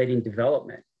regulating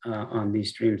development on these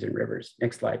streams and rivers.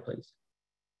 Next slide, please.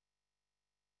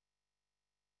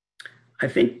 I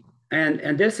think,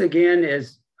 and this again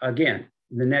is, the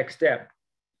next step.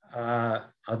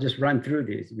 I'll just run through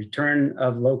these. Return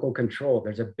of local control.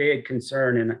 There's a big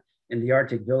concern in the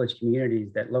Arctic village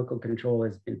communities that local control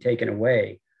has been taken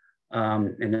away.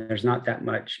 And there's not that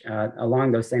much.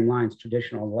 Along those same lines,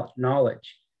 traditional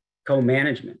knowledge,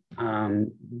 co-management,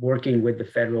 working with the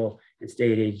federal and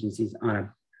state agencies on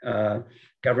a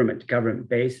government-to-government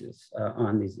basis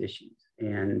on these issues.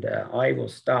 And I will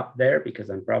stop there because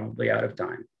I'm probably out of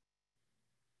time.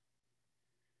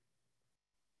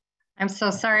 I'm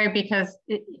so sorry because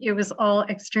it was all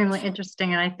extremely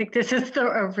interesting. And I think this is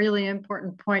a really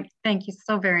important point. Thank you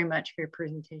so very much for your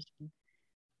presentation.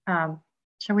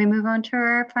 Shall we move on to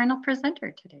our final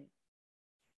presenter today?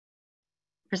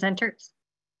 Presenters.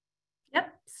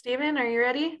 Yep, Stephen, are you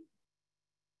ready?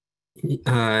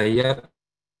 Yep.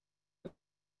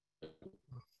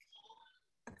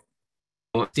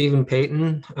 Stephen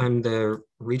Payton. I'm the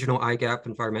Regional IGAP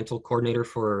Environmental Coordinator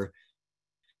for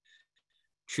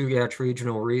Chugach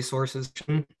Regional Resources.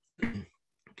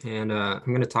 And I'm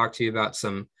going to talk to you about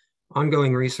some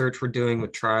ongoing research we're doing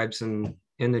with tribes in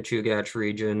the Chugach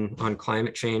region on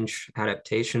climate change,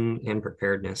 adaptation, and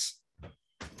preparedness.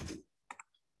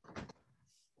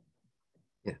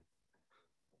 Yeah.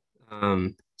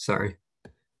 Sorry.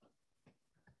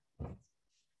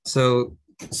 So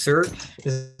CERT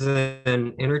is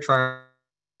an intertribal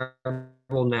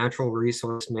natural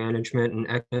resource management and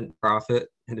economic profit.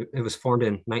 It was formed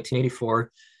in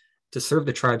 1984 to serve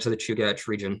the tribes of the Chugach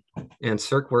region. And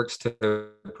CERC works to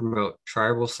promote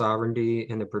tribal sovereignty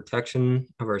and the protection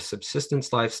of our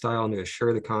subsistence lifestyle and to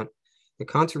assure the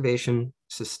conservation,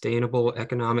 sustainable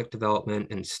economic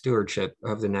development, and stewardship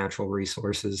of the natural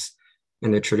resources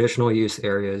in the traditional use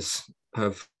areas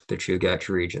of the Chugach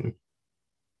region.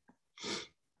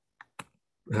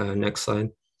 Next slide.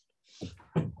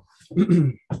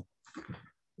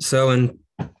 So in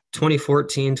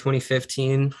 2014,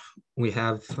 2015, we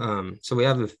have a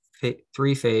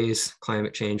three-phase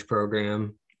climate change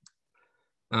program.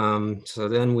 So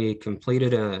then we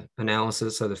completed an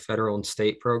analysis of the federal and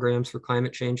state programs for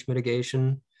climate change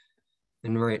mitigation.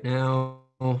 And right now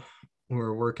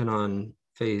we're working on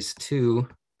phase 2,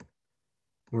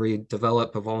 where we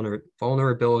develop a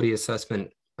vulnerability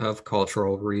assessment of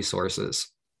cultural resources.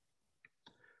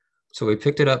 So we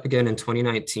picked it up again in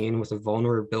 2019 with a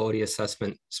vulnerability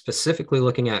assessment, specifically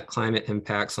looking at climate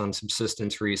impacts on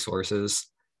subsistence resources.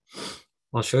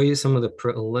 I'll show you some of the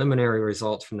preliminary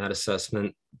results from that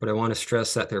assessment, but I want to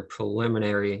stress that they're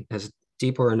preliminary, as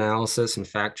deeper analysis and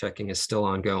fact checking is still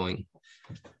ongoing.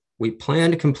 We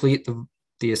plan to complete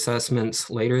the assessments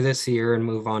later this year and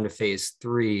move on to phase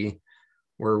 3,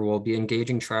 where we'll be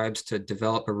engaging tribes to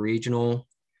develop a regional,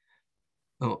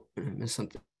 oh, I missed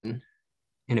something.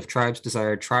 And if tribes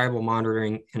desire, tribal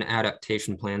monitoring and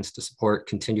adaptation plans to support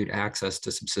continued access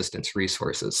to subsistence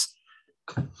resources.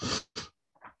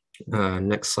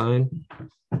 Next slide.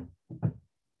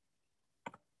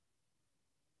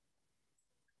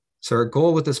 So our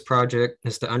goal with this project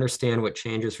is to understand what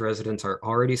changes residents are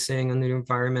already seeing in the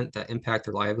environment that impact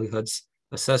their livelihoods,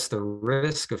 assess the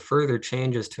risk of further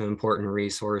changes to important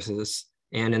resources,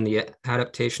 and in the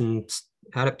adaptation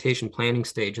planning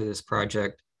stage of this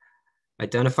project,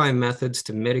 identify methods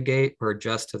to mitigate or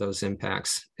adjust to those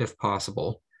impacts if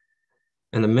possible.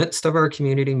 In the midst of our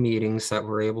community meetings that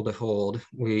we're able to hold,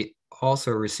 we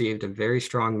also received a very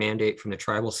strong mandate from the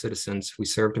tribal citizens we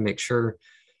serve to make sure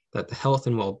that the health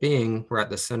and well-being were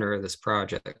at the center of this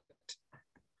project.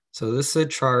 So this is a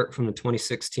chart from the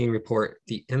 2016 report,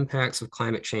 The Impacts of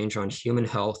Climate Change on Human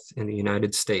Health in the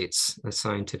United States, a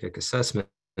scientific assessment.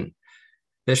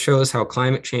 This shows how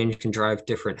climate change can drive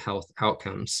different health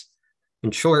outcomes. In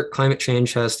short, climate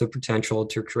change has the potential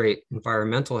to create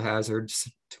environmental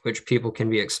hazards to which people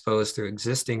can be exposed through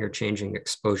existing or changing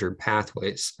exposure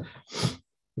pathways.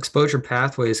 Exposure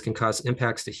pathways can cause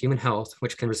impacts to human health,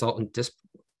 which can result in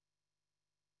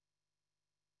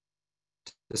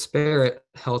disparate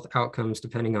health outcomes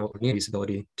depending on the community's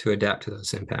ability to adapt to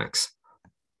those impacts.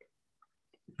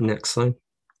 Next slide.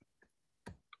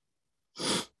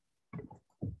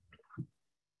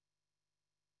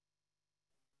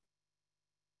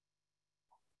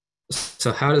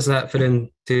 So how does that fit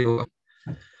into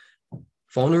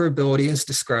vulnerability? Is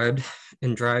described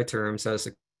in dry terms as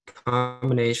a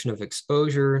combination of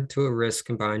exposure to a risk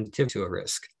combined to a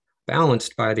risk,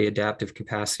 balanced by the adaptive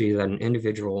capacity that an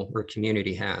individual or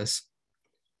community has.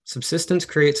 Subsistence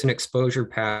creates an exposure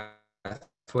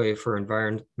pathway for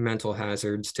environmental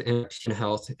hazards to impact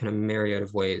health in a myriad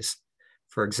of ways.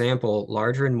 For example,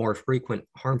 larger and more frequent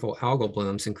harmful algal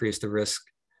blooms increase the risk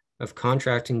of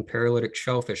contracting paralytic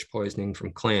shellfish poisoning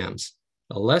from clams.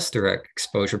 A less direct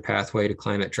exposure pathway to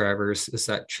climate drivers is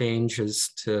that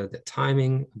changes to the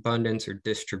timing, abundance, or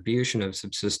distribution of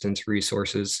subsistence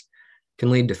resources can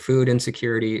lead to food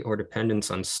insecurity or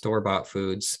dependence on store-bought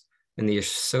foods and the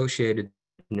associated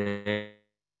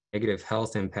negative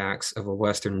health impacts of a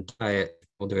Western diet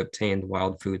to obtain the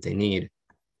wild food they need.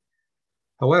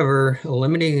 However,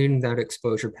 eliminating that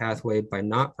exposure pathway by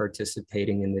not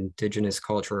participating in the indigenous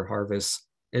culture or harvest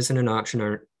isn't an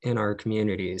option in our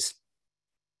communities.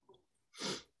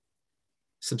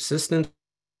 Subsistence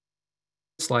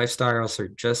lifestyles are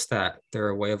just that. They're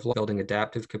a way of building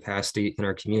adaptive capacity in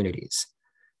our communities.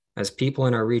 As people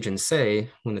in our region say,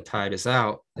 when the tide is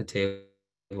out, the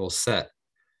table is set.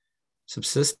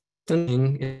 Subsistence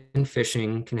and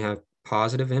fishing can have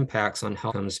positive impacts on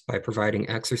health outcomes by providing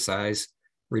exercise,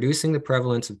 reducing the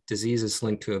prevalence of diseases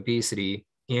linked to obesity,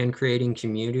 and creating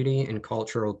community and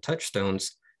cultural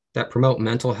touchstones that promote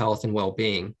mental health and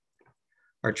well-being.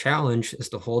 Our challenge is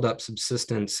to hold up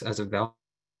subsistence as a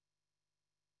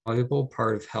valuable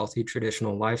part of healthy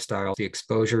traditional lifestyle, the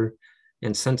exposure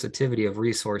and sensitivity of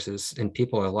resources and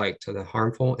people alike to the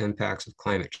harmful impacts of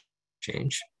climate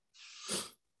change.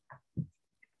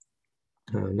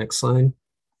 Next slide.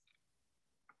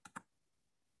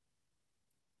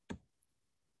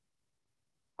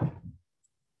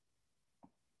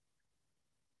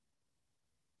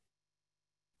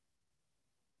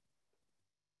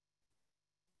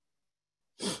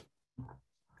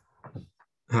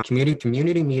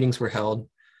 Community meetings were held.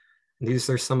 These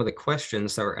are some of the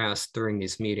questions that were asked during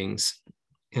these meetings,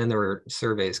 and there were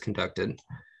surveys conducted.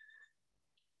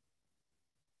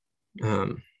 I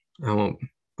won't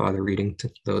bother reading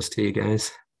those to you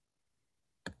guys.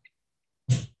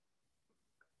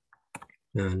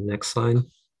 Next slide.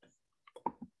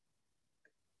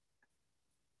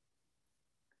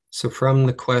 So from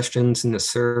the questions and the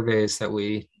surveys that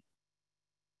we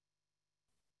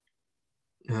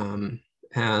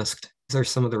asked, these are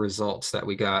some of the results that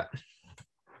we got.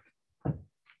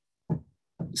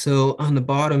 So on the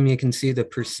bottom, you can see the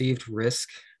perceived risk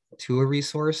to a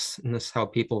resource, and this is how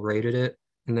people rated it.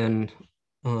 And then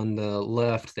on the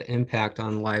left, the impact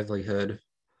on livelihood.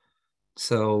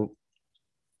 So,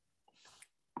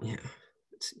 yeah,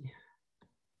 let's see.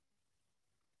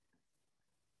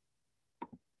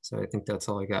 So I think that's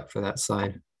all I got for that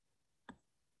slide.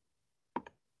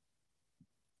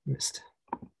 Missed.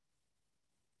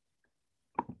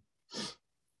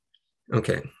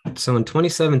 Okay, so in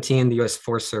 2017, the US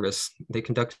Forest Service, they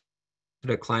conducted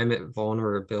a climate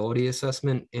vulnerability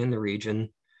assessment in the region,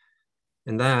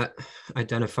 and that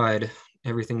identified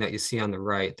everything that you see on the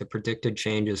right, the predicted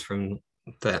changes from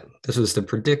that. This was the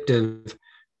predictive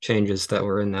changes that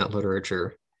were in that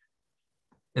literature.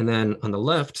 And then on the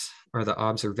left are the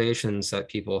observations that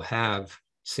people have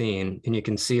seen, and you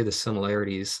can see the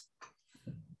similarities.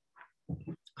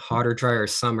 Hotter, drier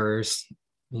summers,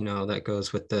 you know, that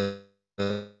goes with the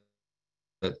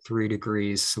 3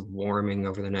 degrees warming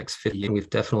over the next 50 years. We've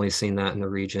definitely seen that in the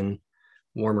region.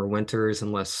 Warmer winters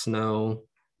and less snow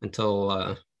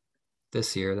until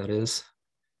this year, that is.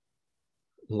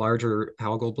 Larger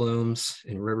algal blooms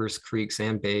in rivers, creeks,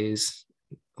 and bays.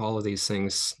 All of these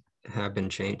things have been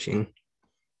changing.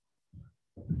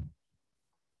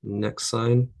 Next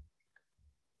slide.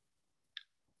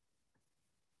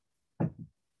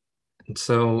 And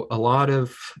so a lot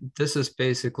of, this is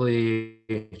basically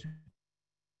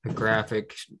a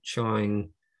graphic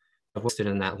showing what's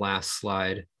in that last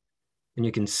slide. And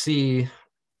you can see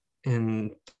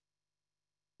in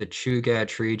the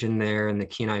Chugach region there in the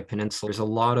Kenai Peninsula, there's a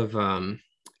lot of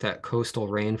that coastal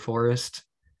rainforest.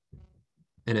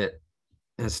 And it,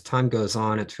 as time goes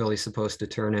on, it's really supposed to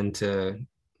turn into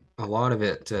a lot of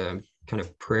it kind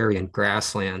of prairie and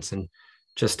grasslands and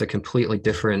just a completely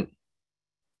different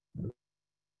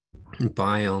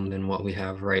biome than what we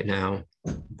have right now.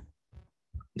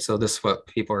 So this is what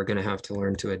people are going to have to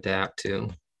learn to adapt to.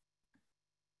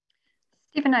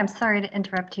 Stephen, I'm sorry to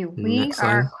interrupt you. Next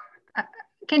slide.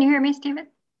 Can you hear me, Stephen?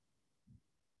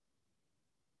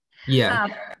 Yeah.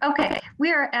 Okay,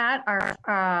 we are at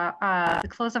our the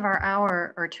close of our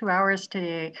hour or 2 hours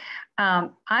today. I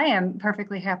am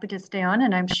perfectly happy to stay on,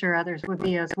 and I'm sure others would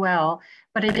be as well.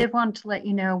 But I did want to let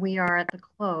you know we are at the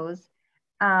close.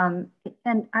 And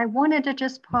I wanted to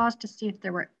just pause to see if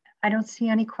there were, I don't see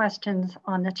any questions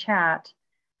on the chat.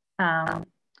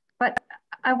 But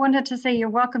I wanted to say you're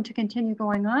welcome to continue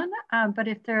going on. But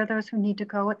if there are those who need to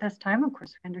go at this time, of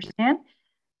course, we understand.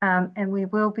 And we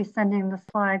will be sending the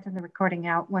slides and the recording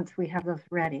out once we have those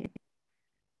ready.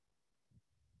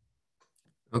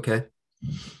 Okay.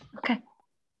 Okay.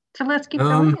 So let's keep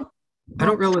going. I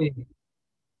don't really.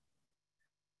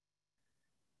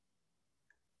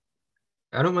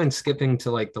 I don't mind skipping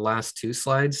to like the last 2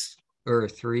 slides or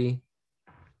 3.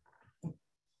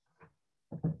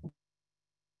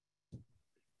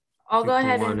 I'll go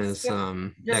ahead one and is skip.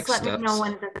 Just next let steps. me know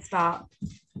when to stop.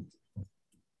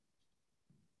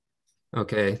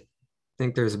 Okay, I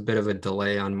think there's a bit of a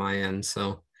delay on my end,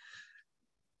 so.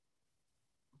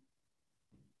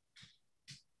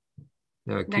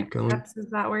 Keep Next going. steps, is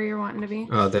that where you're wanting to be?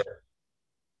 Oh, there.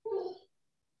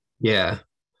 Yeah.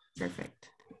 Perfect.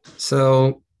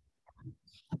 So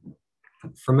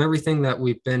from everything that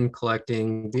we've been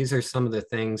collecting, these are some of the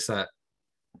things that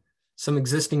some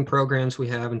existing programs we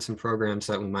have and some programs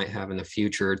that we might have in the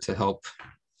future to help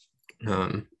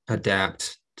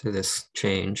adapt to this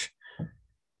change.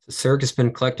 The CERC has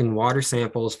been collecting water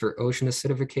samples for ocean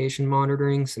acidification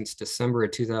monitoring since December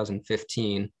of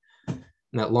 2015.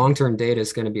 And that long-term data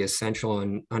is going to be essential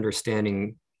in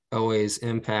understanding OA's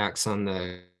impacts on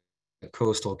the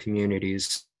coastal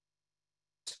communities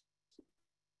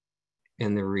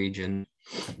in the region.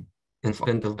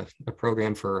 And a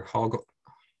program for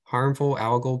harmful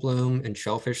algal bloom and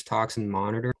shellfish toxin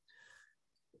monitoring.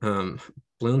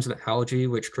 Blooms of algae,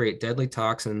 which create deadly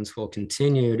toxins, will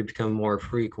continue to become more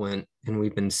frequent, and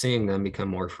we've been seeing them become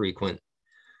more frequent.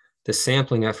 The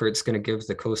sampling effort is going to give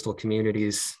the coastal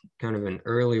communities kind of an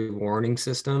early warning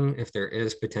system if there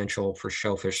is potential for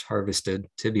shellfish harvested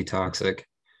to be toxic.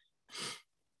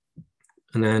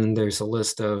 And then there's a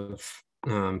list of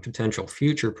potential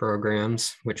future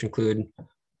programs, which include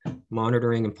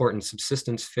monitoring important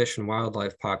subsistence fish and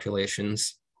wildlife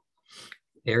populations,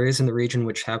 areas in the region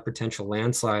which have potential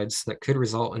landslides that could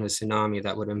result in a tsunami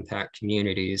that would impact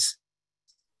communities,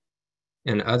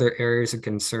 and other areas of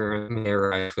concern may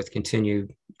arise with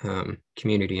continued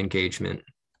community engagement.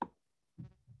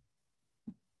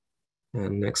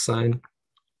 And next slide.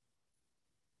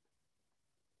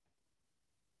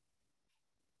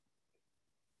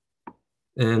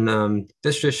 And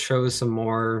this just shows some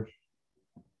more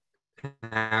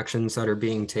actions that are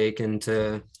being taken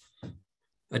to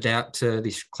adapt to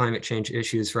these climate change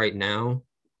issues right now.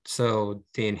 So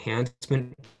the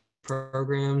enhancement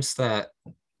programs that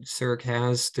CERC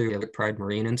has through the Pride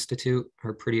Marine Institute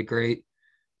are pretty great.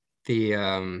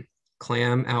 The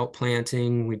clam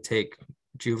outplanting, we take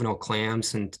juvenile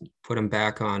clams and put them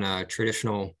back on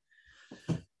traditional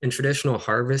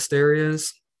harvest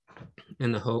areas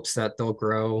in the hopes that they'll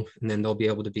grow and then they'll be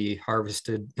able to be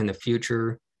harvested in the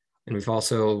future. And we've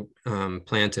also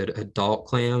planted adult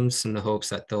clams in the hopes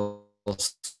that they'll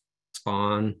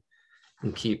spawn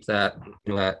and keep that,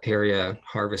 that area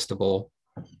harvestable.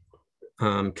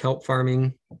 Kelp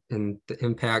farming and the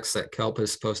impacts that kelp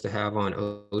is supposed to have on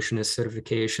ocean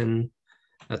acidification.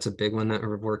 That's a big one that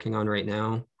we're working on right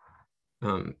now.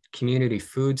 Community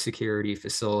food security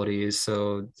facilities.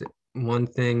 So one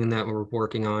thing that we're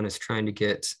working on is trying to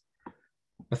get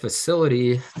a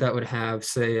facility that would have,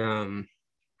 say,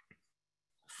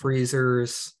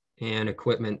 freezers and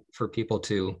equipment for people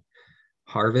to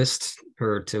harvest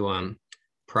or to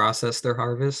process their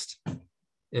harvest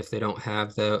if they don't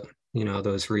have the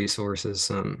those resources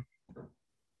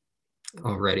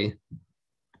already.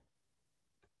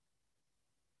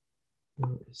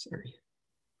 Oh, sorry.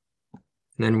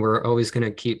 And then we're always going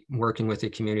to keep working with the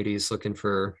communities looking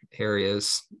for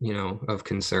areas of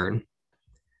concern.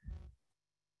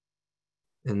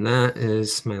 And that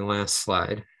is my last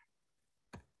slide.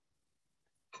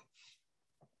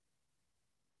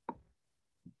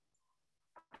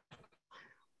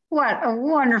 What a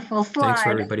wonderful slide. Thanks for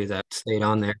everybody that stayed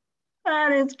on there.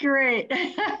 That is great.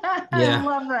 I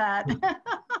love that.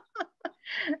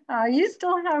 You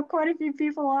still have quite a few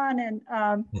people on, and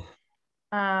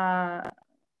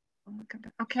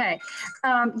okay.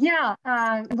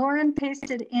 Lauren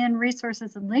pasted in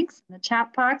resources and links in the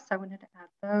chat box. I wanted to add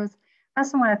those. I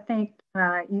also want to thank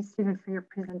you, Stephen, for your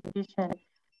presentation.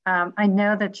 I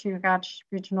know that Chugach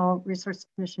Regional Resource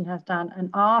Commission has done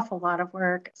an awful lot of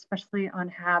work, especially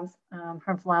on HABs,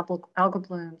 harmful algal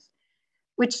blooms,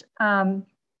 which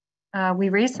we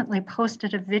recently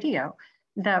posted a video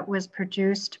that was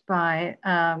produced by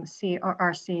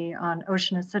CRRC on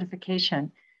ocean acidification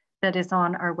that is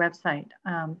on our website.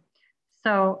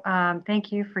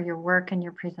 Thank you for your work and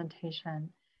your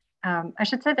presentation. I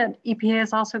should say that EPA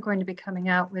is also going to be coming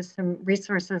out with some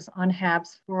resources on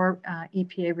HABs for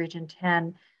EPA Region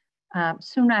 10.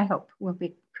 Soon, I hope we'll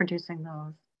be producing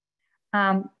those.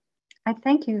 I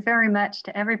thank you very much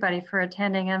to everybody for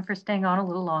attending and for staying on a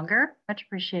little longer. Much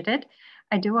appreciated.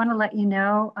 I do want to let you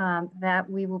know that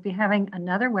we will be having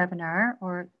another webinar,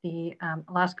 or the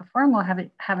Alaska Forum will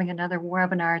having another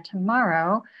webinar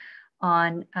tomorrow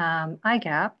on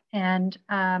IGAP, and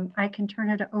I can turn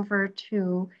it over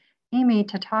to Amy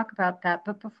to talk about that.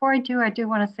 But before I do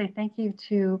want to say thank you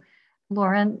to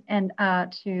Lauren and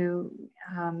to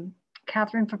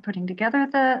Catherine for putting together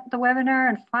the webinar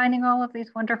and finding all of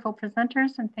these wonderful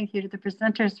presenters. And thank you to the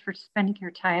presenters for spending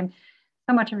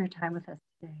so much of your time with us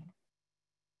today.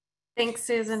 Thanks,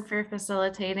 Susan, for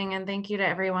facilitating, and thank you to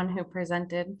everyone who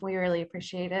presented. We really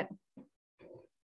appreciate it.